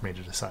be tough for me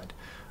to decide.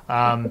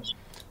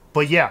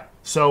 But yeah,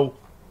 so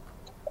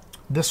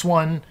this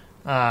one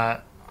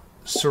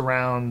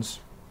surrounds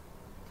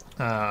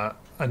a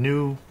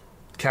new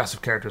cast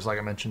of characters, like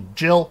I mentioned.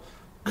 Jill,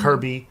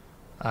 Kirby,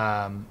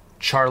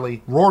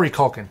 Charlie, Rory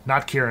Culkin,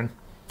 not Kieran.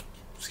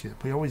 Excuse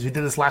me, we did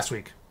this last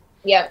week.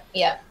 Yep.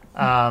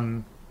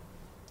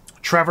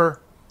 Trevor,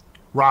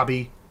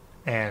 Robbie,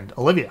 and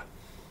Olivia.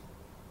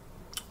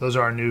 Those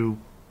are our new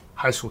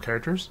high school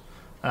characters.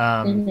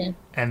 And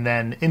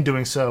then in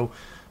doing so,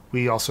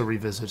 we also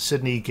revisit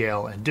Sydney,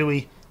 Gail, and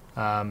Dewey.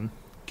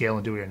 Gail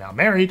and Dewey are now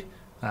married.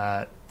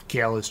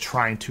 Gail is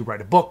trying to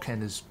write a book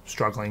and is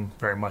struggling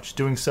very much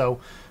doing so.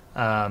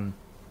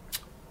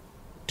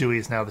 Dewey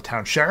is now the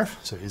town sheriff,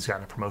 so he's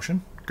gotten a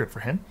promotion. Good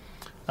for him.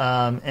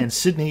 And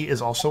Sydney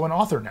is also an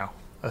author now,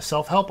 a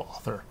self-help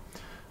author.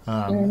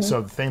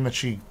 So the thing that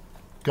she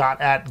got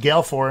at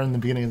Gale for in the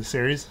beginning of the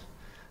series,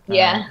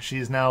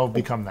 she's now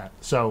become that.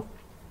 So,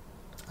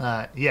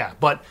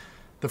 but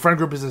the friend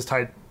group is as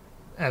tight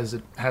as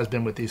it has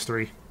been with these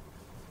three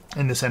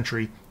in this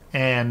entry.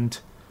 And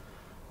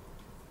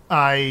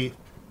I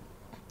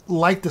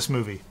like this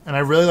movie, and I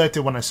really liked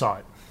it when I saw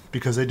it,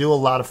 because they do a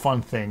lot of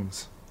fun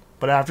things.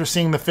 But after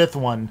seeing the fifth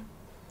one,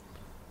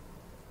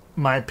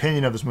 my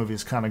opinion of this movie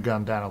has kind of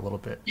gone down a little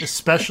bit,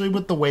 especially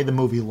with the way the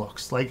movie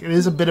looks. Like, it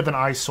is a bit of an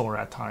eyesore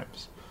at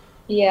times.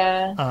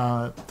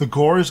 Yeah. The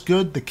gore is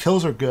good. The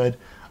kills are good.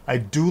 I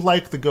do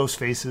like the ghost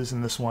faces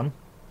in this one.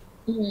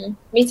 Mm-hmm.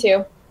 Me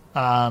too.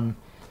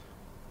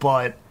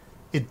 But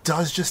it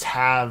does just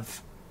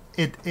have...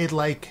 It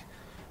like...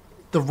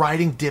 The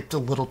writing dipped a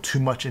little too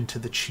much into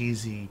the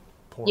cheesy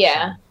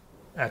portion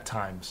at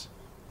times.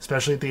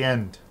 Especially at the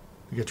end.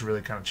 It gets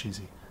really kind of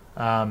cheesy.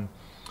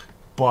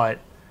 But...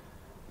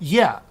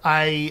 Yeah,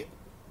 I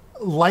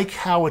like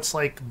how it's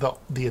like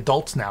the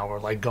adults now are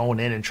like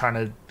going in and trying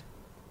to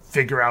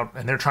figure out,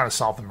 and they're trying to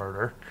solve the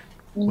murder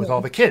with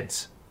all the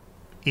kids,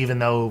 even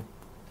though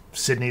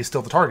Sydney is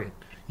still the target.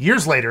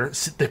 Years later,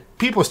 the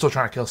people are still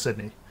trying to kill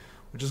Sydney,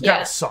 which has got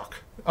to suck.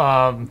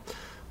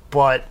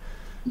 But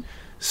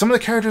some of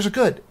the characters are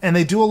good, and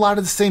they do a lot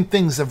of the same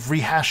things of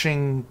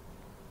rehashing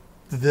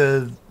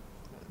the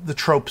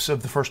tropes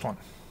of the first one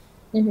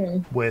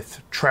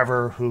with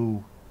Trevor,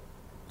 who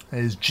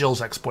is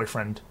Jill's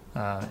ex-boyfriend,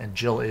 and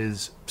Jill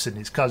is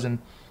Sydney's cousin.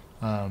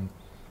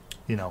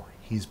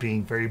 He's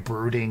being very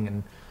brooding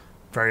and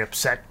very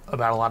upset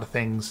about a lot of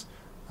things,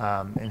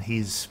 and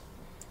he's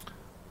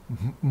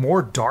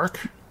more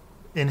dark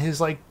in his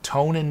like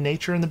tone and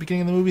nature in the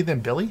beginning of the movie than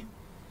Billy.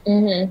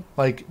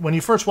 Like, when you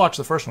first watch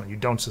the first one, you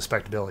don't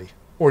suspect Billy,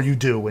 or you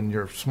do when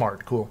you're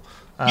smart, cool.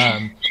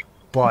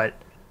 But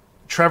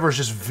Trevor's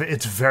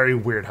it's very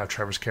weird how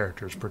Trevor's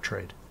character is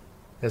portrayed.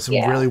 There's some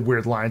really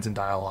weird lines in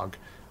dialogue.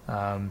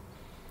 I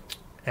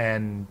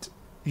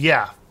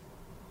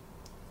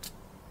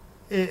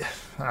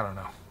don't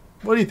know.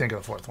 What do you think of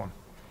the fourth one?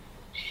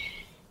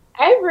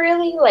 I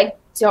really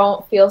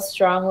don't feel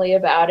strongly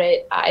about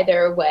it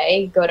either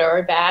way, good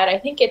or bad. I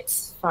think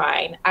it's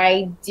fine.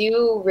 I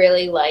do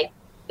really like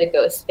the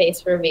ghost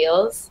face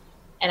reveals,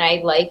 and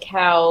I like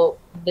how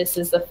this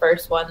is the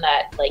first one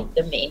that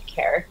the main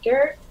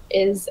character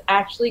is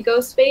actually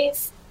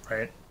Ghostface.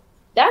 Right.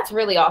 That's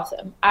really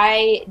awesome.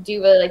 I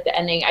do really like the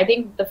ending. I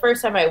think the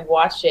first time I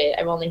watched it,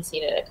 I've only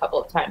seen it a couple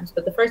of times,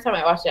 but the first time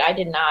I watched it, I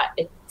did not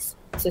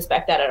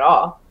suspect that at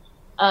all.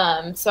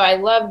 So I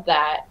love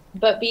that.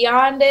 But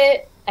beyond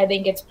it, I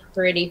think it's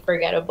pretty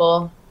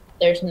forgettable.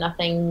 There's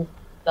nothing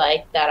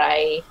that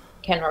I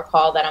can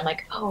recall that I'm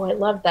like, oh, I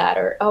love that,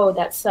 or oh,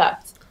 that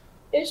sucked.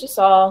 It's just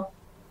all,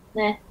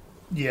 meh.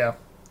 Yeah.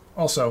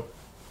 Also,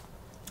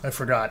 I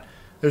forgot.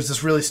 There's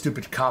this really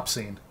stupid cop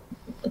scene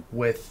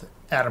with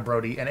Adam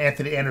Brody and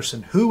Anthony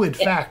Anderson, who in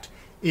fact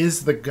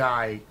is the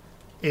guy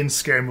in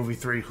Scary Movie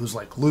 3 who's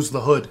like, lose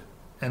the hood,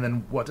 and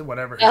then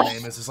whatever his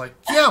name is like,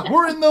 yeah,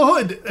 we're in the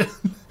hood.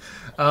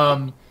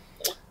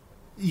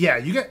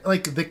 You get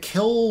the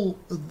kill,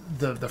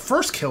 the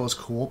first kill is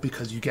cool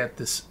because you get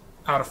this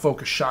out of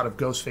focus shot of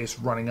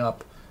Ghostface running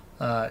up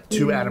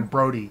to Adam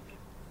Brody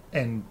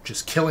and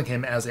just killing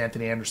him as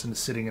Anthony Anderson is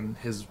sitting in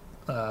his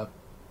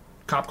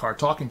cop car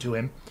talking to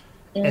him,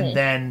 and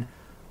then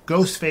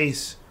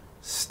Ghostface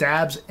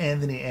stabs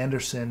Anthony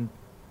Anderson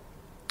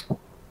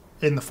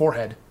in the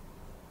forehead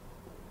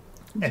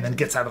and then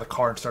gets out of the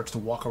car and starts to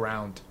walk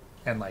around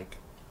and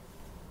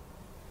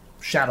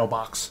shadow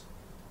box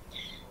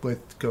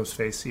with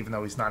Ghostface, even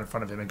though he's not in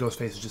front of him, and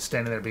Ghostface is just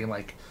standing there being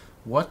like,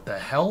 what the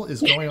hell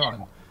is going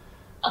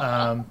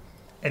on?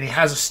 And he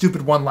has a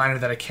stupid one-liner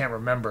that I can't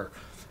remember,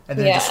 and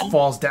then it just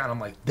falls down. I'm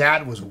like,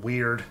 that was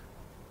weird.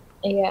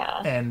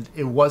 Yeah. And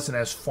it wasn't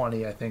as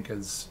funny, I think,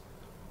 as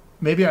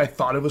maybe I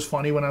thought it was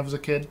funny when I was a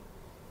kid,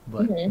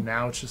 but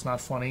now it's just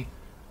not funny.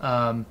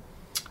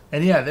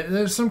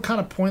 There's some kind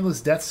of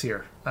pointless deaths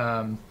here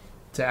to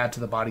add to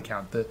the body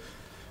count.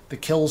 The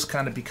kills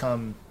kind of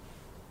become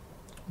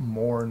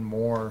more and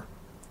more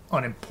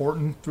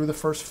unimportant through the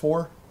first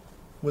four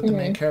with the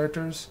main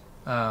characters.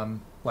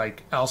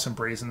 Like Alison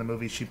Bray's in the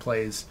movie, she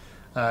plays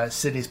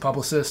Sydney's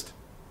publicist,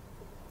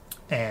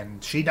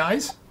 and she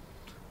dies.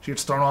 She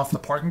gets thrown off the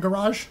parking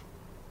garage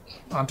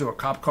onto a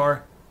cop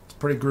car. It's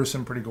pretty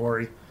gruesome, pretty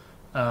gory.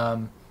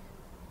 And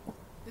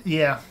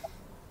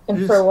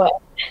for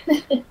what?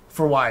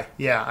 For why?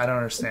 Yeah, I don't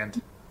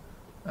understand.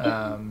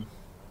 I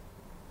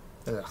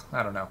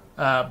don't know.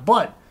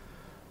 But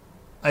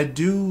I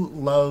do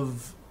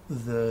love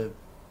the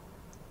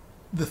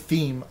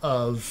theme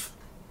of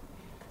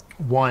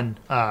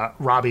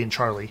Robbie and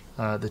Charlie,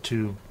 the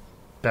two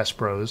best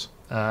bros,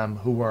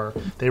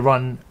 they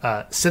run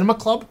Cinema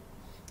Club.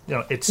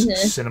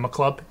 It's Cinema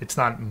Club. It's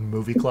not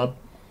Movie Club.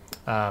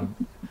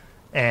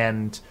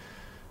 And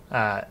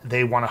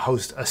they want to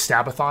host a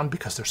Stabathon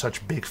because they're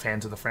such big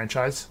fans of the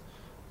franchise.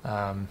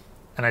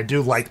 And I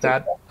do like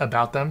that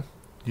about them.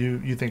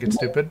 You think it's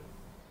stupid?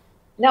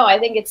 No, I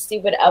think it's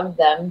stupid of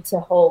them to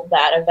hold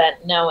that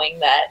event knowing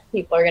that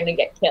people are going to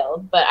get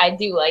killed. But I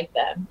do like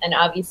them. And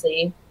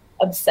obviously,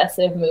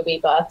 obsessive movie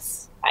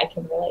buffs, I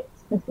can relate.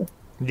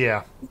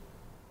 Yeah.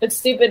 But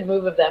stupid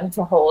move of them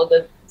to hold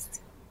a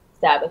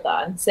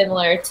Stabathon.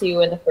 Similar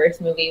to in the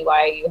first movie,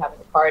 why are you having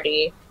a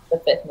party? The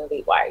fifth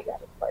movie, why are you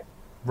having a party?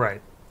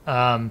 Right.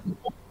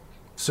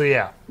 So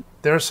yeah,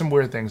 there are some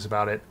weird things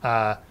about it.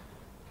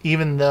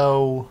 Even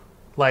though,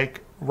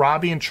 like,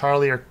 Robbie and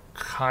Charlie are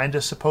kind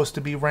of supposed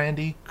to be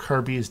Randy,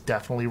 Kirby is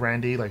definitely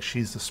Randy. Like,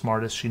 she's the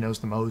smartest, she knows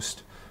the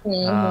most.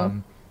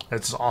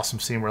 It's an awesome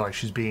scene where, like,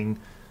 she's being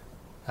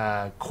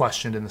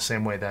questioned in the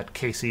same way that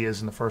Casey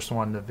is in the first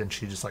one, and then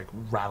she just, like,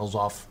 rattles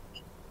off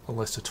a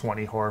list of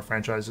 20 horror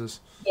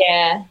franchises.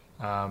 Yeah.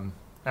 And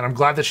I'm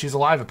glad that she's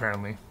alive,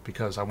 apparently,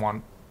 because I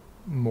want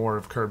more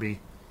of Kirby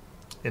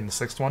in the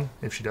sixth one,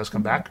 if she does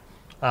come back.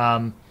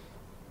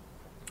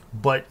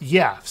 But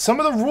yeah,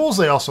 some of the rules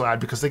they also add,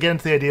 because they get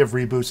into the idea of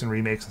reboots and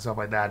remakes and stuff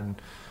like that, and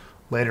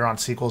later on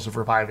sequels of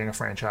reviving a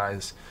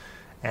franchise.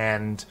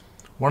 And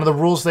one of the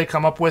rules they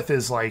come up with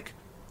is, like,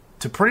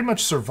 to pretty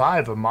much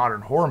survive a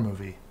modern horror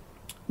movie,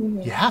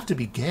 you have to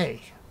be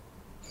gay.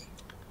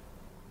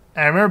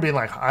 And I remember being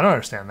like, I don't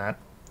understand that.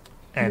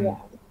 And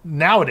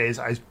nowadays,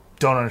 I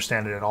don't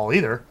understand it at all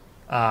either.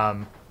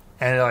 And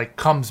it, like,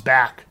 comes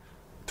back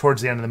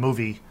towards the end of the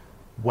movie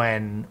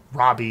when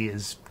Robbie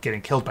is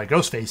getting killed by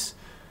Ghostface,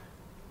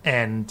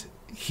 and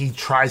he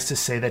tries to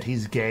say that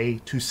he's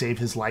gay to save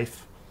his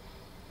life.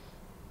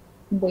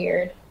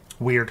 Weird.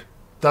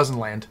 Doesn't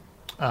land.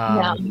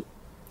 And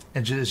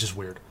it's just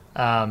weird.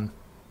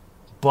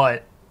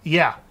 But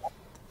yeah,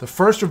 the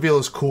first reveal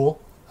is cool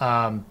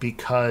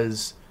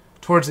because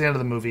towards the end of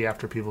the movie,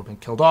 after people have been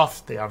killed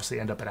off, they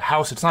obviously end up at a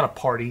house. It's not a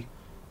party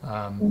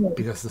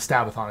because the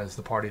Stabathon is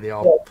the party. They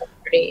all,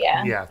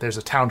 there's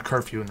a town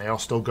curfew, and they all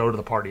still go to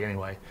the party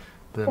anyway.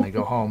 But then they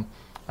go home,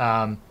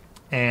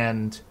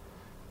 and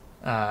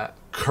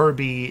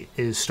Kirby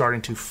is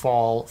starting to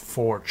fall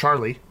for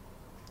Charlie,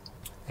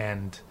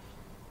 and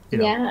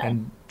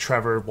and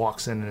Trevor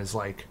walks in and is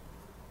like,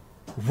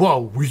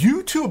 "Whoa, were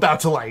you two about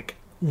to, like,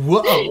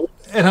 whoa?"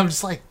 And I'm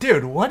just like,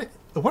 "Dude, what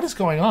is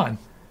going on?"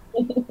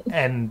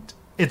 And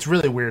it's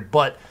really weird,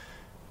 but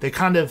they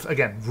kind of,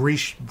 again,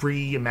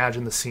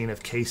 reimagine the scene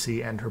of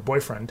Casey and her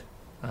boyfriend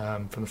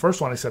from the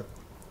first one, except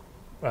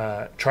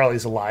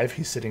Charlie's alive.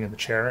 He's sitting in the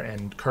chair,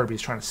 and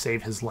Kirby's trying to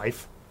save his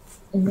life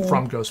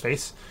from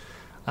Ghostface.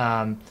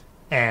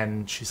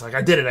 And she's like,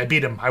 I did it. I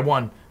beat him. I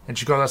won. And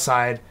she goes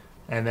outside,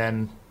 and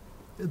then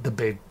the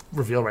big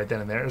reveal right then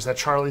and there is that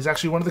Charlie's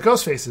actually one of the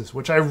Ghostfaces,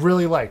 which I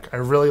really like. I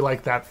really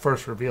like that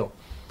first reveal.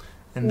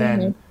 And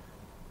then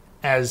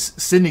as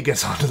Sydney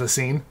gets onto the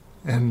scene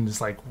and is,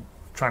 like,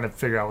 trying to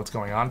figure out what's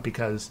going on,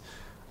 because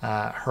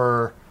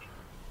her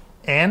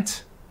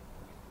aunt,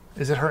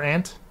 is it her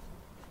aunt?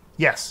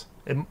 Yes.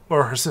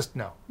 Or her sister,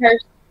 no. Her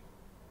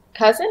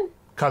cousin?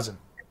 Cousin.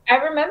 I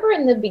remember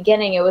in the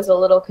beginning it was a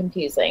little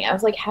confusing. I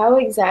was like, how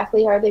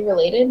exactly are they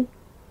related?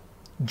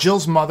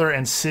 Jill's mother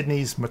and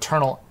Sydney's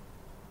maternal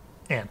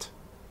aunt.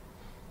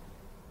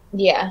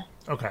 Yeah.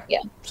 Okay.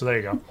 Yeah. So there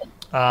you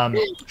go.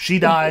 She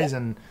dies,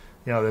 and,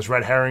 you know, there's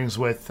red herrings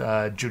with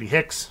Judy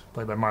Hicks,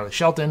 played by Marley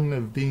Shelton,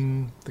 of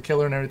being the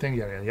killer and everything,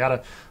 yada, yada,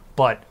 yada.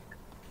 But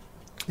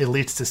it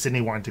leads to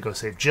Sydney wanting to go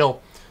save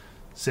Jill.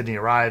 Sydney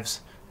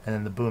arrives,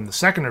 and then the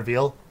second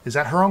reveal is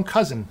that her own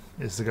cousin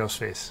is the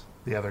Ghostface,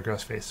 the other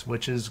Ghostface,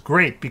 which is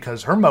great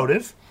because her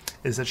motive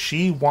is that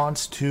she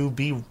wants to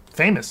be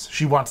famous.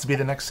 She wants to be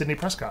the next Sidney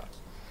Prescott.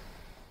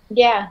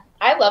 Yeah,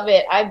 I love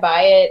it. I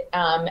buy it.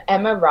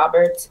 Emma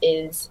Roberts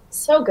is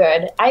so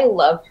good. I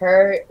love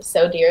her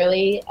so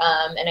dearly,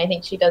 and I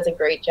think she does a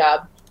great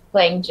job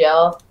playing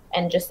Jill.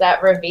 And just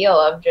that reveal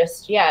of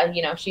just,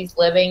 she's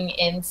living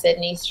in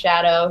Sydney's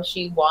shadow.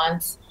 She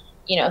wants,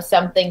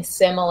 something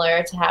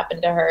similar to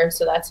happen to her,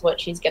 so that's what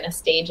she's going to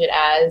stage it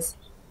as.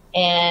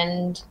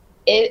 And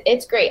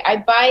it's great. I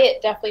buy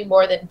it definitely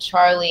more than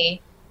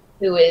Charlie,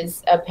 who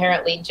is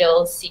apparently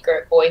Jill's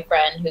secret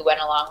boyfriend who went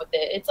along with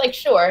it. It's like,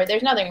 sure,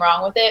 there's nothing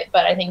wrong with it,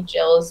 but I think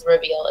Jill's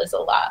reveal is a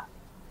lot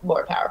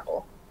more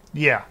powerful.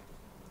 Yeah.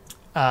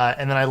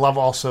 And then I love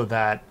also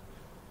that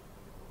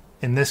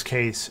in this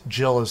case,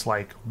 Jill is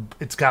like,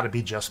 it's got to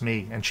be just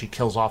me, and she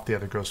kills off the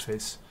other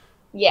Ghostface.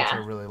 Yeah. Which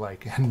I really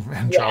like.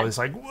 And Charlie's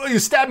like, well, you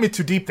stabbed me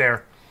too deep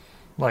there.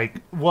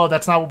 Like, well,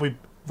 that's not what we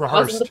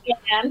rehearsed. Wasn't the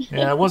plan.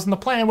 Yeah, it wasn't the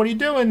plan. What are you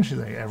doing? She's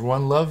like,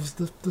 everyone loves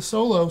the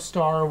solo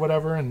star or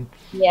whatever. And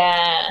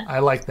yeah, I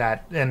like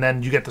that. And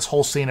then you get this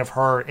whole scene of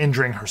her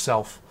injuring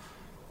herself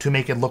to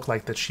make it look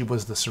like that she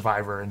was the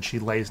survivor, and she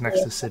lays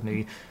next to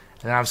Sydney.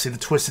 And obviously the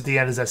twist at the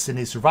end is that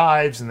Sydney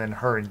survives, and then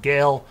her and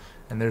Gail,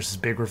 and there's this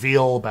big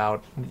reveal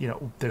about,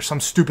 there's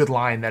some stupid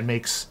line that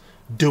makes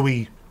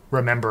Dewey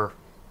remember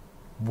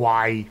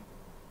why,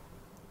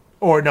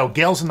 or no,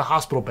 Gail's in the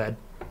hospital bed,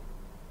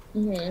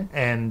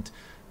 and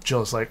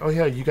Jill's like, oh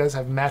yeah, you guys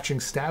have matching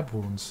stab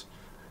wounds.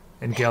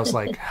 And Gail's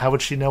like, how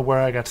would she know where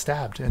I got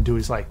stabbed? And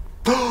Dewey's like,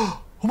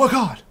 oh my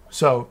God,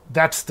 So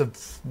that's the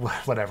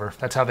whatever.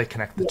 That's how they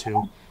connect the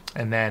two.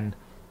 And then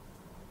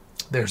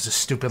there's this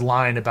stupid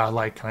line about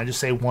like, can I just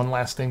say one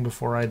last thing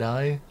before I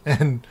die?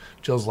 And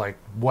Jill's like,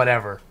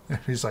 whatever. And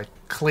he's like,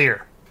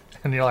 clear.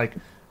 And you're like,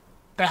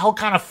 the hell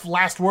kind of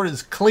last word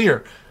is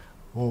clear?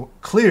 Well,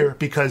 clear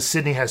because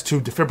Sydney has 2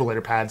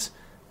 defibrillator pads.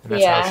 And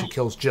that's how she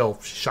kills Jill.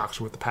 She shocks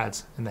her with the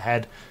pads in the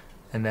head.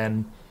 And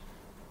then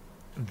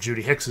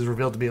Judy Hicks is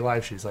revealed to be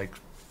alive. She's like,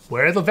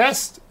 wear the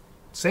vest.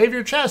 Save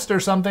your chest or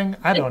something.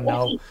 I don't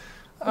know.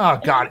 Oh,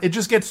 God. It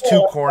just gets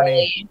too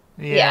corny.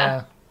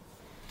 Yeah.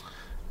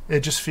 It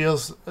just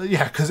feels...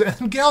 Yeah, because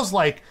Gail's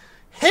like,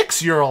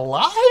 Hicks, you're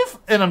alive?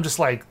 And I'm just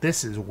like,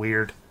 this is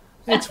weird.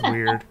 It's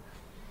weird.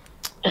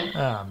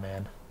 Oh,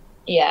 man.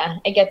 Yeah,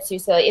 it gets too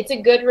silly. It's a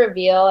good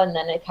reveal, and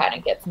then it kind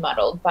of gets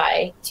muddled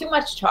by too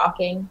much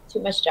talking,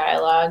 too much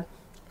dialogue.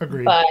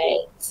 Agreed.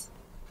 But...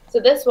 So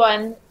this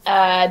one,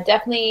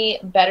 definitely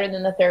better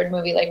than the third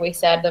movie. Like we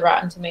said, the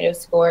Rotten Tomatoes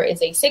score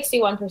is a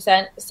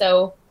 61%.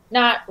 So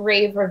not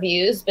rave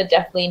reviews, but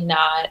definitely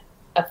not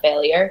a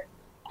failure.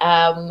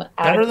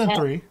 Better than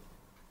 3.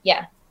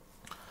 Yeah.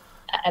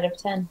 Out of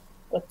 10.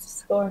 What's the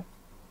score?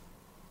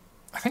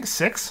 I think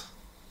 6.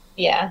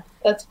 Yeah,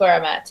 that's where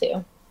I'm at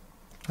too.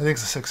 I think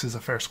 6 is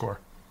a fair score.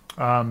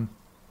 And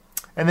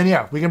then,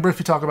 yeah, we can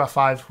briefly talk about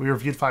 5. We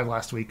reviewed 5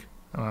 last week.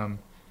 It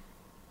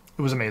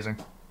was amazing.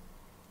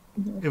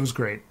 It was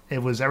great. It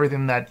was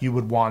everything that you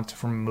would want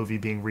from a movie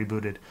being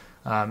rebooted.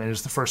 It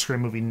is the first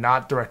Scream movie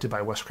not directed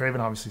by Wes Craven,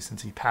 obviously,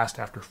 since he passed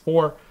after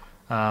 4,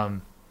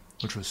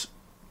 which was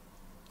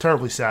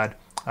terribly sad.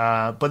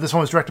 But this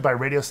one was directed by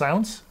Radio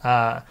Silence,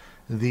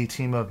 the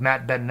team of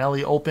Matt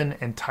Bettinelli, Open,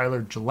 and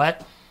Tyler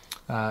Gillette,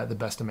 the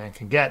best a man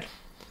can get.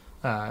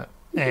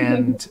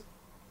 And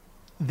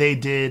they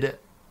did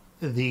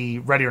the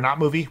Ready or Not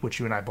movie, which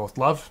you and I both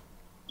love.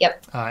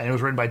 Yep. And it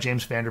was written by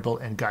James Vanderbilt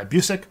and Guy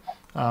Busick.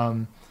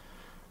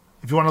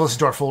 If you want to listen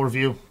to our full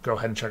review, go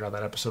ahead and check out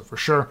that episode for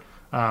sure.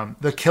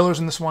 The killers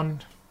in this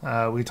one,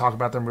 we talk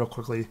about them real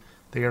quickly.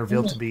 They are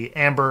revealed to be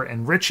Amber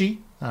and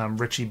Richie.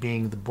 Richie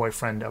being the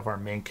boyfriend of our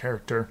main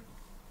character,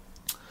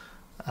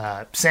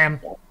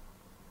 Sam,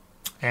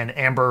 and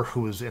Amber,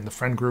 who is in the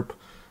friend group.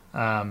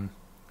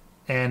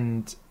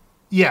 And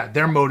yeah,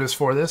 their motives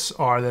for this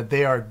are that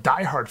they are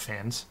diehard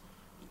fans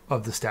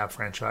of the Stab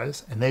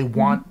franchise, and they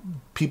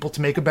want people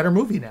to make a better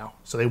movie now.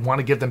 So they want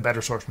to give them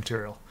better source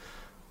material,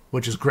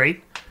 which is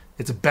great.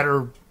 It's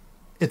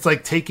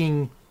like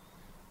taking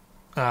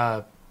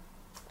Charlie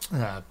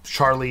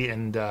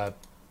and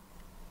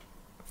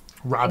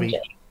Robbie.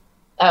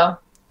 Oh.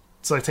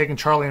 It's like taking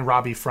Charlie and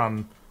Robbie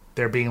from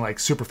their being like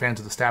super fans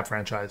of the Stab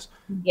franchise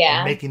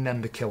and making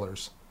them the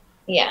killers.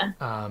 Yeah.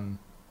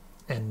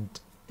 And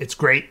it's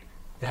great.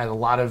 It has a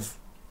lot of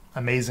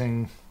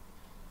amazing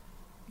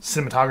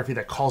cinematography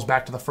that calls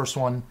back to the first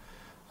one.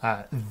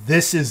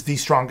 This is the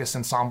strongest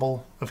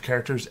ensemble of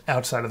characters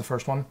outside of the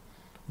first one.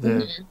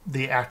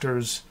 The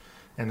actors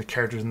and the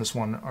characters in this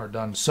one are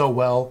done so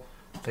well.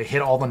 They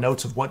hit all the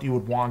notes of what you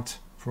would want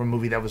from a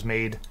movie that was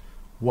made,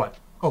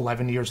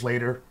 11 years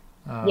later?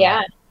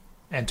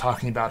 And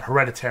talking about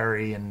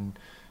Hereditary and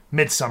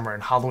Midsommar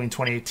and Halloween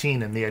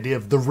 2018 and the idea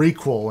of the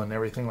requel and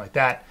everything like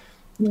that.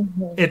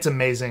 It's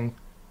amazing.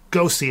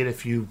 Go see it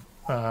if you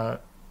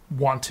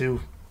want to.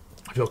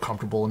 Feel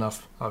comfortable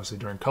enough, obviously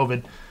during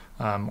COVID,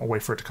 or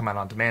wait for it to come out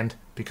on demand,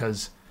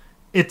 because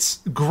it's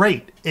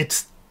great.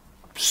 It's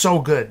so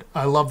good.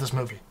 I love this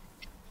movie.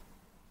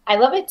 I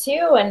love it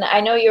too, and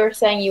I know you were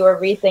saying you were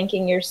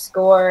rethinking your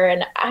score,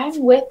 and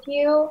I'm with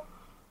you.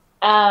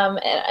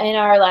 In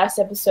our last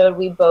episode,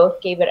 we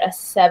both gave it a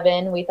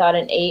 7. We thought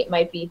an 8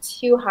 might be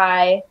too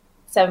high.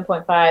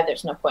 7.5,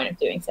 there's no point of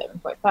doing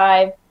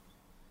 7.5.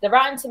 The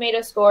Rotten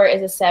Tomato score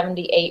is a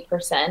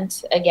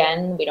 78%.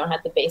 Again, we don't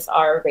have to base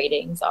our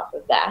ratings off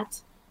of that.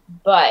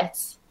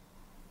 But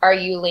are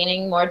you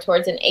leaning more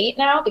towards an 8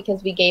 now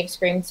because we gave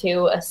Scream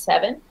 2 a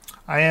 7?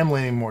 I am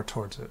leaning more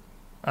towards it.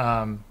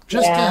 To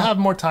have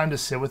more time to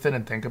sit with it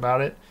and think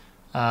about it.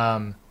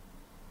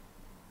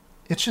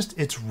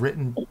 It's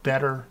written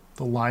better.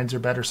 The lines are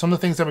better. Some of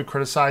the things that we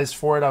criticized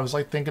for it, I was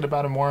like thinking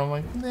about it more. I'm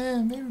like,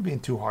 maybe being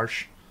too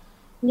harsh.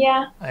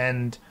 Yeah.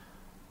 And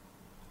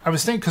I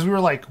was thinking, because we were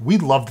like, we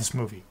love this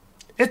movie.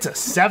 It's a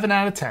 7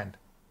 out of 10.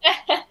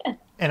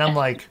 And I'm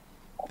like,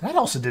 that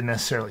also didn't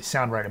necessarily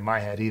sound right in my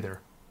head either.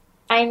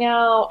 I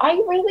know. I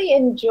really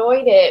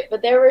enjoyed it,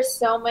 but there were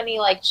so many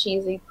like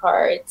cheesy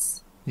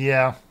parts.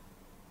 Yeah.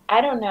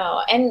 I don't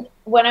know. And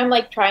when I'm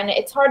like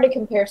it's hard to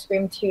compare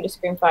Scream 2 to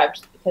Scream 5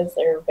 just because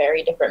they're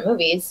very different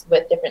movies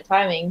with different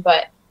timing.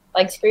 But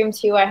like Scream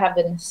 2, I have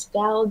the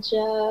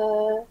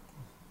nostalgia.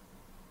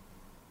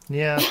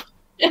 Yeah.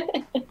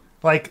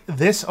 Like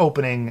this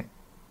opening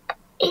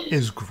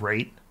is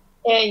great.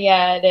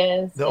 Yeah, it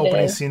is. The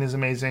opening scene is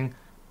amazing.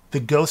 The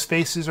ghost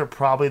faces are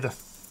probably the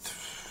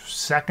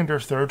second or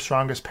third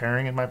strongest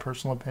pairing in my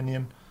personal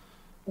opinion.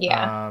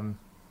 Yeah.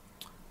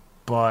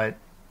 But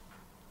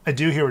I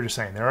do hear what you're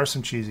saying. There are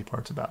some cheesy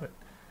parts about it.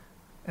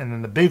 And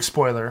then the big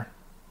spoiler,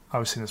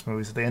 obviously in this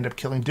movie, is that they end up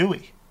killing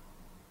Dewey.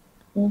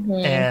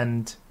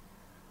 And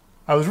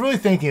I was really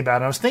thinking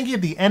about it. I was thinking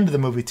at the end of the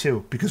movie,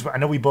 too, because I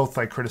know we both,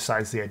 like,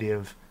 criticize the idea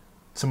of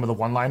some of the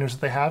one-liners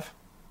that they have.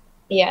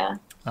 Yeah.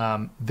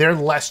 They're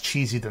less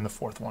cheesy than the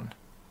fourth one.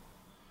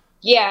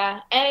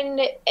 Yeah,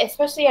 and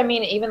especially, I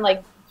mean, even,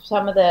 like,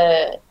 some of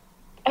the...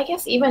 I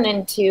guess even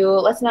in 2,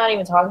 let's not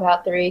even talk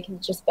about 3 because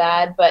it's just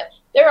bad, but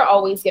there are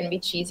always going to be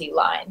cheesy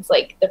lines.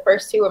 Like, the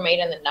first 2 were made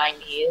in the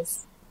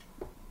 90s.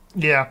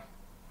 Yeah.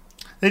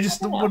 They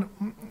just...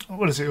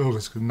 What is it? Oh,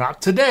 it's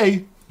not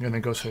today. And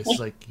then Ghostface is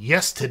like,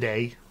 yes,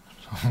 today.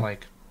 I'm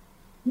like,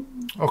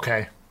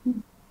 okay.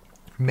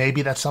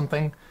 Maybe that's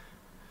something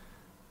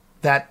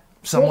that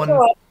someone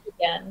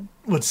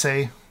would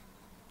say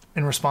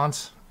in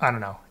response. I don't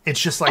know.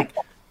 It's just like,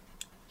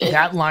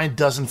 that line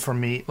doesn't, for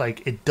me,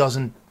 like, it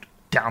doesn't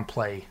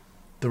downplay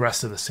the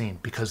rest of the scene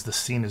because the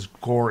scene is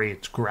gory,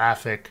 it's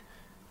graphic,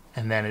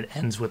 and then it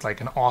ends with,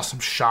 like, an awesome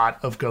shot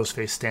of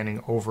Ghostface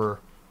standing over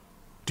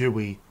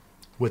Dewey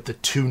with the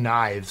 2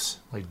 knives,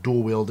 like,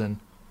 dual wielding,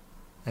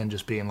 and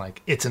just being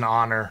like, it's an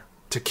honor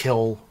to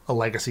kill a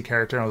legacy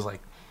character. And I was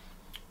like,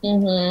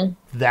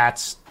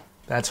 that's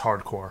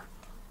hardcore.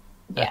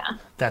 Yeah.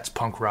 That's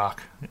punk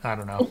rock. I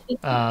don't know.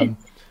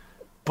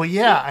 But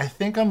yeah, I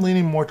think I'm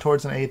leaning more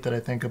towards an 8 that I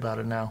think about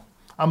it now.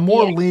 I'm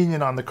more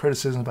lenient on the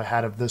criticisms I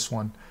had of this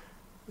one,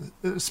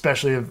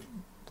 especially of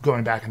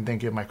going back and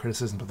thinking of my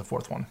criticisms of the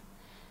fourth one.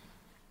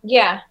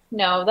 Yeah,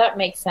 no, that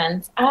makes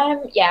sense.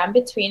 I'm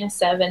between a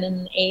 7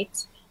 and an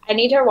 8. I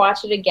need to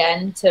watch it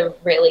again to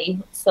really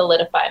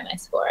solidify my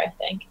score, I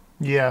think.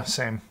 Yeah,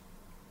 same.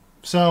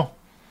 So,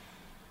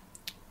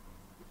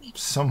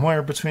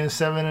 somewhere between a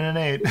 7 and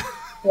an 8.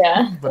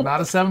 Yeah. But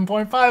not a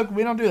 7.5.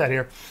 We don't do that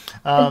here.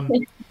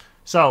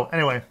 So,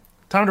 anyway,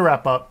 time to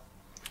wrap up.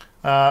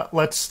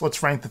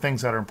 Let's rank the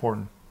things that are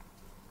important.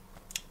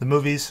 The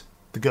movies,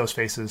 the ghost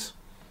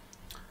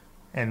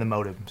and the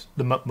motives.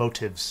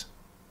 Motives,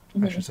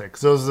 I should say.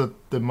 Because those are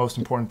the most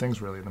important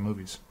things, really, in the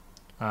movies.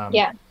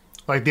 Yeah.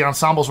 Like, the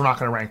ensembles we're not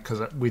going to rank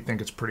because we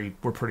think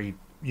we're pretty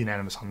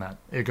unanimous on that.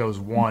 It goes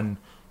 1,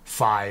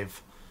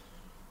 5,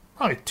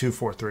 probably 2,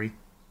 4, 3.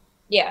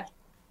 Yeah.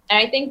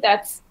 And I think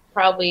that's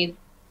probably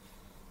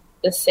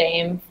the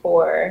same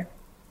for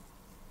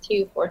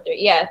 2, 4, 3.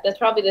 Yeah, that's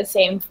probably the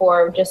same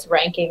for just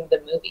ranking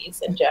the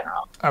movies in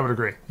general. I would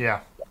agree,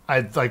 yeah.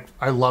 I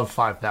love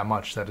 5 that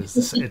much. That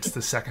is, it's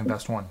the second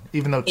best one.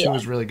 Even though 2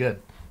 is really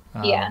good.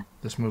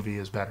 This movie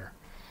is better.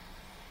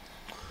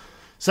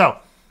 So,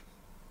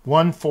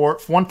 1,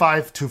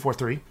 5, 2, 4,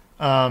 3.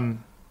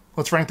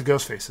 Let's rank the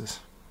ghost faces.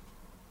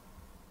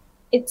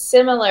 It's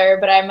similar,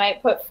 but I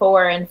might put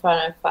 4 in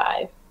front of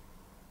 5.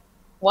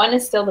 1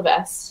 is still the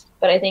best,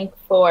 but I think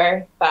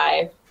 4,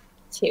 5,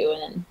 2,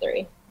 and then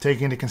 3.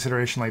 Taking into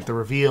consideration like the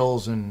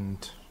reveals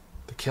and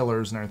the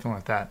killers and everything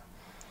like that.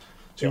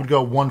 So you would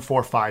go 1,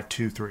 4, 5,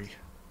 2, 3.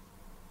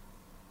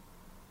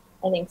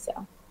 I think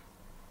so.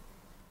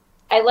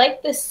 I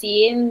like the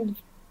scene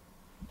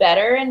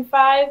better in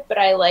 5, but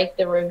I like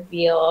the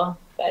reveal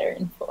better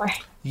in 4.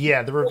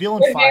 Yeah, the reveal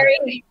in 5...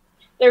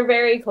 They're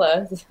very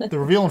close. The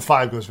reveal in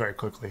 5 goes very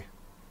quickly.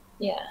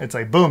 Yeah. It's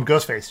like, boom,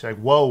 Ghostface. You're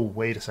like, whoa,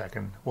 wait a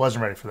second.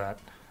 Wasn't ready for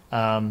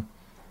that.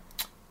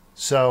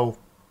 So,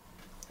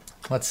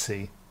 let's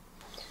see.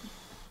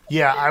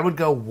 Yeah, I would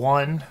go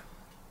 1.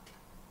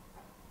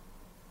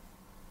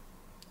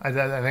 I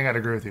think I'd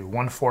agree with you.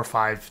 1, 4,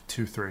 5,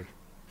 2, 3.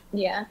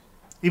 Yeah.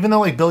 Even though,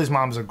 like, Billy's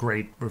mom's a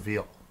great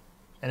reveal.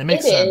 And it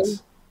makes sense.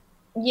 Is.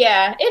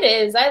 Yeah, it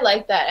is. I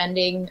like that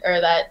ending,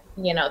 or that,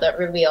 that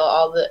reveal,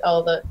 all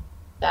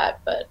that,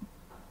 but...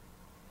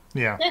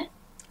 Yeah.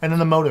 And then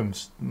the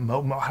motives.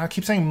 I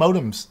keep saying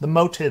motives. The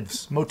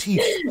motives.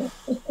 Motif.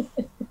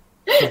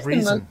 The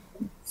reason.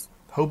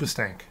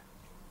 Hobestank.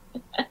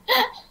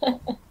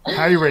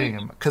 How are you rating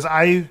him? Because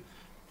I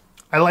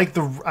like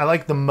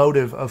the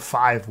motive of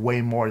 5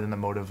 way more than the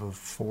motive of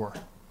 4.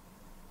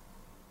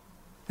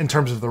 In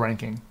terms of the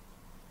ranking.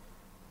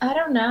 I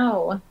don't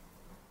know.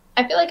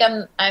 I feel like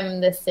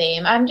I'm the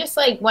same. I'm just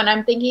like, when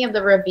I'm thinking of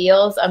the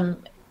reveals,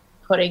 I'm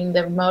putting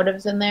the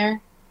motives in there.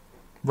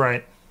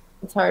 Right.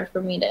 It's hard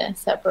for me to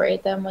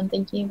separate them when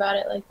thinking about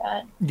it like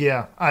that.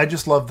 Yeah, I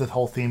just love the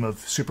whole theme of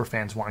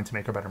superfans wanting to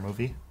make a better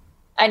movie.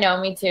 I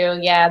know, me too.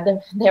 Yeah,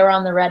 they were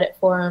on the Reddit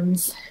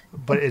forums.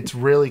 But it's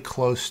really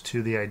close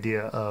to the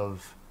idea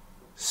of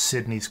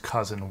Sidney's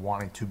cousin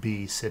wanting to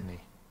be Sidney.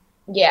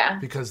 Yeah.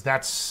 Because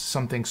that's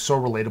something so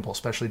relatable,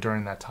 especially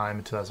during that time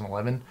in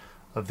 2011,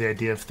 of the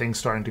idea of things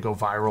starting to go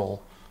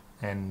viral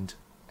and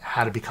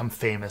how to become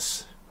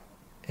famous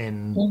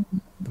in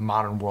the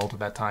modern world at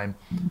that time.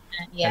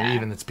 Yeah. And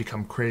even it's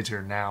become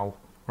crazier now,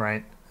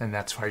 right? And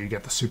that's why you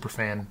get the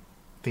superfan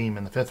theme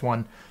in the 5th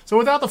one. So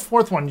without the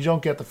 4th one, you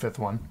don't get the 5th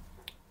one.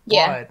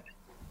 Yeah. But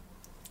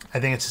I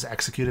think it's just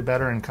executed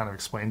better and kind of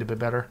explained a bit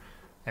better.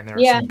 And there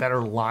are some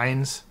better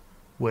lines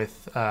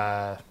with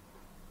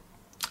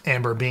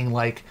Amber being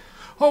like,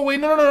 oh, wait,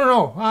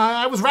 no.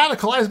 I was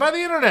radicalized by the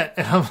internet.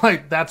 And I'm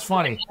like, that's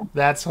funny.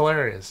 That's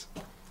hilarious.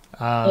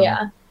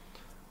 Yeah.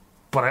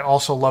 But I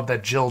also love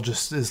that Jill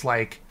just is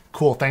like,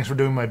 cool, thanks for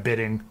doing my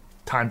bidding.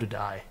 Time to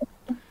die.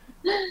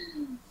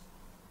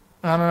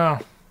 I don't know.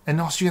 And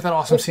also, you get that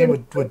awesome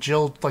scene with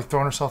Jill like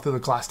throwing herself through the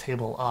glass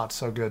table. Oh, it's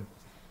so good.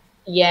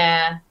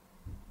 Yeah,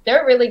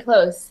 they're really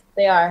close.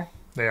 They are.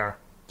 They are.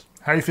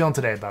 How are you feeling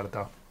today about it,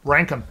 though?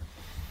 Rank them.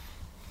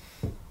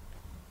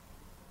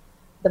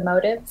 The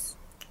motives?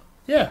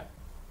 Yeah.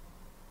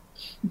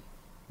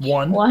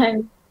 1.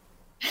 1.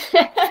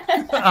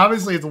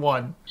 Obviously, it's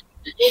 1.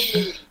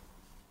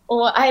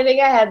 Well, I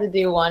think I had to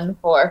do 1,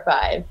 4,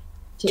 5,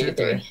 2,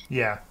 3.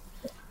 Yeah.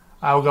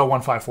 I will go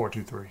 1, 5, 4,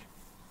 2, 3.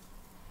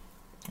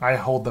 I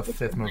hold the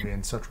 5th movie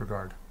in such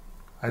regard.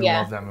 I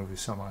love that movie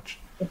so much.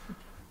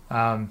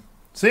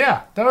 So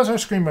yeah, that was our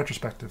Scream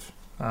retrospective.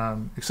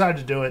 Excited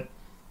to do it.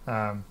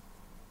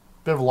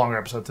 Bit of a longer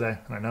episode today,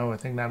 and I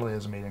think Natalie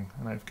has a meeting,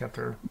 and I've kept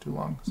her too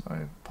long, so I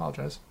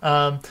apologize.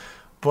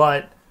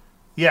 But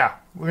yeah,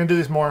 we're gonna do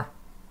these more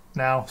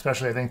now.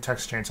 Especially, I think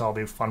Texas Chainsaw will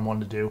be a fun one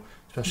to do.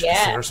 Especially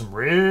because there are some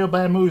real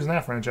bad movies in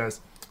that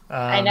franchise.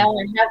 I know.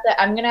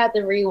 I'm gonna have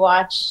to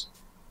rewatch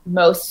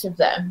most of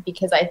them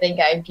because I think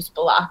I've just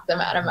blocked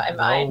them out of my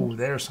mind. Oh,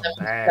 there's some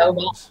bad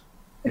ones.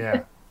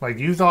 Yeah, like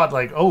you thought,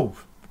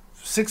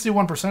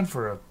 61%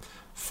 for a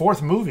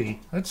 4th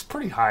movie. That's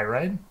pretty high,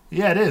 right?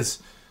 Yeah, it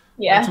is.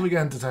 Yeah. Until we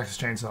get into Texas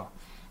Chainsaw.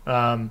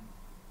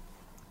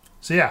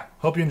 So yeah,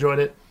 hope you enjoyed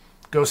it.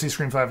 Go see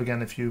Scream 5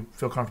 again if you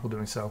feel comfortable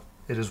doing so.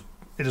 It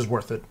is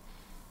worth it.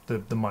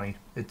 The money.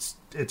 It's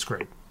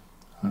great.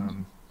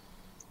 And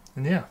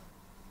yeah.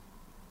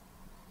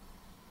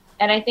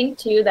 And I think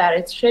too that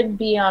it should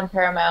be on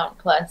Paramount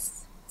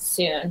Plus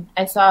soon.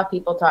 I saw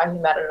people talking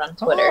about it on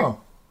Twitter. Oh.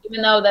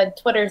 Even though that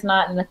Twitter's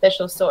not an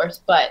official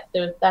source, but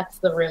that's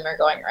the rumor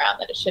going around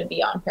that it should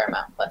be on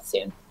Paramount Plus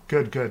soon.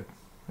 Good.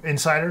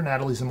 Insider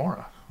Natalie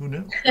Zamora. Who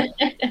knew?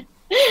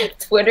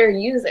 Twitter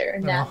user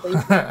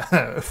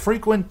Natalie.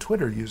 Frequent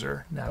Twitter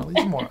user Natalie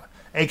Zamora,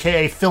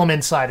 aka Film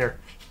Insider.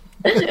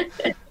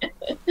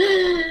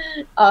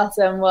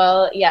 Awesome.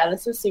 Well, yeah,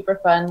 this was super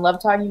fun.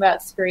 Love talking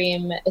about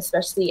Scream,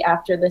 especially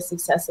after the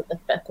success of the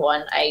 5th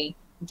one. I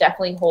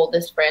definitely hold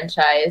this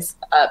franchise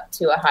up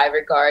to a high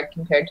regard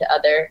compared to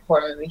other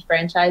horror movie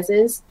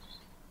franchises.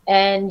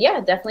 And yeah,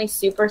 definitely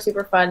super,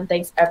 super fun.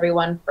 Thanks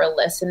everyone for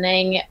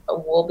listening.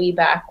 We'll be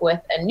back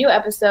with a new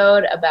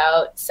episode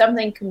about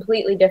something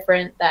completely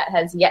different that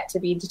has yet to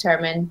be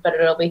determined, but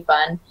it'll be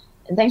fun.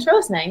 And thanks for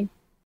listening.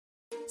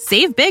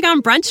 Save big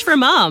on brunch for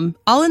mom,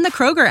 all in the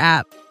Kroger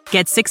app.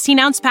 Get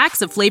 16-ounce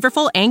packs of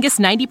flavorful Angus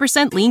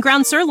 90% lean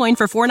ground sirloin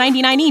for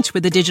 $4.99 each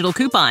with a digital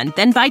coupon.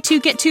 Then buy 2,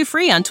 get 2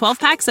 free on 12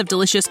 packs of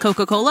delicious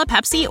Coca-Cola,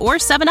 Pepsi, or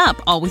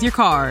 7-Up, all with your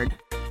card.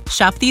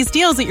 Shop these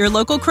deals at your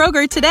local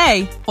Kroger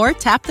today, or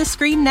tap the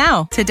screen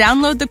now to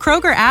download the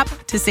Kroger app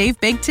to save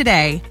big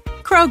today.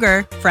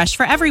 Kroger, fresh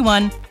for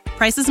everyone.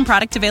 Prices and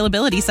product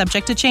availability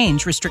subject to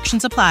change.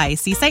 Restrictions apply.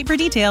 See site for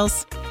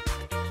details.